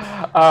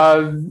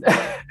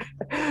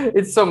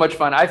 It's so much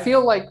fun. I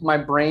feel like my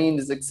brain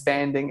is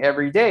expanding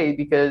every day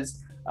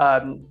because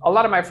A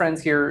lot of my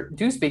friends here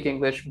do speak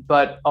English,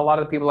 but a lot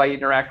of the people I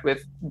interact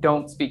with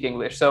don't speak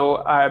English.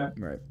 So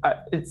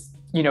it's,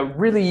 you know,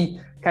 really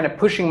kind of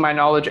pushing my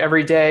knowledge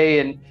every day.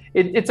 And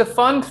it's a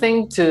fun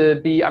thing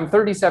to be, I'm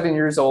 37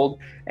 years old,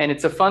 and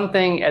it's a fun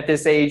thing at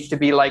this age to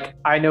be like,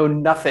 I know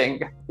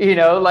nothing, you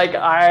know, like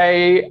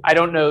I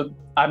don't know,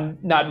 I'm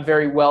not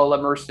very well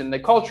immersed in the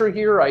culture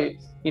here. I,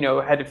 you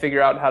know, had to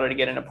figure out how to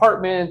get an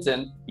apartment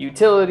and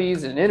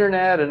utilities and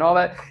internet and all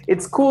that.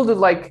 It's cool to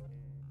like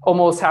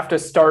almost have to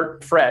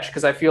start fresh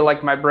because I feel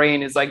like my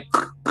brain is like,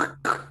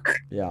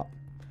 yeah.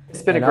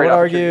 It's been and a great I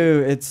would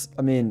opportunity. argue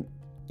I mean,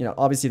 you know,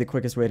 obviously the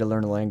quickest way to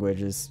learn a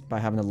language is by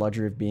having the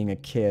luxury of being a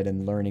kid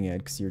and learning it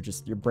because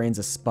your brain's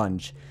a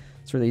sponge.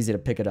 It's really easy to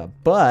pick it up.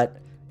 But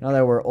now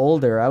that we're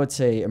older, I would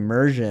say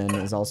immersion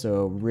is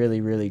also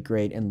really, really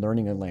great in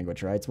learning a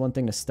language, right? It's one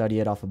thing to study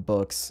it off of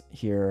books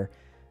here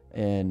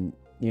in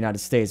the United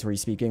States where you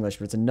speak English,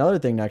 but it's another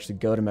thing to actually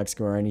go to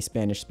Mexico or any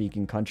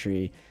Spanish-speaking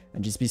country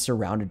and just be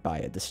surrounded by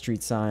it. The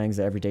street signs,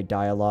 the everyday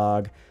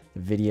dialogue,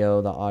 the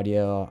video, the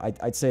audio.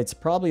 I'd say it's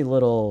probably a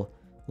little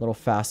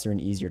faster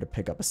and easier to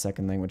pick up a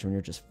second language when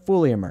you're just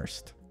fully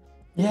immersed.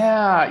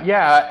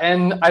 Yeah.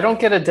 And I don't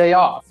get a day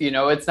off, you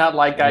know, it's not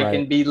like I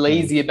can be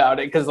lazy about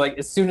it because like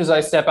as soon as I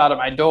step out of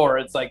my door,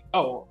 it's like,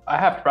 oh, I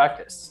have to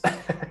practice.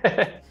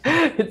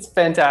 It's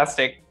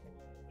fantastic.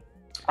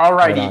 All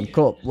righty.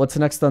 Cool. What's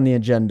next on the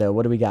agenda?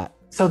 What do we got?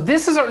 So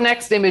this is our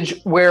next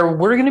image where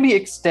we're going to be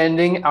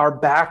extending our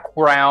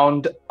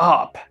background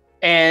up,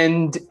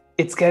 and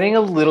it's getting a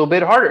little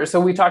bit harder.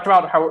 So we talked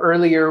about how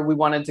earlier we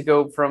wanted to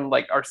go from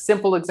like our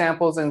simple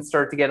examples and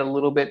start to get a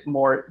little bit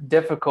more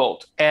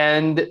difficult.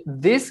 And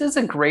this is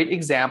a great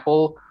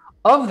example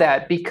of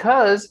that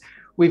because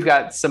we've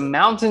got some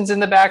mountains in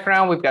the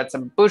background. We've got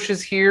some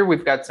bushes here.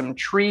 We've got some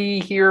tree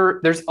here.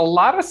 There's a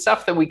lot of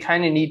stuff that we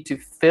kind of need to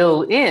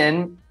fill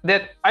in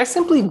that I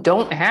simply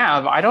don't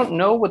have. I don't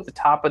know what the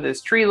top of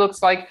this tree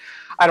looks like.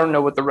 I don't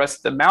know what the rest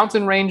of the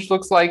mountain range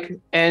looks like.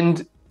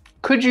 And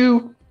could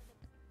you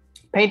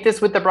paint this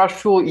with the brush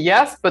tool?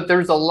 Yes, but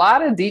there's a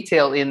lot of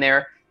detail in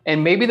there.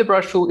 And maybe the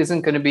brush tool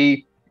isn't going to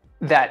be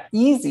that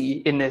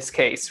easy in this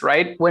case,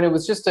 right? When it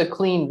was just a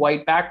clean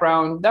white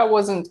background, that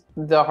wasn't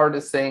the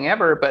hardest thing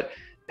ever, but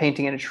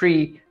painting in a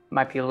tree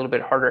might be a little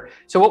bit harder.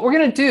 So what we're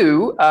going to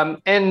do,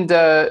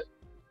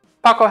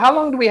 Paco, how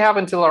long do we have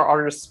until our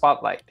artist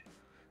spotlight?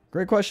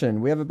 Great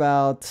question. We have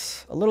about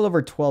a little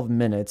over 12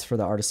 minutes for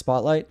the artist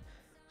spotlight.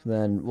 So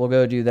then we'll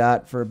go do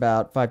that for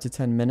about 5 to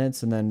 10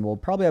 minutes, and then we'll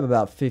probably have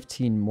about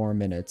 15 more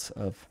minutes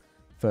of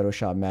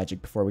Photoshop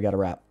magic before we got to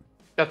wrap.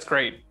 That's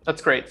great.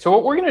 That's great. So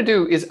what we're going to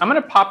do is I'm going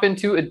to pop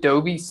into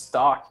Adobe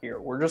Stock here.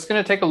 We're just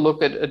going to take a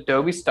look at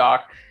Adobe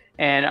Stock,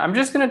 and I'm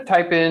just going to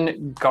type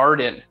in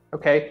garden.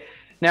 Okay.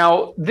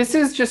 Now, this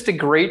is just a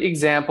great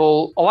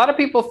example. A lot of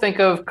people think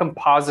of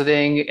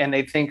compositing and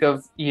they think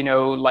of, you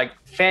know, like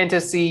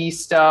fantasy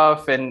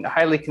stuff and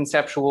highly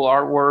conceptual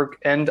artwork.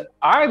 And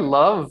I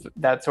love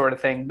that sort of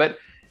thing. But,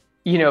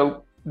 you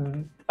know,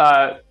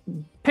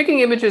 picking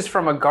images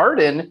from a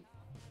garden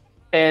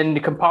and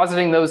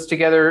compositing those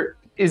together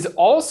is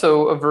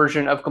also a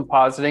version of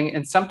compositing.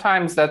 And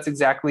sometimes that's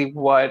exactly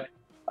what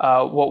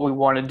we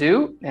want to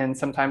do. And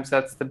sometimes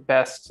that's the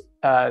best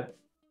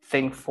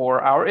thing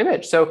for our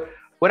image. So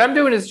what I'm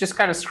doing is just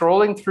kind of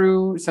scrolling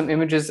through some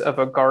images of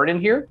a garden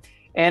here,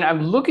 and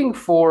I'm looking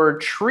for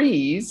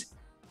trees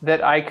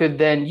that I could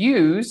then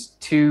use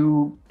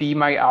to be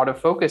my out of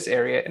focus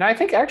area. And I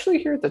think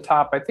actually here at the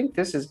top, I think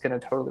this is going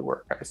to totally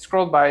work. I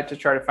scrolled by it to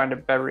try to find a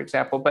better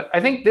example, but I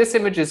think this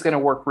image is going to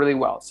work really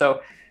well.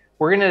 So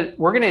we're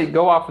gonna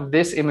go off of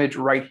this image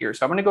right here.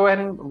 So I'm going to go ahead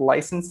and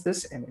license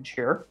this image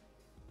here.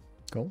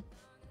 Cool.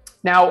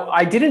 Now,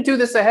 I didn't do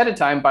this ahead of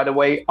time, by the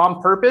way,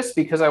 on purpose,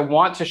 because I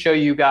want to show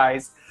you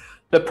guys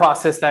the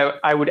process that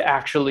I would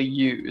actually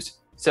use.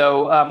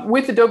 So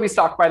with Adobe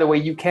Stock, by the way,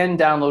 you can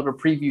download a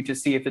preview to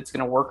see if it's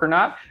going to work or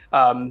not.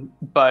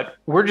 But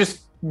we're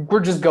just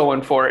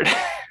going for it.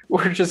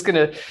 We're just going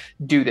to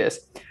do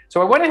this.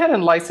 So I went ahead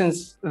and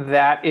licensed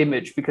that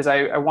image because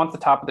I want the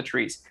top of the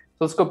trees. So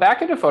let's go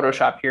back into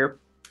Photoshop here.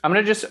 I'm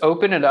going to just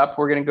open it up.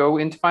 We're going to go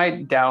into my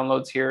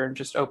downloads here and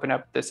just open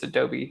up this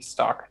Adobe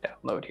Stock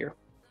download here.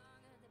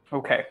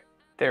 Okay,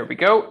 there we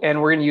go.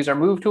 And we're going to use our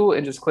move tool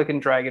and just click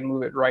and drag and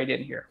move it right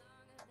in here.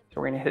 So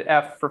we're going to hit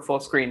F for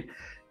full screen.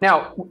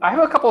 Now, I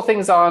have a couple of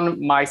things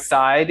on my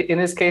side in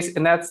this case,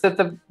 and that's that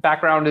the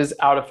background is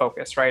out of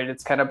focus, right?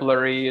 It's kind of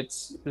blurry.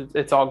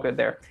 It's all good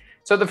there.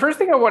 So the first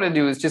thing I want to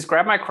do is just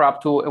grab my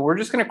crop tool, and we're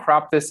just going to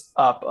crop this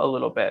up a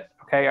little bit.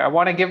 Okay, I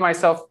want to give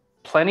myself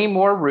plenty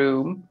more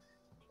room,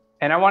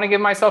 and I want to give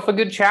myself a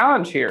good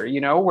challenge here. You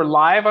know, we're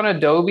live on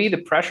Adobe.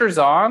 The pressure's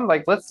on.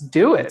 Like, let's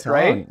do it,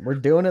 right? We're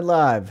doing it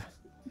live.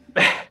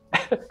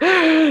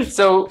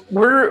 So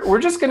we're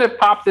just going to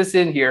pop this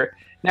in here.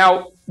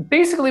 Now,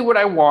 basically what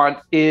I want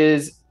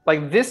is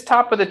like this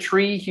top of the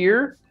tree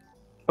here.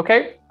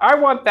 Okay, I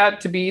want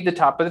that to be the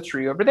top of the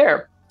tree over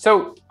there.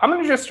 So I'm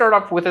going to just start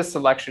off with a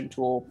selection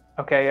tool.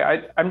 Okay,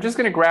 I'm just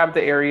going to grab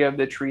the area of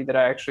the tree that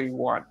I actually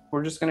want.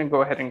 We're just going to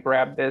go ahead and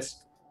grab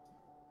this.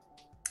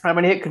 I'm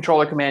going to hit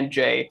Control or Command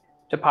J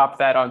to pop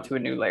that onto a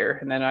new layer.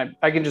 And then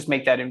I can just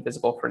make that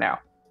invisible for now.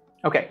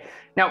 Okay,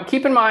 now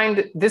keep in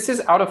mind, this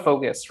is out of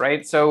focus,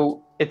 right?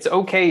 So it's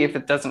okay if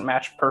it doesn't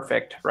match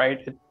perfect,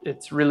 right?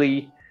 It's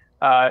really,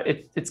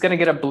 it's going to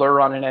get a blur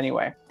on it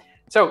anyway.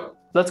 So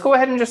let's go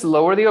ahead and just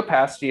lower the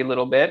opacity a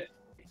little bit.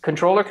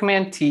 Control or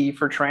Command T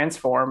for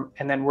transform,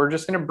 and then we're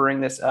just going to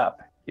bring this up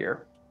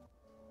here.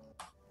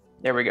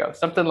 There we go,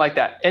 something like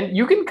that. And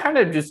you can kind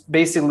of just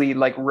basically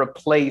like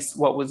replace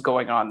what was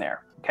going on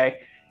there, okay?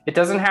 It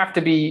doesn't have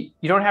to be,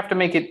 you don't have to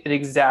make it an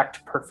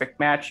exact perfect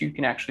match. You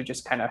can actually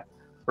just kind of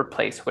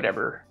replace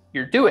whatever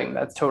you're doing.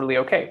 That's totally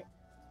okay.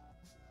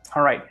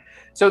 All right,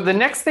 so the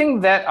next thing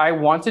that I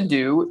want to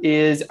do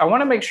is I want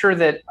to make sure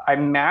that I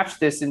match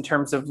this in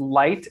terms of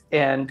light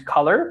and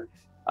color.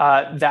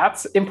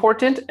 That's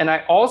important. And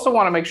I also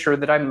want to make sure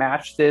that I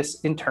match this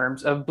in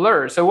terms of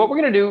blur. So what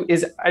we're going to do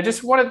is I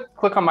just want to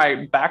click on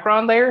my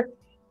background layer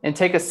and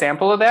take a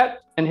sample of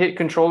that and hit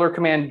Control or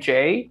Command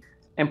J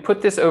and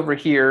put this over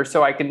here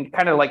so I can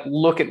kind of like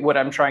look at what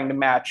I'm trying to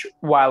match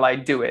while I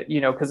do it,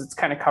 you know, because it's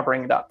kind of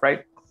covering it up,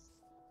 right?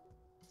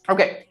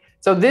 Okay,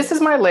 so this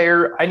is my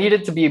layer. I need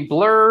it to be a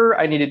blur.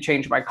 I need to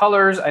change my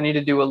colors. I need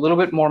to do a little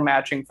bit more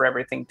matching for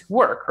everything to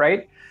work,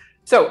 right?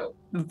 So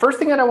the first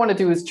thing that I want to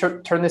do is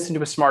turn this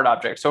into a smart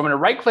object. So I'm going to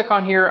right click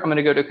on here. I'm going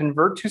to go to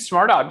Convert to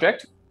Smart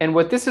Object. And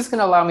what this is going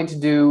to allow me to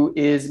do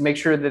is make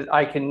sure that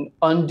I can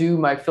undo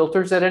my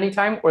filters at any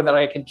time or that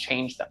I can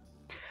change them.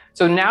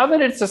 So now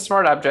that it's a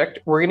smart object,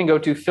 we're going to go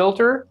to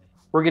Filter,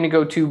 we're going to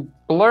go to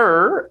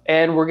Blur,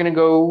 and we're going to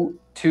go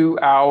to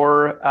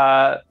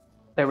our,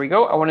 there we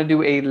go. I want to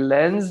do a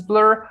lens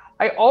blur.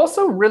 I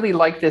also really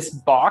like this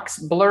box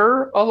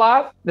blur a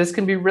lot. This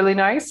can be really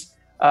nice.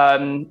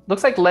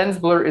 Looks like lens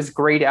blur is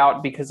grayed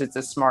out because it's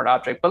a smart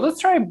object, but let's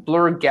try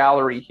blur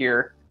gallery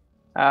here.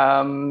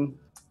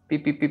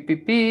 Beep, beep, beep,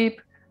 beep,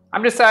 beep.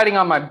 I'm deciding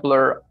on my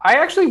blur. I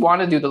actually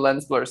want to do the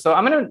lens blur. So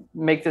I'm going to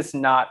make this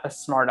not a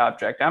smart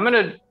object. I'm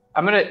going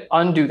to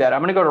undo that.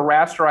 I'm going to go to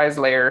rasterize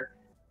layer.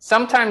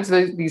 Sometimes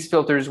these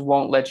filters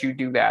won't let you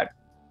do that.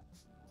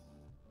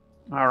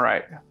 All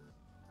right,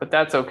 but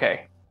that's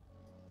okay.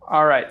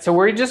 All right, so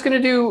we're just going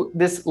to do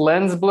this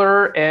lens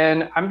blur,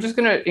 and I'm just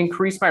going to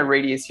increase my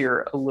radius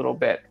here a little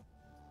bit.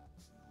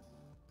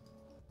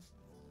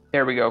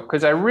 There we go,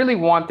 because I really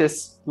want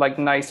this like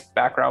nice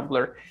background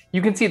blur.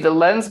 You can see the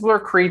lens blur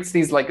creates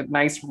these like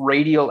nice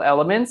radial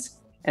elements,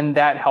 and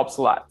that helps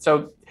a lot.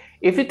 So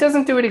if it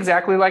doesn't do it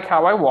exactly like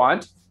how I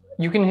want,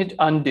 you can hit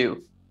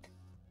undo.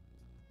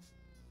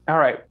 All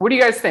right, what do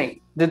you guys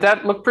think? Did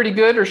that look pretty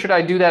good, or should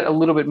I do that a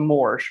little bit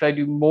more? Should I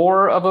do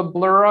more of a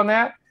blur on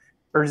that,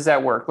 or does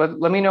that work?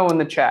 Let me know in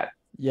the chat.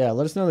 Yeah,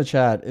 let us know in the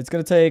chat. It's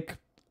going to take a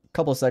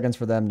couple of seconds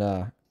for them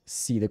to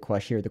see the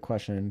question, hear the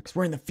question, because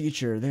we're in the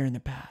future, they're in the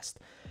past.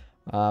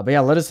 But yeah,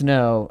 let us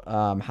know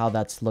how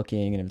that's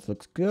looking, and if it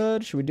looks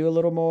good, should we do a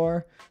little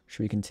more?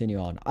 Should we continue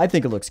on? I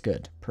think it looks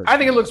good. Personally. I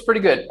think it looks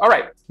pretty good. All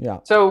right. Yeah.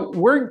 So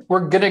we're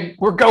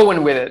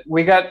going with it.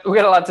 We got a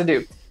lot to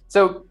do.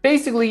 So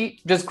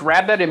basically, just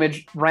grab that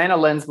image, ran a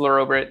lens blur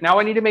over it. Now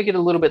I need to make it a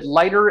little bit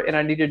lighter, and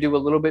I need to do a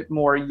little bit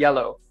more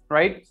yellow,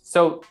 right?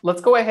 So let's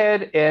go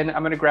ahead, and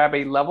I'm going to grab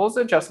a levels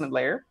adjustment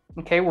layer.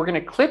 Okay, we're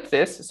going to clip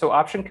this. So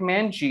Option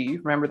Command G.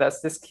 Remember, that's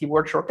this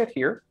keyboard shortcut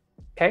here.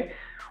 Okay.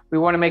 We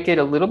want to make it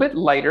a little bit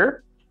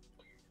lighter.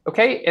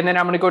 Okay, and then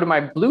I'm going to go to my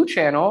blue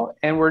channel,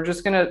 and we're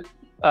just going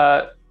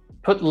to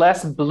put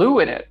less blue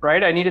in it,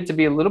 right? I need it to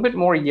be a little bit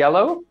more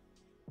yellow.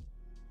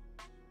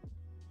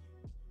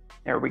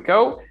 There we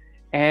go.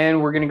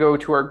 And we're going to go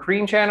to our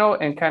green channel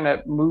and kind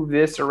of move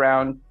this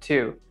around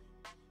too.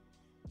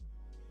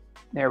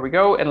 There we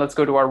go. And let's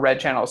go to our red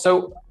channel.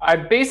 So I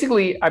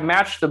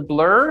matched the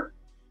blur,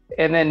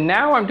 and then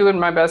now I'm doing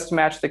my best to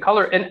match the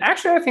color. And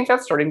actually, I think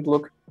that's starting to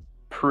look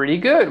pretty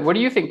good. What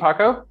do you think,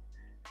 Paco?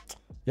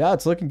 Yeah,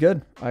 it's looking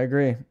good. I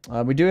agree.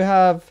 We do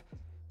have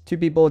two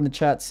people in the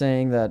chat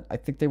saying that I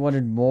think they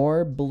wanted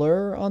more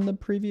blur on the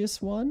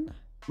previous one.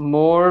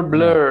 More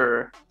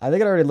blur. I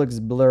think it already looks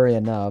blurry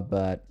enough,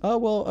 but oh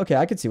well, okay,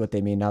 I can see what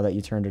they mean now that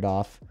you turned it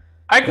off.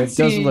 It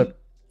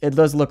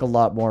does look a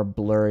lot more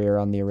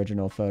blurrier on the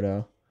original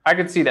photo. I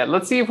could see that.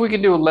 Let's see if we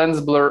can do a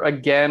lens blur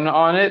again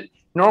on it.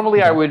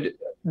 Normally I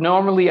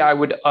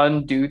would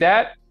undo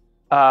that.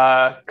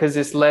 Because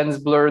this lens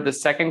blur, the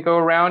second go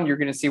around, you're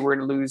going to see we're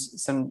going to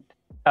lose some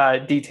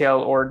detail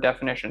or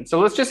definition. So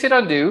let's just hit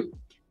undo.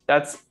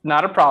 That's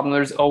not a problem.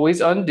 There's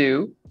always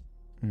undo.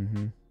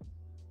 Mm-hmm.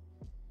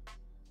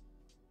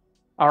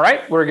 All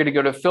right, we're going to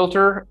go to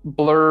filter,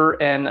 blur,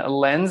 and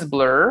lens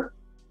blur.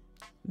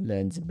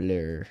 Lens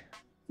blur.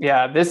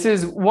 Yeah, this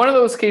is one of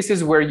those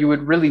cases where you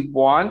would really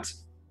want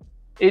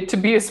it to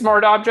be a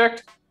smart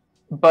object,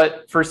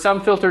 but for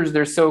some filters,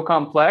 they're so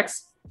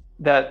complex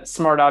that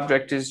smart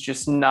object is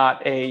just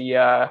not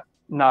an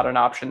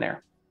option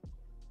there.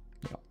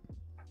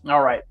 Yeah.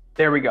 All right,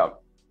 there we go.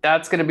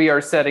 That's going to be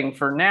our setting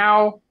for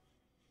now.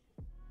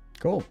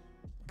 Cool.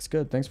 Looks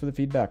good. Thanks for the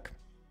feedback.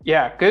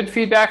 Yeah, good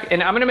feedback.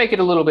 And I'm going to make it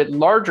a little bit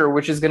larger,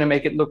 which is going to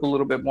make it look a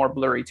little bit more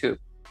blurry too.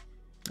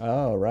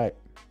 Oh, right.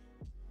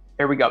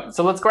 There we go.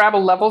 So let's grab a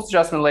levels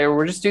adjustment layer.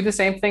 We'll just do the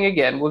same thing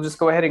again. We'll just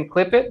go ahead and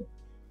clip it.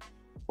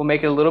 We'll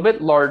make it a little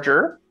bit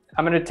larger.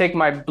 I'm going to take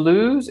my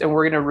blues and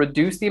we're going to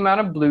reduce the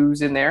amount of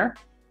blues in there.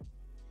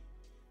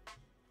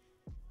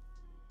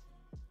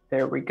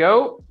 There we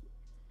go.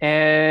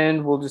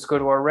 And we'll just go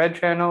to our red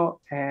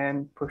channel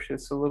and push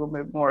this a little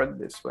bit more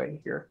this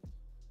way here.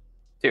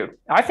 Dude,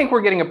 I think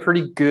we're getting a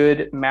pretty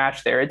good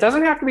match there. It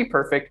doesn't have to be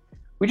perfect.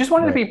 We just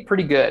want it to be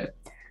pretty good.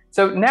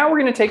 So now we're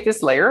going to take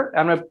this layer.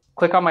 I'm going to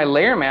click on my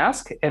layer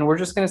mask and we're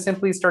just going to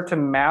simply start to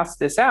mask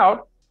this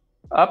out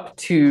up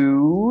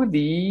to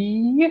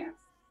the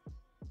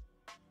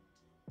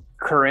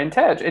current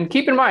edge. And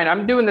keep in mind,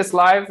 I'm doing this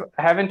live.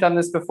 I haven't done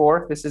this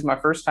before. This is my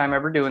first time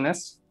ever doing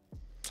this.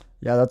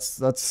 Yeah,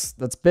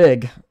 that's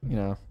big. You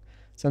know,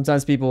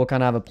 sometimes people will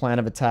kind of have a plan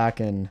of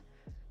attack and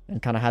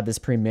kind of had this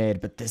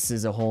pre-made, but this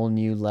is a whole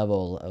new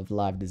level of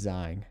live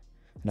design.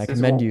 And I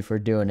commend you for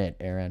doing it,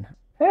 Aaron.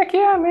 Heck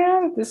yeah,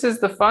 man. This is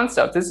the fun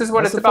stuff. This is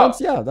what it's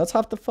about. Yeah, that's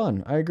half the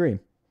fun. I agree.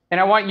 And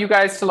I want you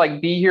guys to like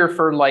be here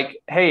for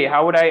like, hey,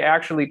 how would I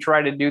actually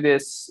try to do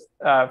this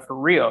for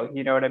real?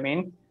 You know what I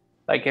mean?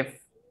 Like if,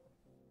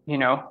 you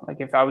know, like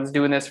if I was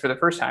doing this for the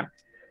first time.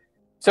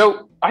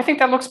 So I think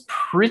that looks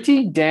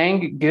pretty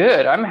dang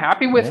good. I'm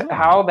happy with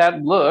how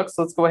that looks.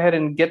 Let's go ahead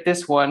and get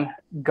this one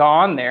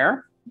gone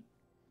there.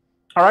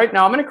 All right,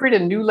 now I'm going to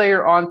create a new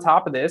layer on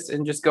top of this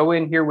and just go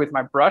in here with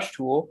my brush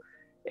tool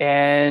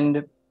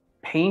and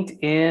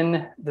paint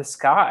in the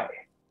sky.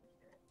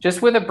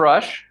 Just with a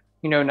brush,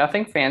 you know,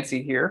 nothing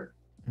fancy here.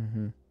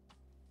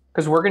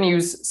 Because we're going to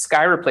use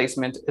sky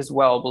replacement as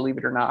well, believe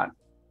it or not.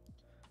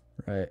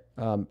 Right.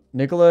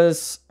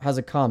 Nicholas has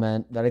a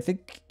comment that I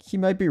think he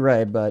might be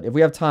right, but if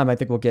we have time, I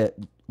think we'll get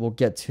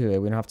to it.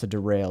 We don't have to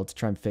derail to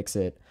try and fix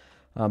it.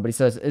 But he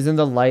says, isn't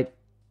the light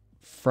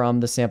from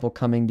the sample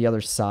coming the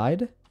other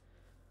side?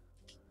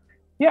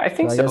 Yeah, I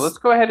think so. Let's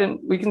go ahead and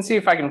we can see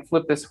if I can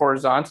flip this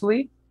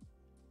horizontally.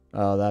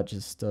 Oh, that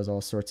just does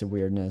all sorts of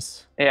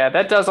weirdness. Yeah,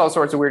 that does all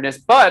sorts of weirdness.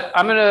 But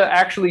I'm going to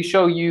actually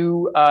show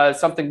you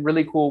something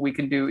really cool we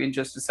can do in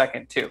just a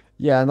second, too.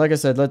 Yeah, and like I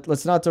said,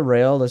 let's not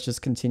derail. Let's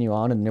just continue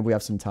on. And if we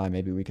have some time,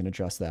 maybe we can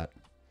adjust that.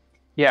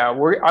 Yeah, I'm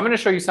going to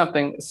show you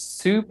something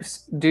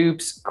soups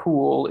dupes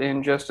cool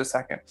in just a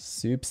second.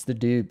 Soups the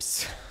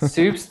dupes.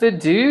 Soups the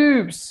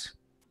dupes.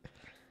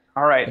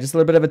 All right. Just a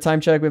little bit of a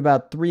time check. We have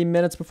about 3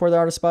 minutes before the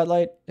artist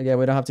spotlight. Again,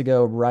 we don't have to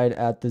go right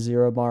at the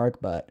 0 mark,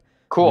 but...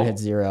 Cool. When we hit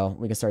 0,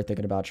 we can start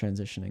thinking about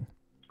transitioning.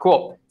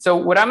 Cool. So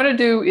what I'm going to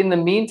do in the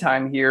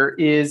meantime here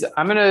is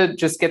I'm going to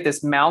just get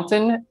this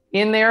mountain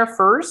in there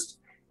first.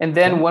 And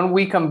then when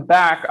we come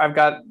back, I've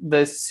got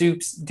the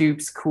soups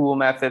dupes cool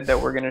method that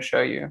we're going to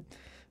show you.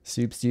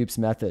 Soups dupes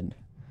method.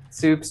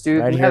 Soups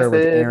dupes right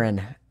method.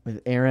 Here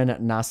with Aaron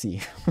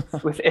Nace.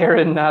 With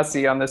Aaron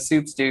Nace on the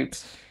soups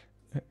dupes.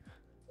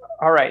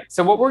 All right.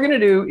 So what we're going to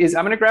do is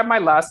I'm going to grab my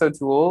lasso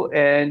tool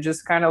and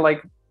just kind of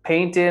like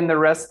paint in the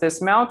rest of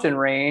this mountain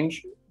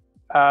range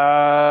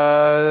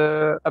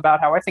about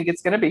how I think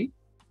it's going to be.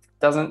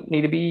 Doesn't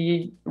need to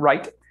be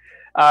right.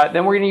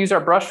 Then we're going to use our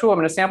brush tool. I'm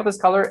going to sample this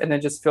color and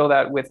then just fill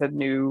that with a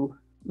new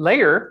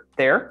layer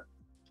there.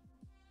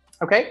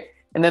 Okay.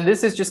 And then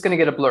this is just going to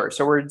get a blur.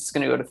 So we're just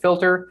going to go to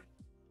filter,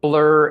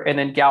 blur, and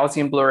then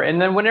Gaussian blur. And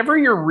then whenever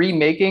you're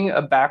remaking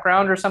a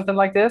background or something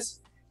like this,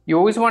 you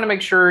always want to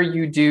make sure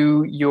you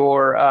do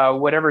your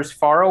whatever's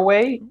far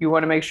away. You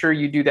want to make sure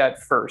you do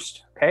that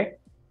first. Okay.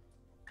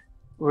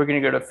 We're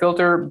going to go to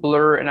filter,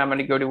 blur, and I'm going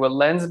to go to a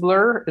lens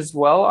blur as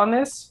well on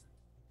this.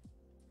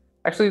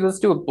 Actually, let's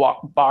do a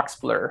box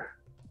blur.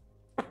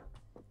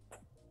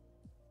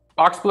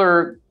 Box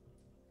blur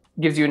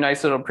gives you a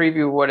nice little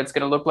preview of what it's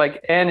going to look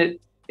like. And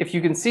if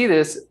you can see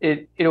this,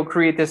 it'll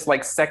create this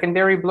like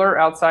secondary blur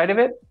outside of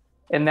it.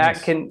 And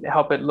that can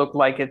help it look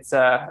like it's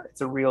a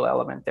real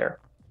element there.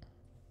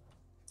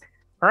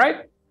 All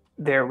right,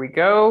 there we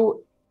go.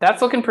 That's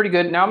looking pretty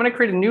good. Now I'm going to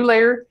create a new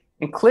layer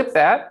and clip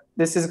that.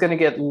 This is going to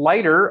get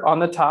lighter on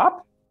the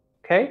top.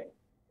 Okay.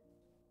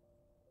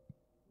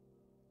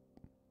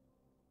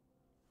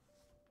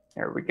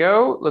 There we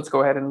go. Let's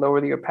go ahead and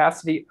lower the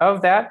opacity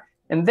of that.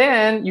 And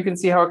then you can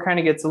see how it kind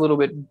of gets a little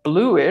bit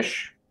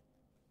bluish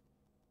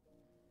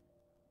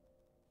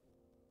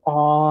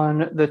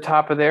on the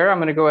top of there. I'm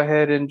going to go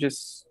ahead and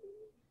just,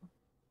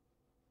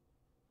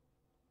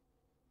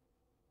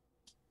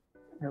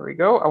 there we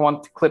go. I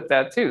want to clip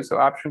that too. So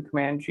Option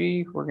Command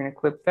G, we're going to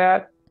clip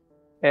that.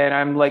 And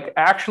I'm like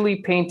actually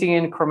painting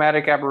in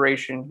chromatic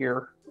aberration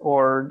here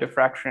or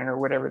diffraction or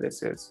whatever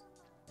this is.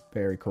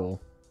 Very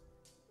cool.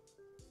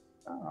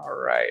 All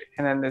right.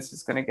 And then this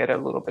is going to get a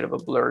little bit of a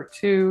blur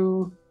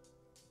too.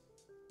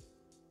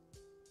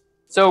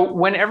 So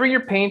whenever you're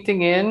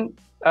painting in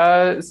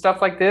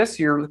stuff like this,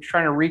 you're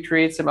trying to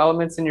recreate some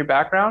elements in your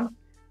background.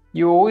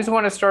 You always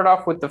want to start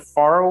off with the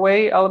far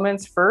away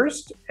elements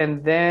first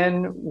and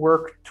then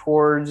work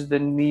towards the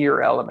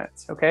near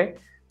elements. Okay.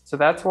 So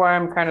that's why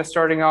I'm kind of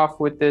starting off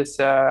with this,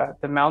 the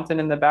mountain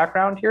in the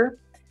background here.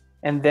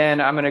 And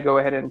then I'm going to go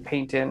ahead and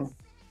paint in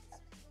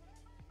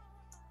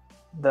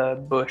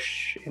the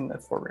bush in the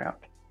foreground.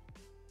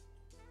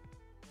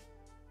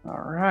 All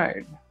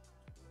right.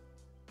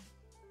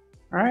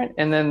 All right,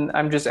 and then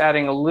I'm just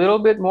adding a little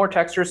bit more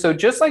texture. So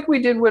just like we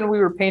did when we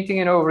were painting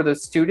it over the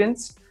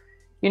students,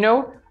 you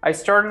know, I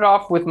started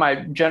off with my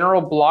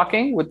general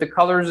blocking with the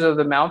colors of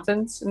the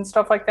mountains and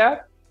stuff like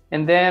that.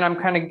 And then I'm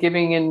kind of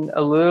giving in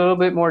a little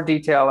bit more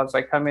detail as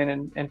I come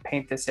in and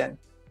paint this in.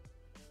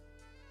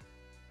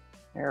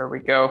 There we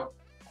go.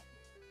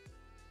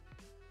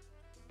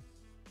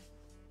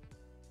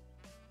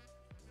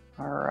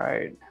 All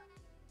right.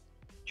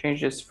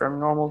 Change this from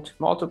normal to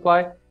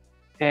multiply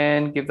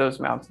and give those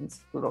mountains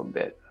a little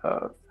bit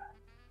of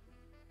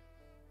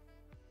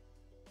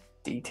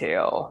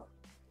detail.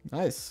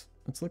 Nice.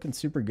 It's looking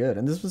super good.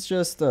 And this was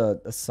just a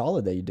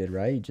solid that you did,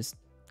 right? You just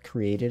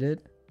created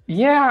it?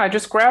 Yeah, I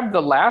just grabbed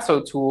the lasso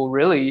tool,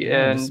 really.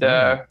 Yeah, and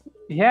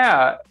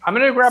yeah, I'm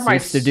going to grab my...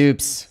 Soups to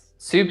dupes.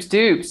 Soups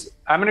dupes.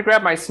 I'm going to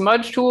grab my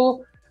smudge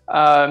tool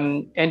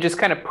and just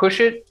kind of push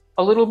it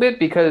a little bit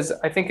because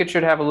I think it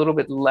should have a little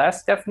bit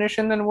less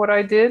definition than what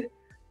I did.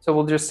 So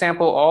we'll just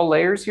sample all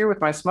layers here with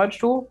my smudge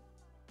tool.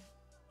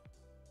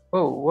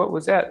 Oh, what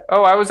was that?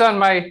 Oh, I was on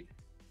my,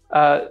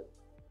 there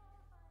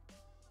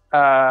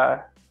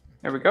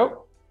we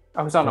go.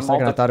 I was on a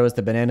second, I thought it was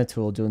the banana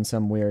tool doing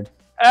something weird.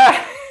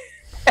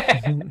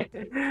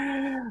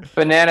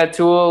 Banana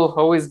tool,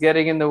 always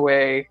getting in the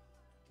way.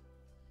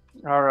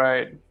 All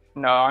right.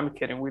 No, I'm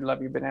kidding. We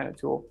love you, banana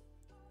tool.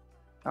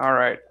 All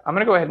right. I'm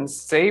going to go ahead and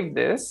save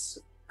this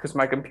because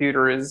my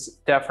computer is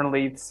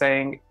definitely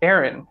saying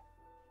Aaron.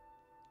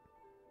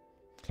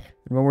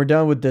 When we're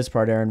done with this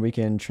part, Aaron, we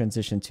can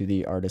transition to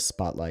the artist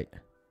spotlight.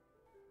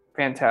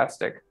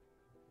 Fantastic.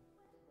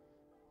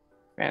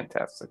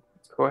 Fantastic.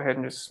 Let's go ahead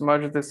and just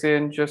smudge this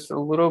in just a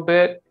little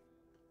bit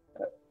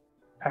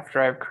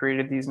after I've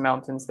created these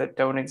mountains that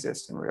don't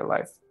exist in real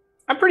life.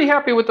 I'm pretty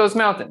happy with those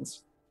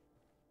mountains.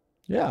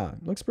 Yeah,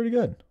 looks pretty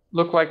good.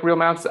 Look like real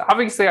mountains.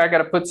 Obviously, I got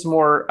to put some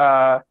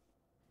more,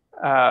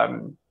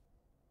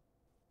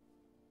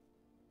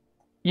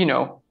 you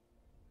know,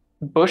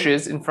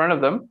 bushes in front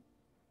of them.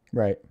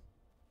 Right.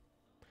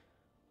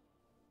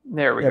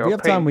 There we go. If we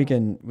have time, we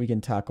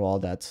can tackle all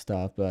that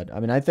stuff. But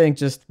I mean, I think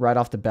just right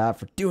off the bat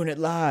for doing it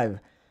live,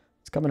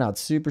 it's coming out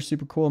super,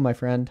 super cool, my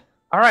friend.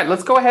 All right,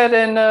 let's go ahead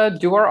and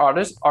do our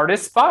artist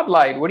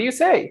spotlight. What do you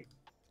say?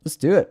 Let's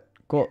do it.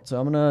 Cool. So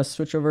I'm gonna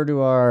switch over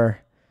to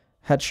our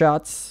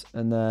headshots,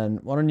 and then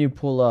why don't you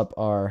pull up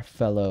our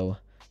fellow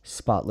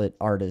spotlight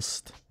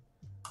artist?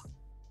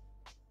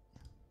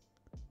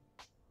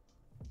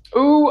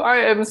 Ooh, I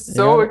am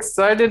so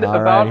excited about.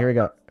 All right, here we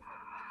go.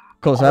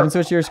 Cool, so I haven't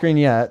switched to your screen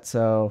yet,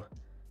 so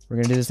we're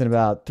going to do this in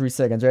about 3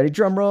 seconds. Ready?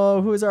 Drum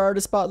roll. Who is our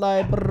artist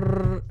spotlight?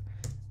 Brrr.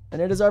 And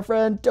it is our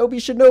friend, Toby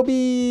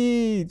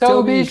Shinobi.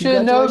 Toby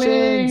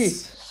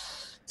Shinobi.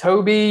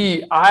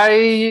 Toby,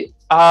 I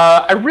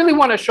really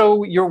want to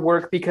show your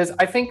work because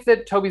I think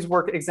that Toby's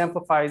work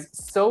exemplifies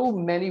so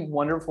many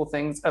wonderful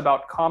things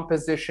about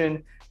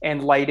composition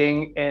and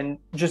lighting and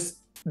just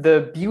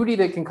the beauty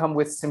that can come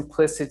with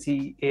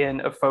simplicity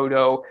in a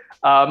photo.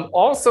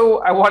 Also,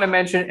 I want to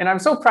mention, and I'm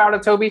so proud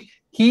of Toby,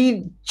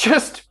 he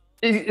just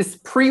is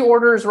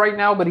pre-orders right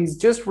now, but he's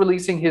just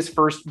releasing his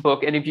first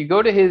book. And if you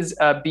go to his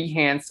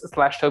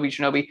Behance/Toby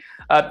Shinobi,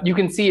 you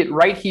can see it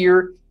right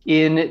here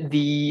in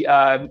the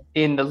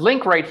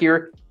link right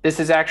here. This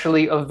is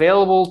actually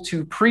available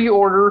to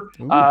pre-order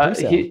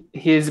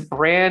his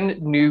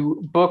brand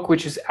new book,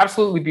 which is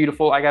absolutely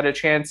beautiful. I got a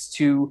chance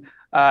to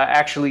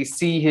actually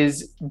see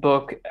his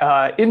book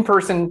in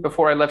person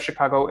before I left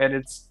Chicago, and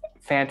it's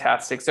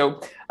fantastic.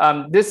 So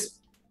this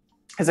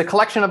is a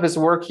collection of his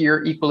work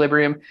here,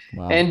 Equilibrium.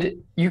 Wow.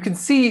 And you can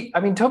see,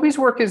 I mean, Toby's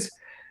work is,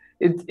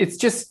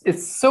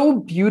 it's so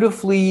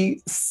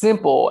beautifully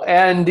simple.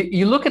 And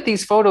you look at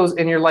these photos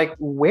and you're like,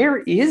 where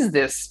is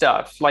this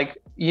stuff? Like,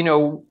 you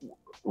know,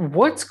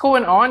 what's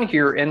going on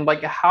here? And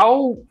like,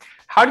 how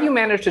do you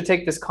manage to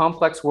take this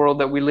complex world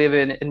that we live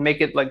in and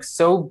make it like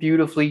so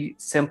beautifully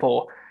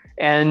simple?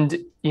 And,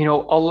 you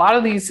know, a lot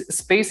of these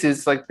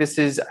spaces, like this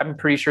is, I'm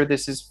pretty sure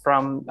this is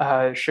from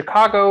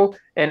Chicago.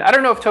 And I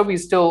don't know if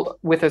Toby's still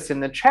with us in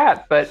the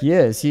chat, but he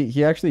is.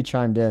 He actually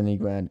chimed in and he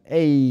went,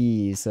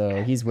 hey,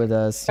 so he's with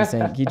us. He's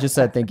saying, he just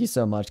said, thank you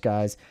so much,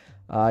 guys.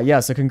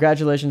 Yeah, so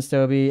congratulations,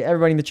 Toby.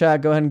 Everybody in the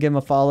chat, go ahead and give him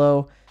a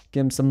follow.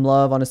 Give him some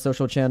love on his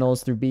social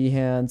channels through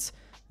Behance.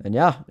 And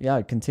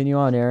yeah, continue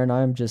on, Aaron.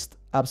 I'm just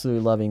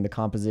absolutely loving the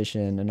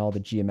composition and all the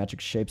geometric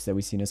shapes that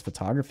we see in his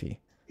photography.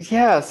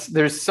 Yes,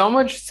 there's so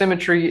much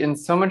symmetry and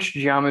so much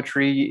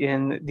geometry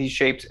in these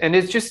shapes. And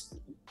it's just,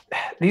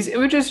 these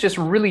images just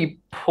really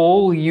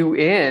pull you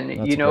in.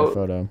 That's you know, a great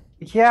photo.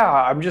 Yeah,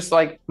 I'm just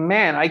like,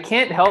 man, I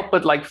can't help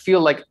but like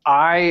feel like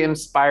I am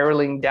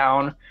spiraling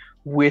down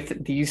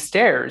with these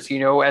stairs, you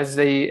know, as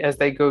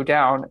they go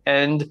down.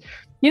 And,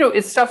 you know,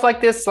 it's stuff like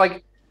this,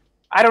 like,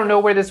 I don't know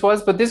where this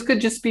was, but this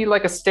could just be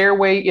like a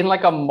stairway in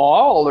like a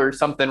mall or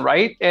something,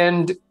 right?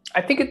 And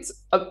I think it's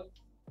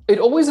it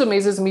always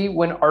amazes me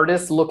when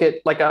artists look at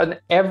like an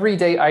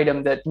everyday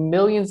item that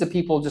millions of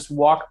people just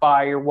walk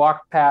by or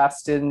walk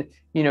past and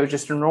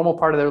just a normal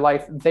part of their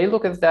life. They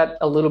look at that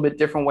a little bit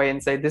different way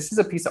and say this is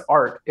a piece of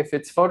art. If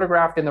it's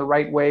photographed in the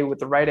right way with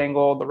the right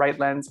angle, the right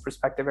lens,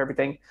 perspective,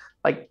 everything,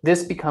 like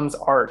this becomes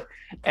art.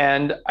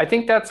 And I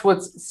think that's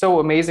what's so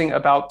amazing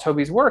about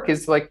Toby's work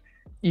is like,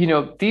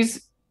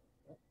 these,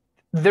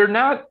 they're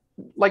not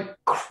like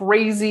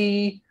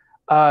crazy,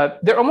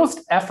 they're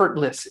almost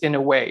effortless in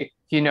a way.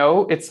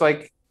 It's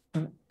like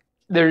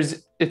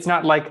it's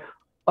not like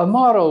a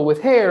model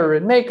with hair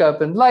and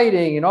makeup and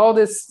lighting and all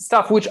this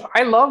stuff, which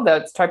I love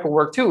that type of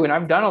work too. And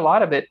I've done a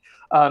lot of it.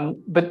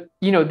 But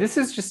this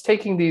is just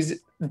taking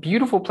these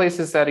beautiful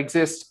places that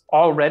exist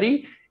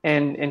already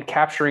and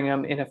capturing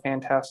them in a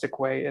fantastic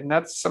way. And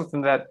that's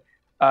something that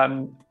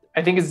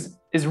I think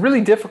is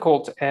really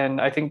difficult.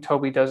 And I think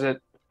Toby does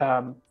it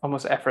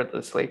almost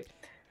effortlessly.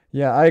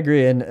 Yeah, I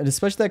agree. And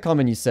especially that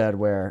comment you said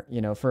where,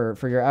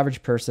 for your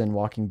average person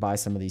walking by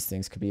some of these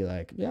things could be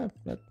like, yeah,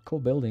 that cool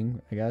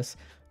building, I guess.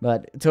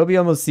 But Toby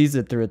almost sees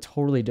it through a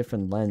totally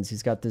different lens.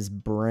 He's got this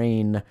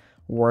brain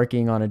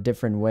working on a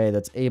different way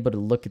that's able to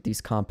look at these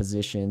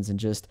compositions and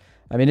just,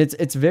 I mean,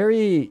 it's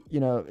very,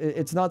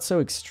 it's not so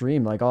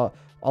extreme. Like all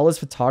his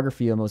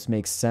photography almost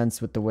makes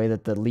sense with the way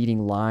that the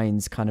leading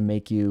lines kind of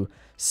make you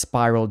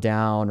spiral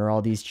down, or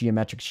all these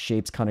geometric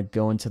shapes kind of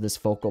go into this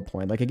focal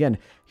point. Like again,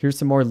 here's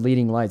some more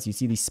leading lights. You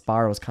see these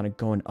spirals kind of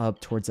going up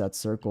towards that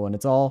circle, and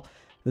it's all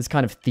this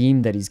kind of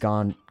theme that he's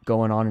going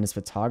on in his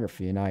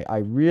photography. And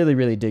I really,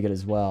 really dig it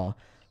as well.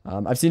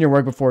 I've seen your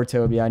work before,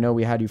 Toby. I know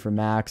we had you for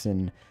Max,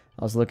 and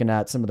I was looking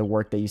at some of the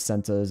work that you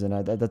sent us,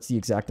 and that's the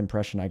exact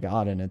impression I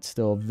got. And it's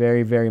still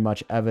very, very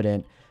much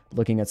evident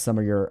looking at some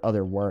of your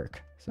other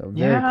work. So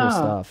very cool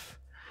stuff.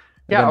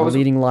 Again, the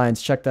leading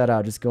lines, check that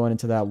out. Just going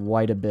into that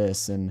white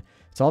abyss, and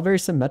it's all very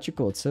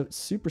symmetrical. It's so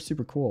super,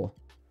 super cool.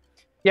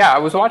 Yeah, I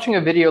was watching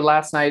a video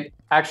last night.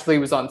 Actually, it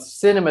was on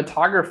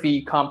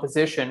cinematography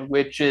composition,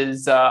 which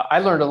is I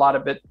learned a lot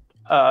of it.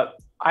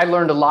 I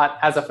learned a lot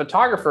as a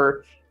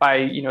photographer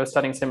by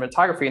studying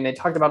cinematography, and they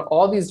talked about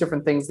all these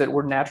different things that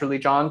we're naturally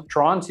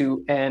drawn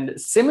to, and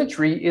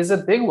symmetry is a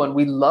big one.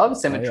 We love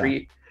symmetry. Oh,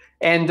 yeah.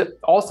 And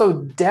also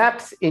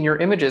depth in your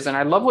images. And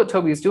I love what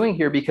Toby's doing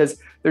here because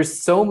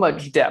there's so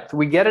much depth.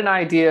 We get an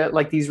idea,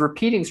 like these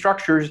repeating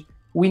structures.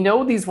 We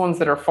know these ones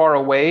that are far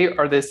away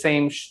are the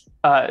same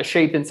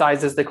shape and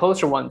size as the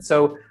closer ones.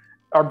 So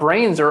our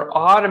brains are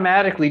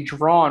automatically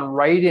drawn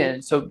right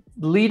in. So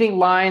leading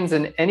lines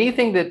and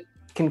anything that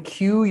can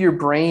cue your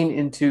brain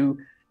into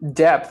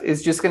depth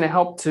is just going to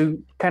help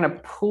to kind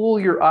of pull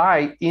your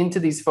eye into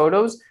these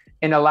photos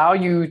and allow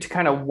you to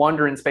kind of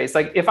wander in space.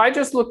 Like if I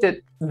just looked at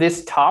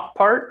this top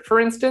part, for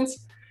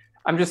instance,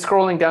 I'm just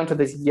scrolling down to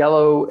this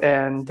yellow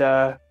and,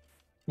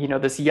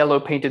 this yellow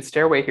painted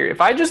stairway here. If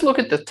I just look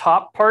at the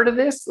top part of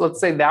this, let's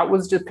say that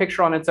was just a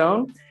picture on its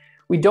own,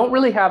 we don't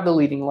really have the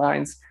leading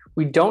lines.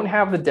 We don't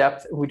have the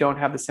depth. We don't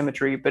have the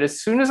symmetry. But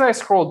as soon as I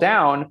scroll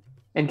down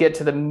and get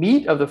to the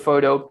meat of the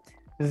photo,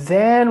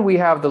 then we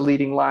have the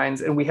leading lines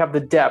and we have the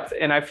depth.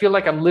 And I feel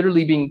like I'm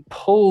literally being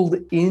pulled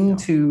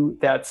into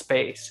that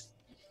space.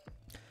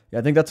 Yeah,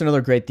 I think that's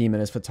another great theme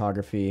in his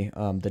photography,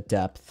 the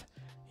depth.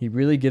 He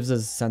really gives us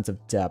a sense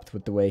of depth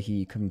with the way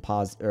he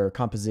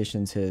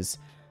compositions his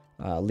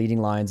leading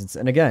lines.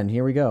 And again,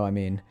 here we go. I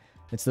mean,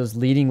 it's those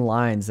leading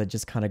lines that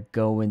just kind of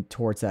go in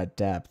towards that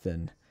depth.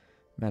 And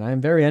man, I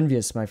am very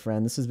envious, my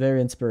friend. This is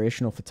very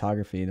inspirational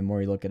photography. The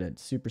more you look at it,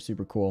 super,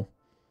 super cool.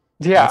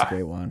 Yeah. That's a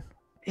great one.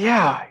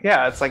 Yeah.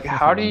 It's like,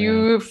 how do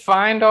you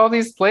find all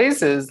these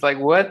places? Like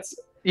what's,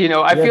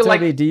 I feel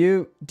Toby, like,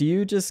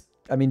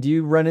 do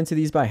you run into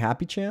these by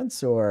happy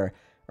chance, or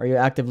are you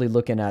actively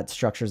looking at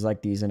structures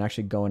like these and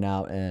actually going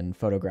out and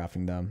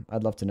photographing them?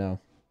 I'd love to know.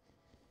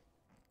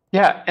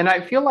 Yeah. And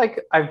I feel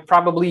like I've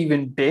probably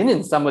even been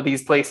in some of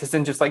these places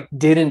and just like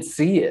didn't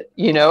see it,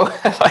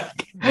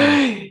 like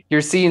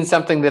you're seeing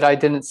something that I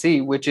didn't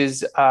see, which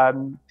is,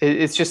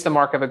 it's just the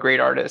mark of a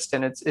great artist.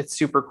 And it's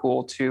super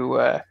cool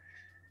to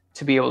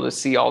be able to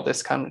see all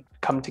this come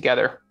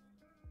together.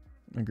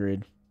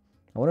 Agreed.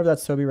 I wonder if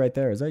that's Toby right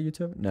there. Is that you,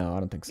 Toby? No, I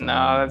don't think so.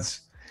 No,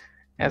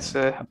 that's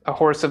a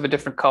horse of a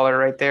different color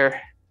right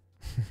there.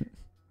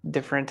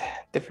 different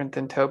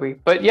than Toby.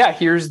 But yeah,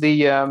 here's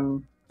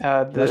the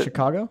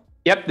Chicago?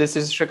 Yep, this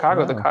is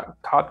Chicago, the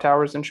cop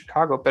towers in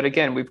Chicago. But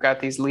again, we've got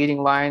these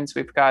leading lines.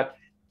 We've got,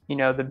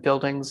 the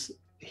buildings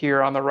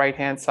here on the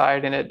right-hand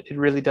side, and it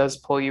really does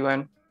pull you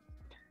in.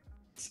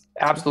 It's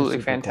absolutely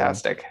super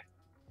fantastic. Cool.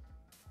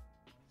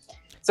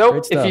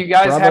 So if you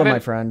guys haven't, my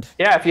friend.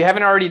 Yeah, if you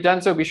haven't already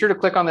done so, be sure to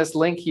click on this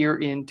link here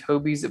in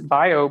Toby's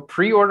bio.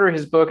 Pre-order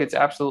his book. It's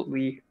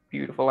absolutely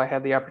beautiful. I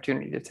had the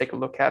opportunity to take a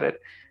look at it,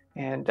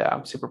 and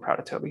I'm super proud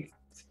of Toby.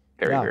 It's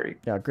very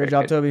great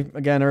job, Toby.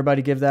 Again,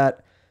 everybody give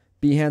that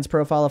Behance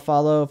profile a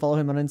follow. Follow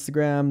him on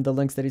Instagram. The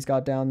links that he's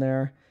got down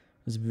there.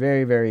 It's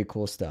very, very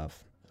cool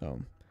stuff. So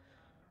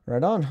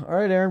right on. All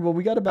right, Aaron. Well,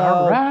 we got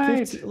about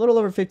a little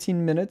over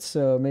 15 minutes,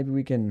 so maybe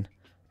we can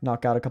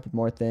knock out a couple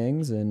more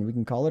things and we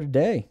can call it a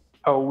day.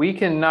 Oh, we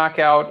can knock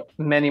out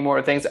many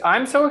more things.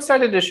 I'm so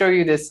excited to show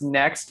you this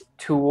next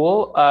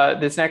tool,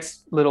 this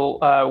next little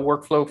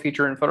workflow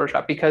feature in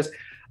Photoshop, because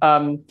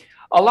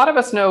a lot of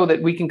us know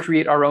that we can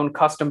create our own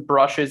custom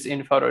brushes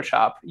in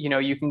Photoshop. You know,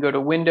 you can go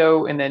to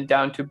Window and then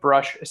down to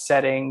Brush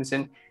Settings,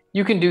 and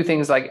you can do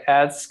things like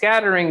add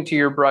scattering to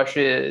your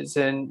brushes,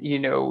 and you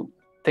know,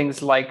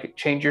 things like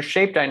change your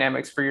shape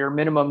dynamics for your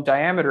minimum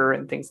diameter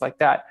and things like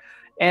that.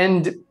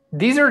 And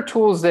these are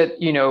tools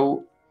that, you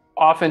know,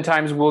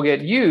 oftentimes will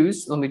get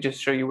used. Let me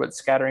just show you what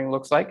scattering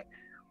looks like.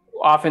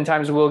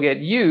 Oftentimes will get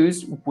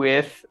used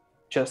with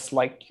just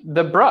like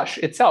the brush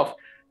itself.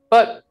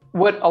 But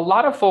what a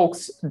lot of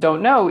folks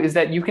don't know is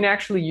that you can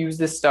actually use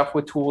this stuff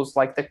with tools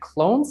like the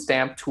clone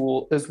stamp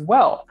tool as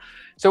well.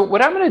 So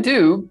what I'm going to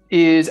do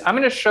is I'm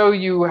going to show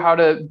you how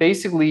to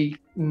basically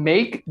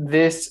make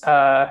this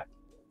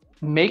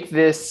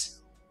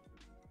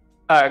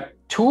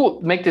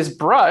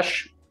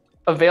brush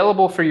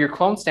available for your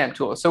clone stamp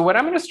tool. So what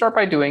I'm going to start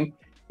by doing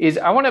is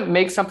I want to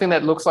make something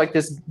that looks like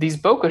these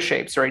bokeh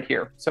shapes right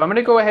here. So I'm going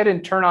to go ahead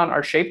and turn on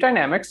our shape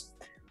dynamics.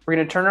 We're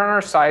going to turn on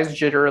our size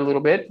jitter a little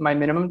bit, my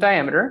minimum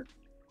diameter.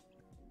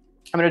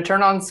 I'm going to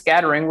turn on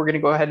scattering. We're going to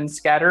go ahead and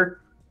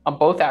scatter on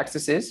both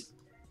axes.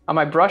 On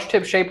my brush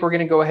tip shape, we're going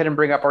to go ahead and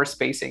bring up our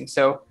spacing.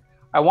 So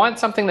I want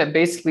something that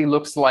basically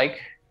looks like,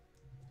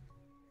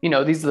 you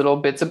know, these little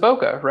bits of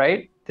bokeh,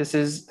 right?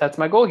 That's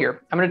my goal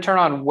here. I'm going to turn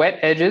on wet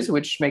edges,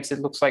 which makes it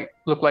look like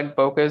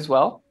bokeh as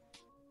well.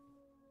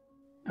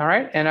 All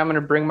right, and I'm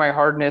going to bring my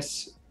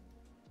hardness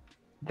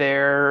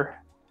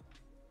there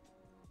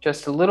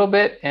just a little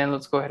bit, and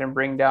let's go ahead and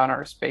bring down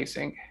our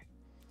spacing.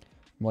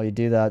 While you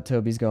do that,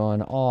 Toby's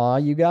going, "Aw,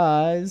 you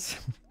guys."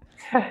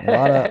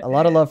 a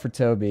lot of love for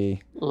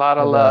Toby. A lot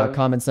of love.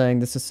 Comment saying,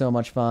 "This is so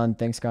much fun.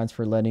 Thanks, guys,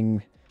 for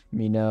letting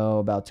me know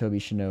about Toby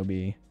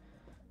Shinobi."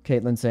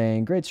 Caitlin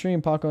saying, "Great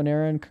stream, Paco and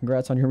Aaron.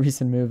 Congrats on your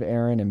recent move,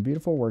 Aaron, and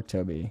beautiful work,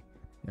 Toby."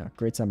 Yeah,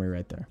 great summary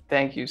right there.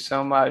 Thank you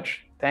so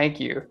much. Thank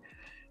you.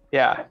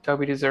 Yeah,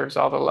 Toby deserves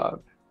all the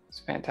love. He's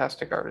a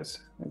fantastic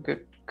artist, a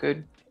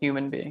good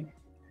human being.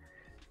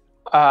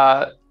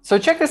 So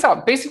check this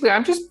out. Basically,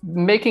 I'm just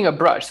making a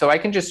brush. So I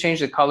can just change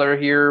the color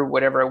here,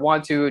 whatever I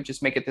want to,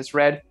 just make it this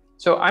red.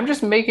 So I'm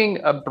just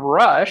making a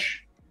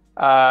brush.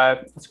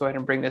 Let's go ahead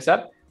and bring this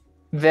up.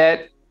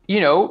 That, you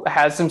know,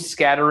 has some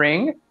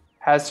scattering,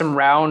 has some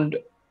round,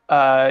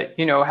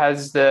 you know,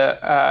 has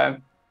the,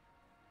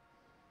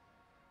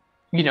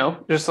 you know,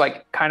 just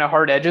like kind of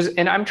hard edges.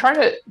 And I'm trying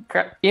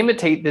to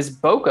imitate this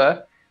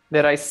bokeh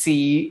that I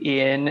see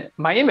in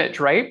my image,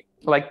 right?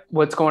 Like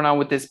what's going on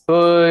with this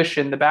bush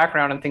and the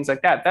background and things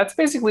like that. That's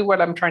basically what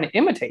I'm trying to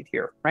imitate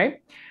here,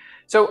 right?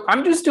 So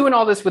I'm just doing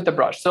all this with the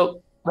brush.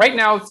 So right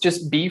now it's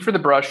just B for the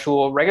brush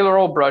tool, regular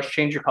old brush,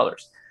 change your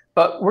colors.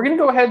 But we're going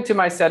to go ahead to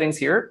my settings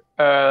here,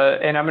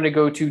 and I'm going to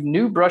go to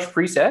new brush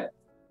preset.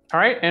 All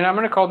right, and I'm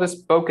going to call this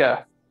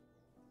bokeh.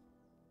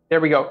 There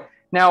we go.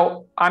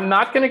 Now, I'm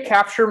not going to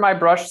capture my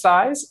brush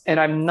size, and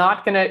I'm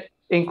not going to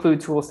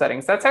include tool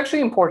settings. That's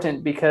actually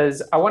important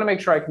because I want to make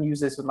sure I can use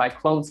this with my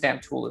clone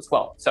stamp tool as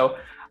well. So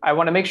I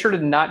want to make sure to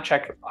not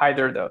check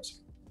either of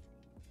those.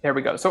 There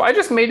we go. So I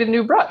just made a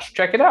new brush.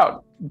 Check it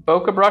out.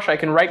 Bokeh brush. I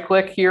can right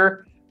click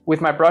here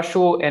with my brush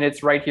tool, and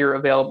it's right here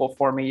available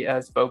for me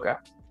as bokeh.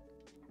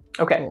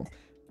 Okay. Cool.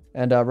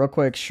 And real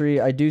quick, Shri,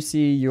 I do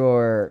see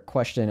your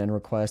question and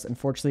request.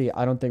 Unfortunately,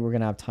 I don't think we're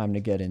going to have time to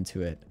get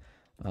into it.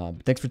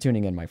 Thanks for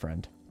tuning in, my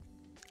friend.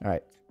 All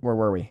right, where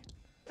were we?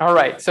 All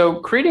right, so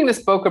creating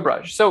this bokeh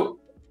brush. So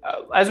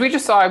as we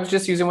just saw, I was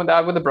just using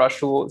that with the brush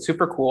tool. It's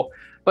super cool.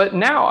 But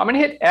now I'm going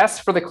to hit S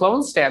for the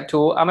clone stamp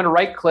tool. I'm going to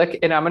right click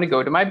and I'm going to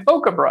go to my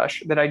bokeh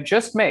brush that I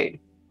just made,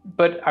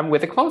 but I'm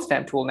with a clone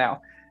stamp tool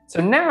now.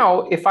 So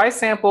now if I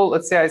sample,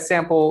 let's say I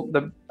sample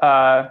the,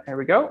 there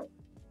we go.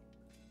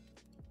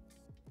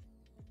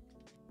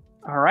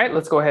 All right,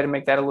 let's go ahead and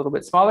make that a little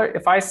bit smaller.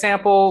 If I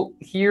sample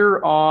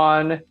here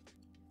on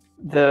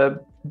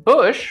the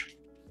bush,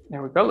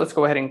 there we go. Let's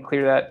go ahead and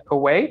clear that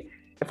away.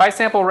 If I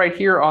sample right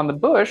here on the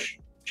bush,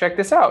 check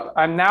this out.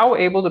 I'm now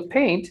able to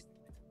paint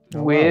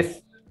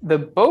with the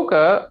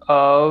bokeh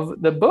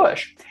of the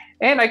bush.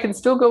 And I can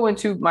still go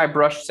into my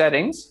brush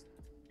settings.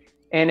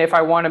 And if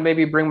I want to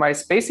maybe bring my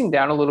spacing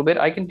down a little bit,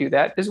 I can do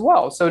that as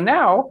well. So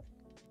now,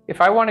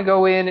 if I want to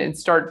go in and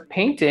start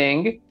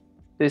painting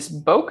this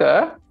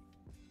bokeh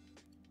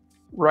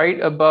right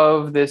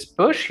above this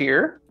bush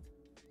here,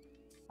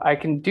 I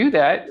can do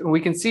that.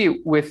 We can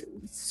see with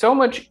so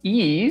much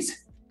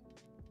ease,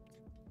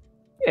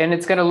 and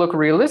it's going to look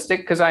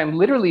realistic because I'm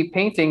literally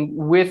painting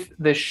with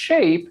the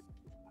shape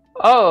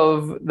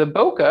of the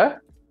bokeh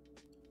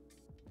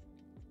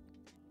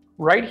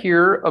right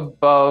here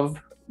above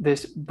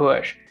this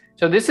bush.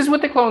 So this is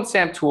with the clone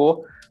stamp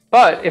tool,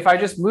 but if I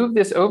just move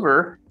this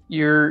over,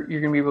 you're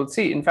going to be able to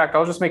see. In fact,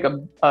 I'll just make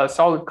a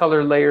solid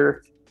color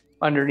layer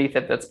underneath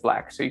it that's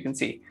black so you can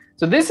see.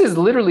 So this is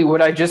literally what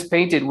I just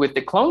painted with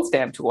the clone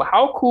stamp tool.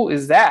 How cool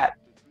is that?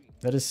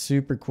 That is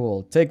super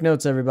cool. Take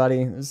notes,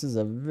 everybody. This is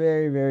a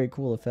very, very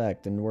cool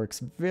effect and works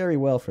very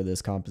well for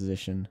this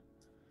composition.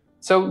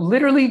 So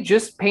literally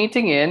just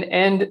painting in,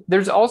 and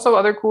there's also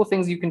other cool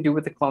things you can do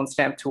with the clone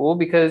stamp tool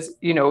because,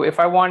 you know, if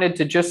I wanted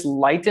to just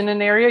lighten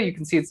an area, you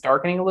can see it's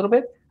darkening a little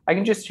bit. I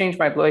can just change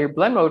my layer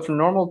blend mode from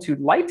normal to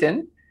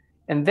lighten,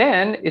 and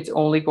then it's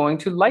only going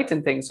to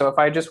lighten things. So if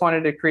I just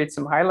wanted to create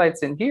some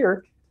highlights in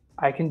here,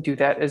 I can do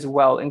that as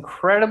well.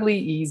 Incredibly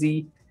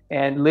easy,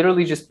 and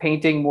literally just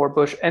painting more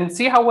bush. And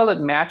see how well it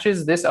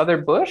matches this other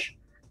bush?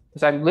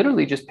 Because I'm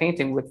literally just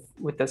painting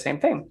with the same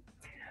thing.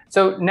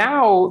 So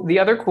now the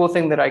other cool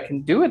thing that I can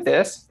do with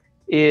this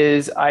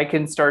is I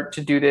can start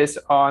to do this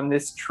on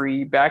this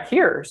tree back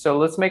here. So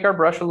let's make our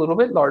brush a little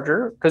bit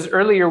larger, because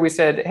earlier we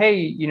said, hey,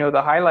 you know,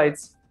 the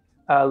highlights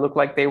look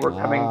like they were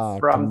coming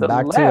from the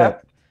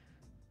left.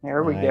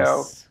 There we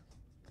go.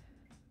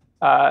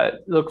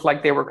 Looked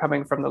like they were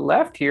coming from the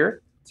left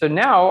here. So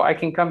now I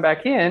can come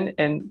back in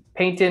and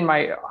paint in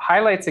my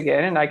highlights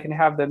again, and I can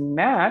have them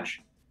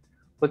match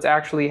what's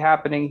actually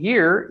happening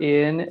here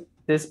in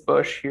this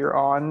bush here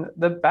on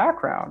the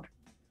background.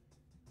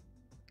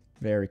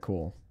 Very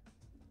cool.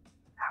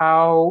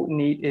 How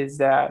neat is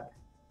that?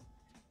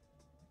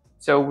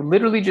 So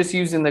literally just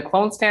using the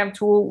clone stamp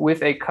tool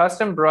with a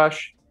custom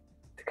brush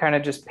to kind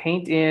of just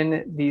paint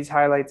in these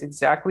highlights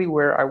exactly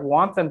where I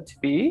want them to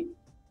be.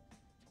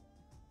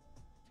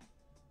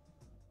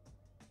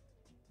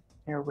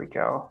 There we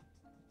go.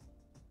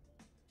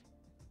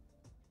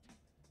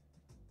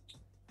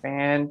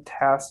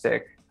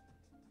 Fantastic.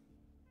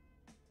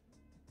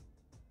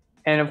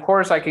 And of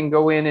course, I can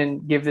go in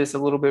and give this a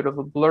little bit of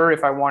a blur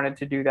if I wanted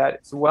to do that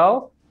as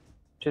well,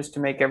 just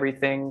to make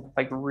everything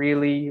like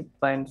really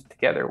blend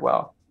together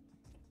well.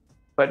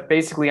 But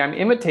basically, I'm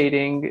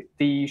imitating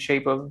the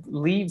shape of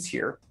leaves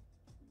here.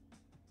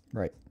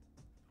 Right.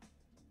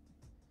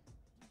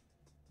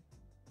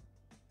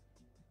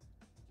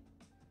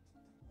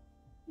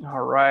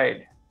 All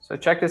right, so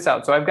check this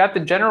out. So I've got the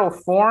general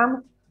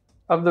form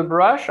of the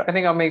brush. I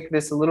think I'll make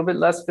this a little bit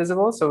less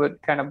visible so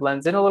it kind of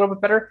blends in a little bit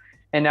better.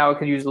 And now I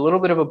could use a little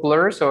bit of a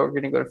blur. So we're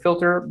gonna go to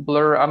filter,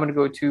 blur. I'm gonna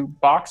go to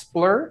box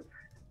blur.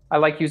 I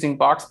like using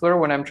box blur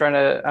when I'm trying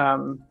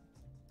to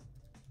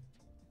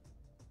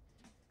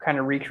kind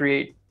of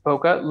recreate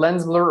bokeh.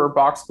 Lens blur or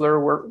box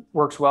blur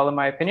works well in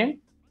my opinion.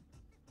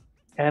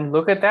 And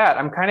look at that.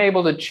 I'm kind of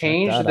able to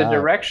change the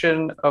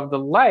direction of the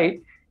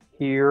light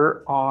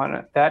here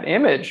on that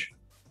image.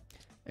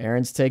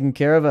 Aaron's taking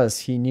care of us.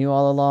 He knew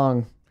all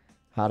along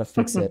how to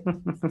fix it.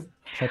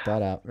 Check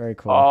that out. Very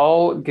cool.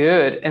 All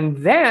good. And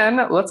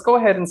then let's go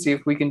ahead and see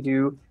if we can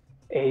do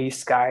a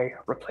sky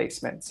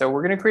replacement. So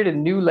we're going to create a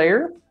new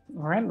layer.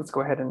 All right, let's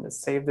go ahead and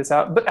save this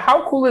out. But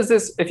how cool is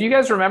this? If you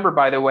guys remember,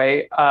 by the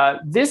way,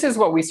 this is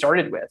what we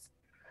started with.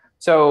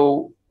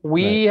 So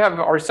we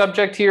have our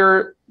subject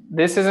here.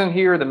 This isn't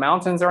here. The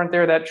mountains aren't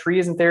there. That tree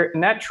isn't there.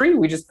 And that tree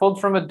we just pulled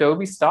from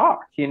Adobe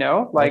stock, you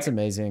know? Like, that's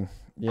amazing.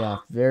 Yeah,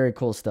 very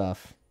cool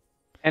stuff.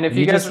 And if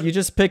you guys you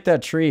just picked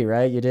that tree,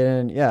 right? You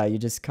didn't, you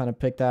just kind of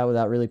picked that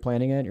without really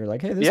planning it. You're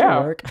like, hey, this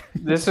will work.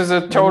 This is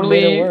a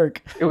totally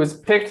it was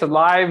picked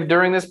live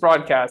during this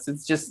broadcast.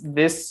 It's just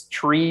this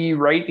tree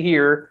right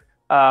here.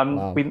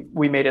 Wow.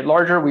 We made it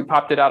larger. We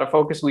popped it out of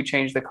focus. We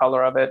changed the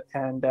color of it,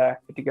 and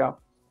good to go.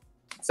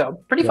 So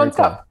pretty fun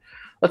stuff.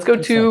 Let's go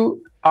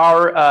to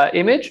our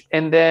image,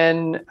 and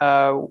then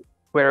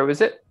where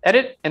was it?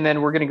 Edit, and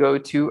then we're going to go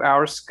to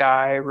our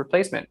sky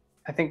replacement.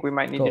 I think we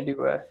might need to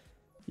do a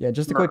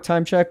just a quick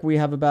time check. We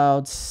have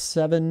about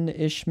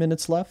 7-ish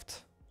minutes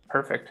left.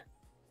 Perfect.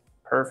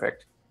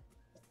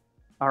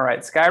 All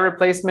right, sky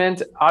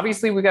replacement.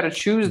 Obviously, we got to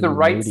choose the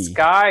right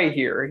sky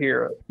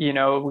here. You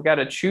know, we got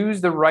to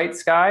choose the right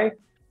sky.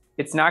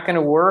 It's not going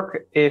to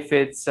work if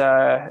it's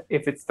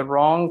the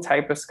wrong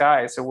type of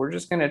sky. So we're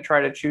just going to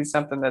try to choose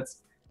something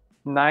that's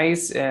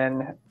nice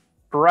and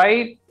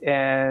bright.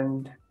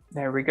 And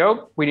there we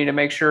go. We need to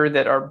make sure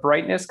that our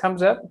brightness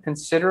comes up a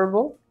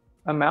considerable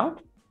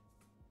amount.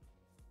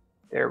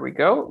 There we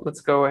go. Let's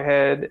go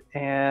ahead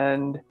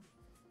and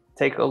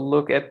take a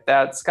look at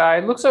that sky.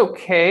 It looks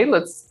okay.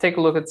 Let's take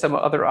a look at some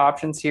other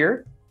options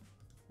here.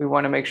 We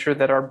want to make sure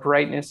that our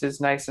brightness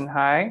is nice and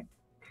high.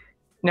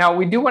 Now,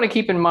 we do want to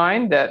keep in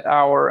mind that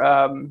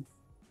our,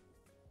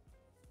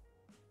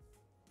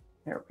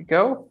 there we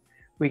go.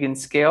 We can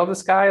scale the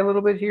sky a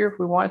little bit here if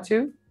we want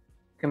to.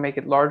 We can make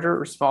it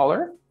larger or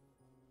smaller.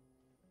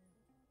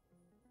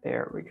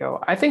 There we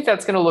go. I think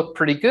that's going to look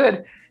pretty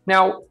good.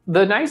 Now,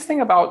 the nice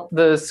thing about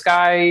the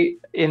sky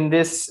in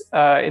this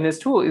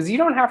tool is you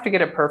don't have to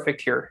get it perfect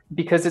here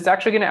because it's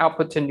actually going to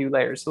output to new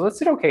layers. So let's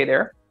hit OK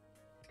there.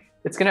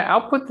 It's going to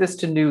output this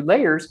to new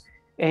layers.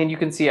 And you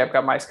can see I've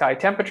got my sky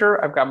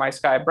temperature. I've got my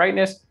sky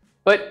brightness.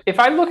 But if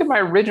I look at my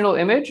original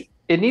image,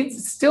 it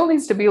still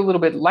needs to be a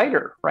little bit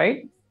lighter,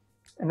 right?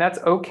 And that's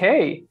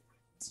OK.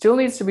 Still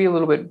needs to be a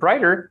little bit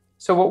brighter.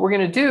 So what we're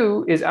going to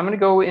do is I'm going to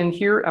go in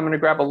here. I'm going to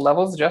grab a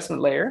levels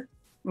adjustment layer.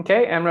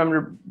 Okay, and I'm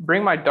going to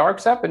bring my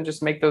darks up and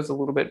just make those a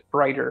little bit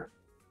brighter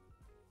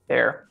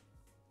there.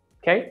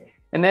 Okay,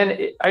 and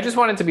then I just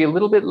want it to be a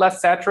little bit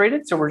less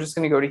saturated. So we're just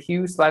going to go to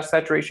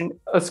hue/saturation.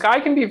 A sky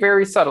can be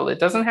very subtle. It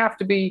doesn't have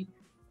to be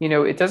You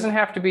know, it doesn't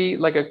have to be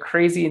like a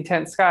crazy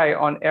intense sky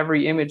on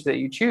every image that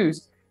you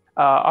choose.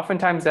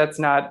 Oftentimes that's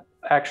not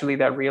actually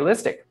that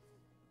realistic.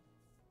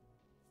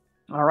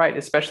 All right,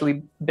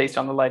 especially based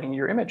on the lighting of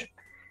your image.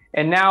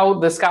 And now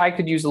the sky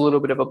could use a little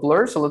bit of a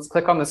blur. So let's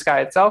click on the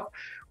sky itself.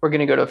 We're going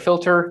to go to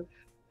filter,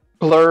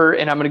 blur,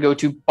 and I'm going to go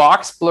to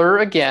box blur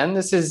again.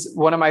 This is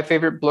one of my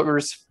favorite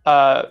blurs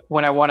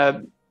when I want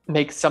to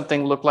make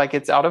something look like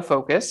it's out of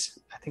focus.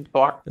 I think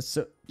box.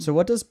 So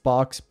what does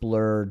box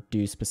blur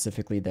do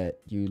specifically that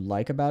you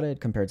like about it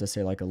compared to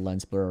say like a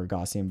lens blur or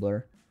Gaussian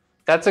blur?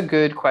 That's a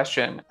good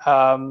question.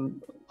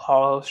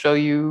 I'll show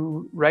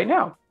you right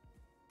now.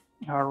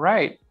 All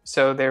right,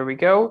 so there we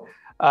go.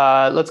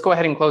 Let's go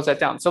ahead and close that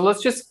down. So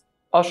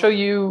I'll show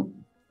you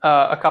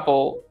a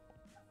couple.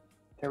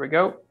 There we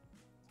go.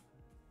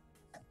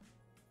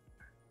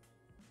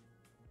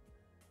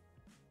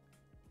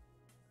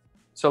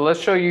 So let's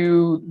show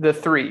you the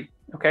three,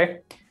 okay?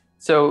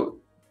 So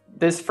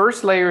this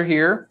first layer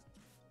here,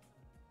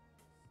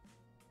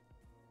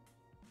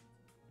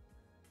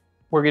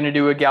 we're gonna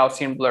do a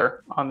Gaussian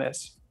blur on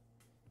this.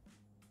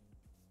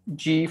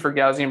 G for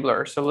Gaussian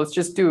blur. So let's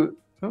do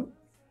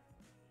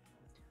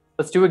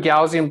a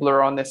Gaussian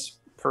blur on this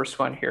first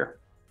one here.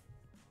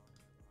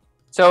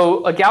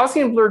 So a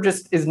Gaussian blur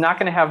just is not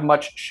gonna have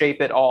much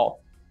shape at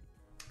all.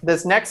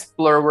 This next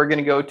blur, we're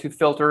gonna go to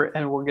filter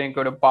and we're gonna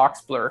go to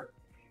box blur.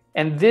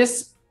 And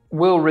this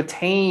will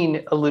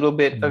retain a little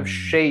bit of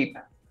shape.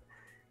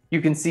 You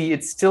can see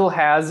it still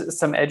has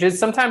some edges.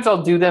 Sometimes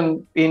I'll do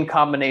them in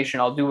combination.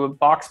 I'll do a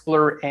box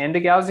blur and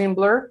a Gaussian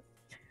blur.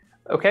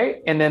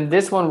 Okay, and then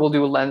this one we'll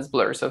do a lens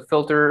blur. So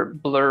filter,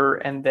 blur,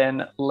 and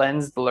then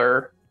lens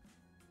blur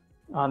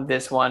on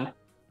this one.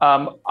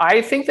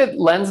 I think that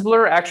lens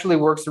blur actually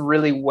works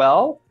really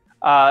well,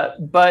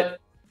 but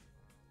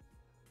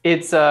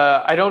it's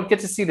I don't get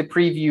to see the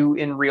preview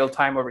in real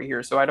time over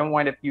here, so I don't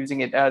wind up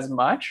using it as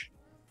much.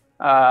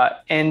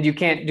 And you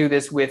can't do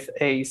this with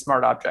a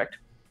smart object.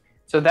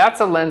 So that's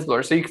a lens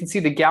blur. So you can see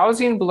the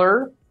Gaussian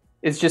blur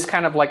is just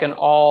kind of like an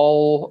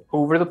all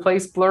over the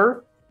place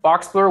blur.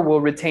 Box blur will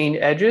retain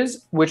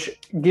edges, which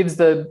gives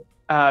it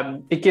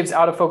gives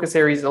out of focus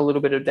areas a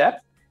little bit of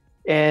depth.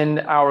 And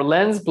our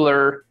lens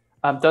blur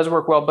does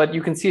work well, but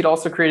you can see it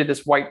also created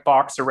this white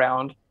box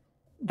around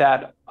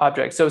that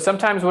object. So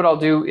sometimes what I'll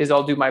do is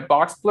I'll do my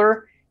box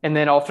blur and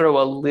then I'll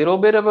throw a little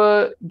bit of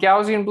a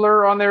Gaussian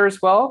blur on there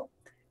as well.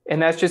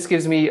 And that just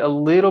gives me a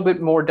little bit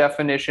more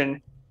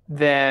definition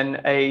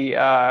than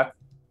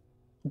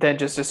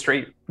just a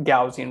straight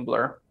Gaussian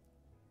blur.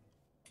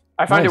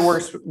 I find it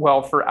works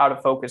well for out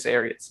of focus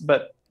areas,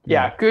 but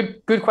yeah,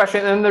 good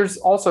question. And there's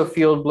also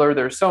field blur.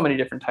 There's so many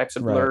different types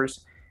of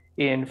blurs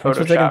in Photoshop. Thanks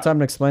for taking the time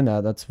to explain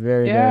that. That's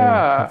very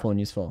helpful and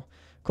useful.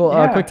 Cool.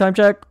 Quick time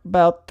check.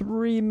 About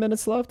 3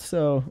 minutes left.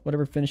 So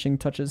whatever finishing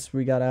touches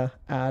we gotta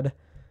add.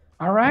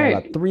 All right.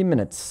 About 3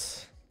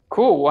 minutes.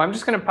 Cool. Well, I'm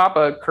just gonna pop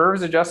a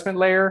curves adjustment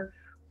layer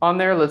on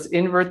there. Let's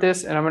invert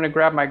this, and I'm gonna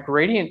grab my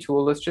gradient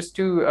tool. Let's just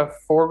do a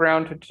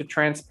foreground to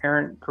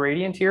transparent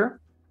gradient here.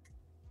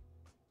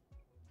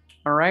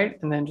 All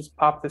right, and then just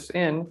pop this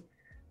in,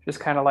 just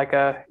kind of like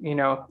a,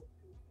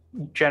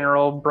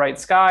 general bright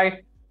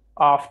sky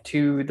off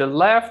to the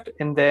left.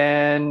 And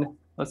then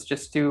let's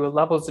just do a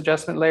levels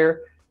adjustment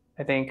layer.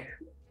 I think,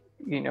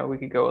 we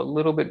could go a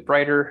little bit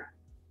brighter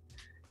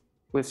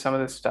with some of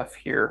this stuff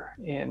here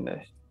in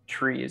the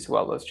tree as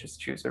well. Let's just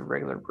choose a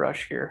regular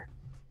brush here.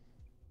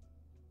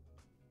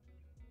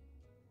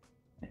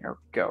 There we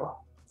go,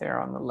 there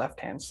on the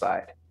left-hand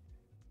side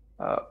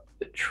of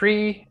the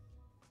tree.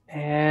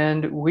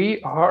 And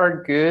we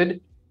are good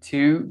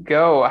to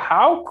go.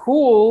 How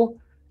cool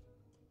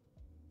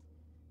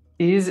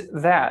is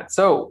that?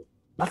 So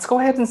let's go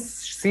ahead and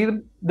see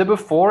the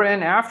before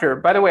and after.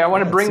 By the way, I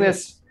want to bring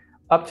this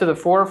up to the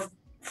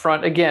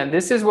forefront again.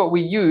 This is what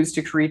we use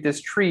to create this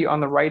tree on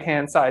the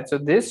right-hand side. So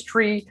this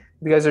tree,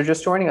 you guys are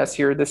just joining us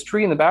here, this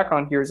tree in the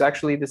background here is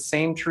actually the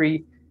same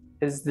tree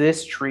as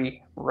this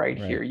tree right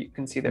here. You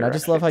can see there. I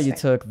just love how you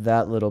took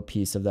that little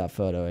piece of that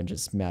photo and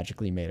just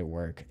magically made it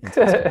work into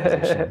this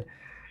position.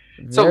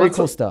 Very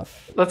cool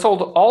stuff. Let's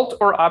hold Alt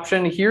or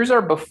Option. Here's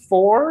our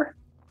before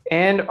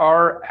and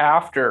our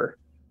after.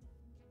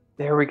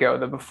 There we go.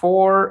 The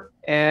before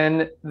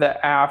and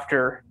the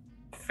after.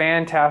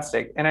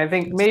 Fantastic. And I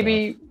think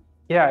maybe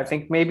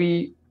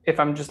if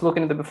I'm just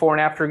looking at the before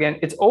and after again,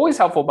 it's always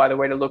helpful, by the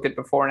way, to look at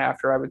before and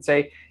after. I would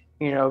say,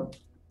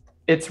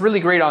 it's really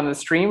great on the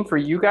stream for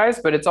you guys,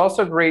 but it's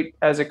also great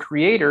as a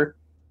creator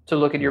to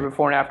look at your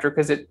before and after,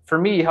 because it, for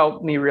me,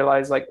 helped me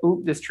realize like,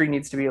 ooh, this tree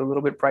needs to be a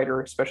little bit brighter,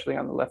 especially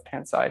on the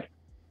left-hand side.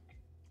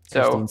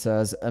 So Christine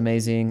says,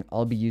 amazing.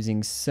 I'll be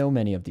using so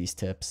many of these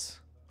tips.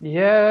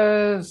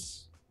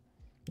 Yes.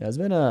 Yeah, it's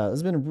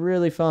been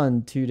really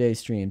fun 2-day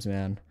streams,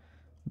 man.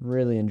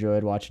 Really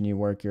enjoyed watching you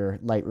work your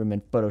Lightroom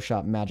and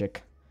Photoshop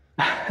magic.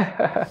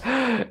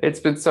 It's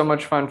been so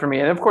much fun for me.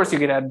 And of course you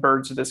can add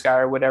birds to the sky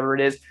or whatever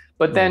it is,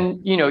 but then,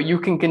 you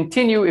can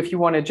continue if you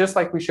want to, just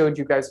like we showed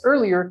you guys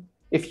earlier.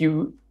 If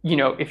you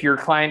if your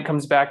client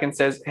comes back and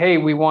says, hey,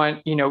 we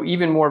want,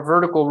 even more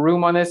vertical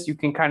room on this, you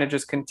can kind of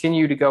just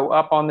continue to go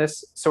up on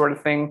this sort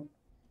of thing.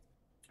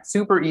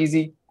 Super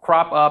easy,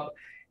 crop up,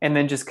 and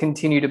then just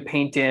continue to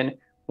paint in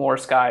more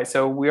sky.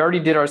 So we already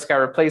did our sky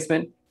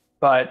replacement,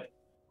 but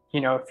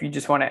if you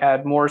just want to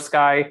add more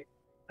sky,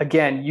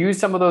 again, use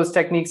some of those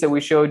techniques that we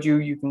showed you.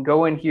 You can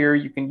go in here,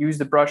 you can use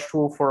the brush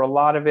tool for a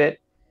lot of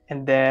it.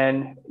 And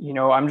then,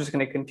 I'm just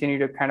going to continue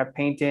to kind of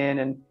paint in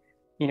and,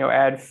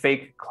 add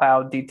fake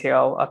cloud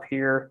detail up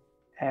here.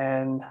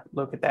 And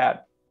look at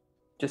that.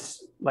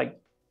 Just like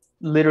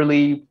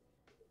literally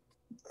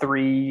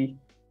 3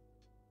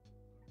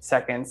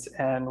 seconds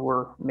and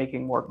we're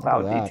making more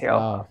cloud detail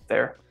up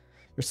there.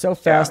 You're so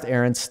fast,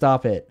 Aaron.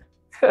 Stop it.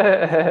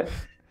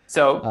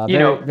 So,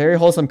 very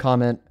wholesome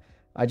comment.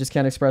 I just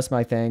can't express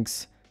my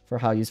thanks for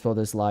how useful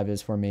this live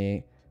is for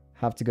me.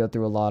 Have to go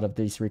through a lot of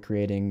these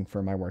recreating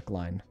for my work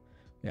line.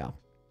 Yeah.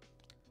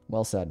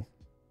 Well said.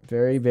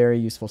 Very, very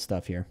useful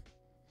stuff here.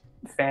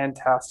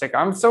 Fantastic.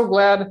 I'm so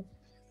glad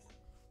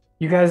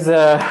you guys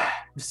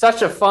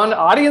such a fun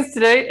audience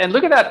today. And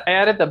look at that. I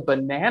added the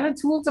banana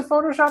tool to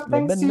Photoshop.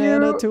 Thanks to you.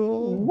 Banana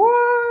tool.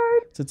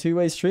 What? It's a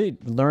two-way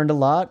street. Learned a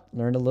lot.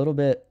 Learned a little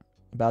bit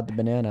about the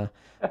banana.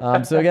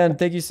 So again,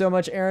 thank you so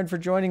much, Aaron, for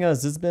joining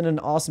us. It's been an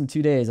awesome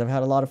 2 days. I've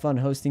had a lot of fun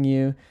hosting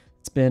you.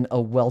 It's been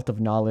a wealth of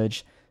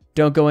knowledge.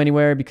 Don't go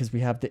anywhere because we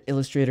have the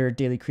Illustrator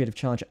Daily Creative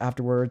Challenge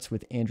afterwards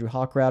with Andrew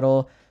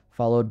Hockrattle,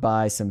 followed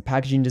by some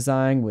packaging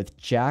design with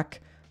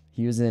Jack.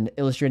 He was in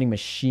Illustrating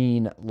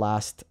Machine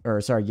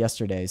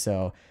yesterday.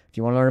 So if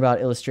you want to learn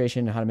about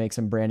illustration and how to make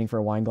some branding for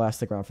a wine glass,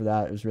 stick around for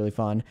that. It was really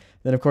fun.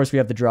 Then, of course, we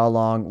have the draw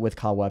along with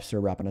Kyle Webster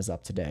wrapping us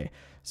up today.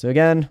 So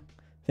again,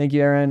 thank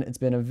you, Aaron. It's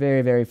been a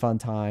very, very fun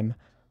time.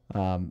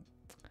 And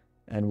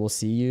we'll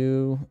see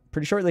you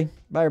pretty shortly.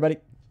 Bye, everybody.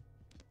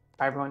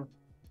 Bye, everyone.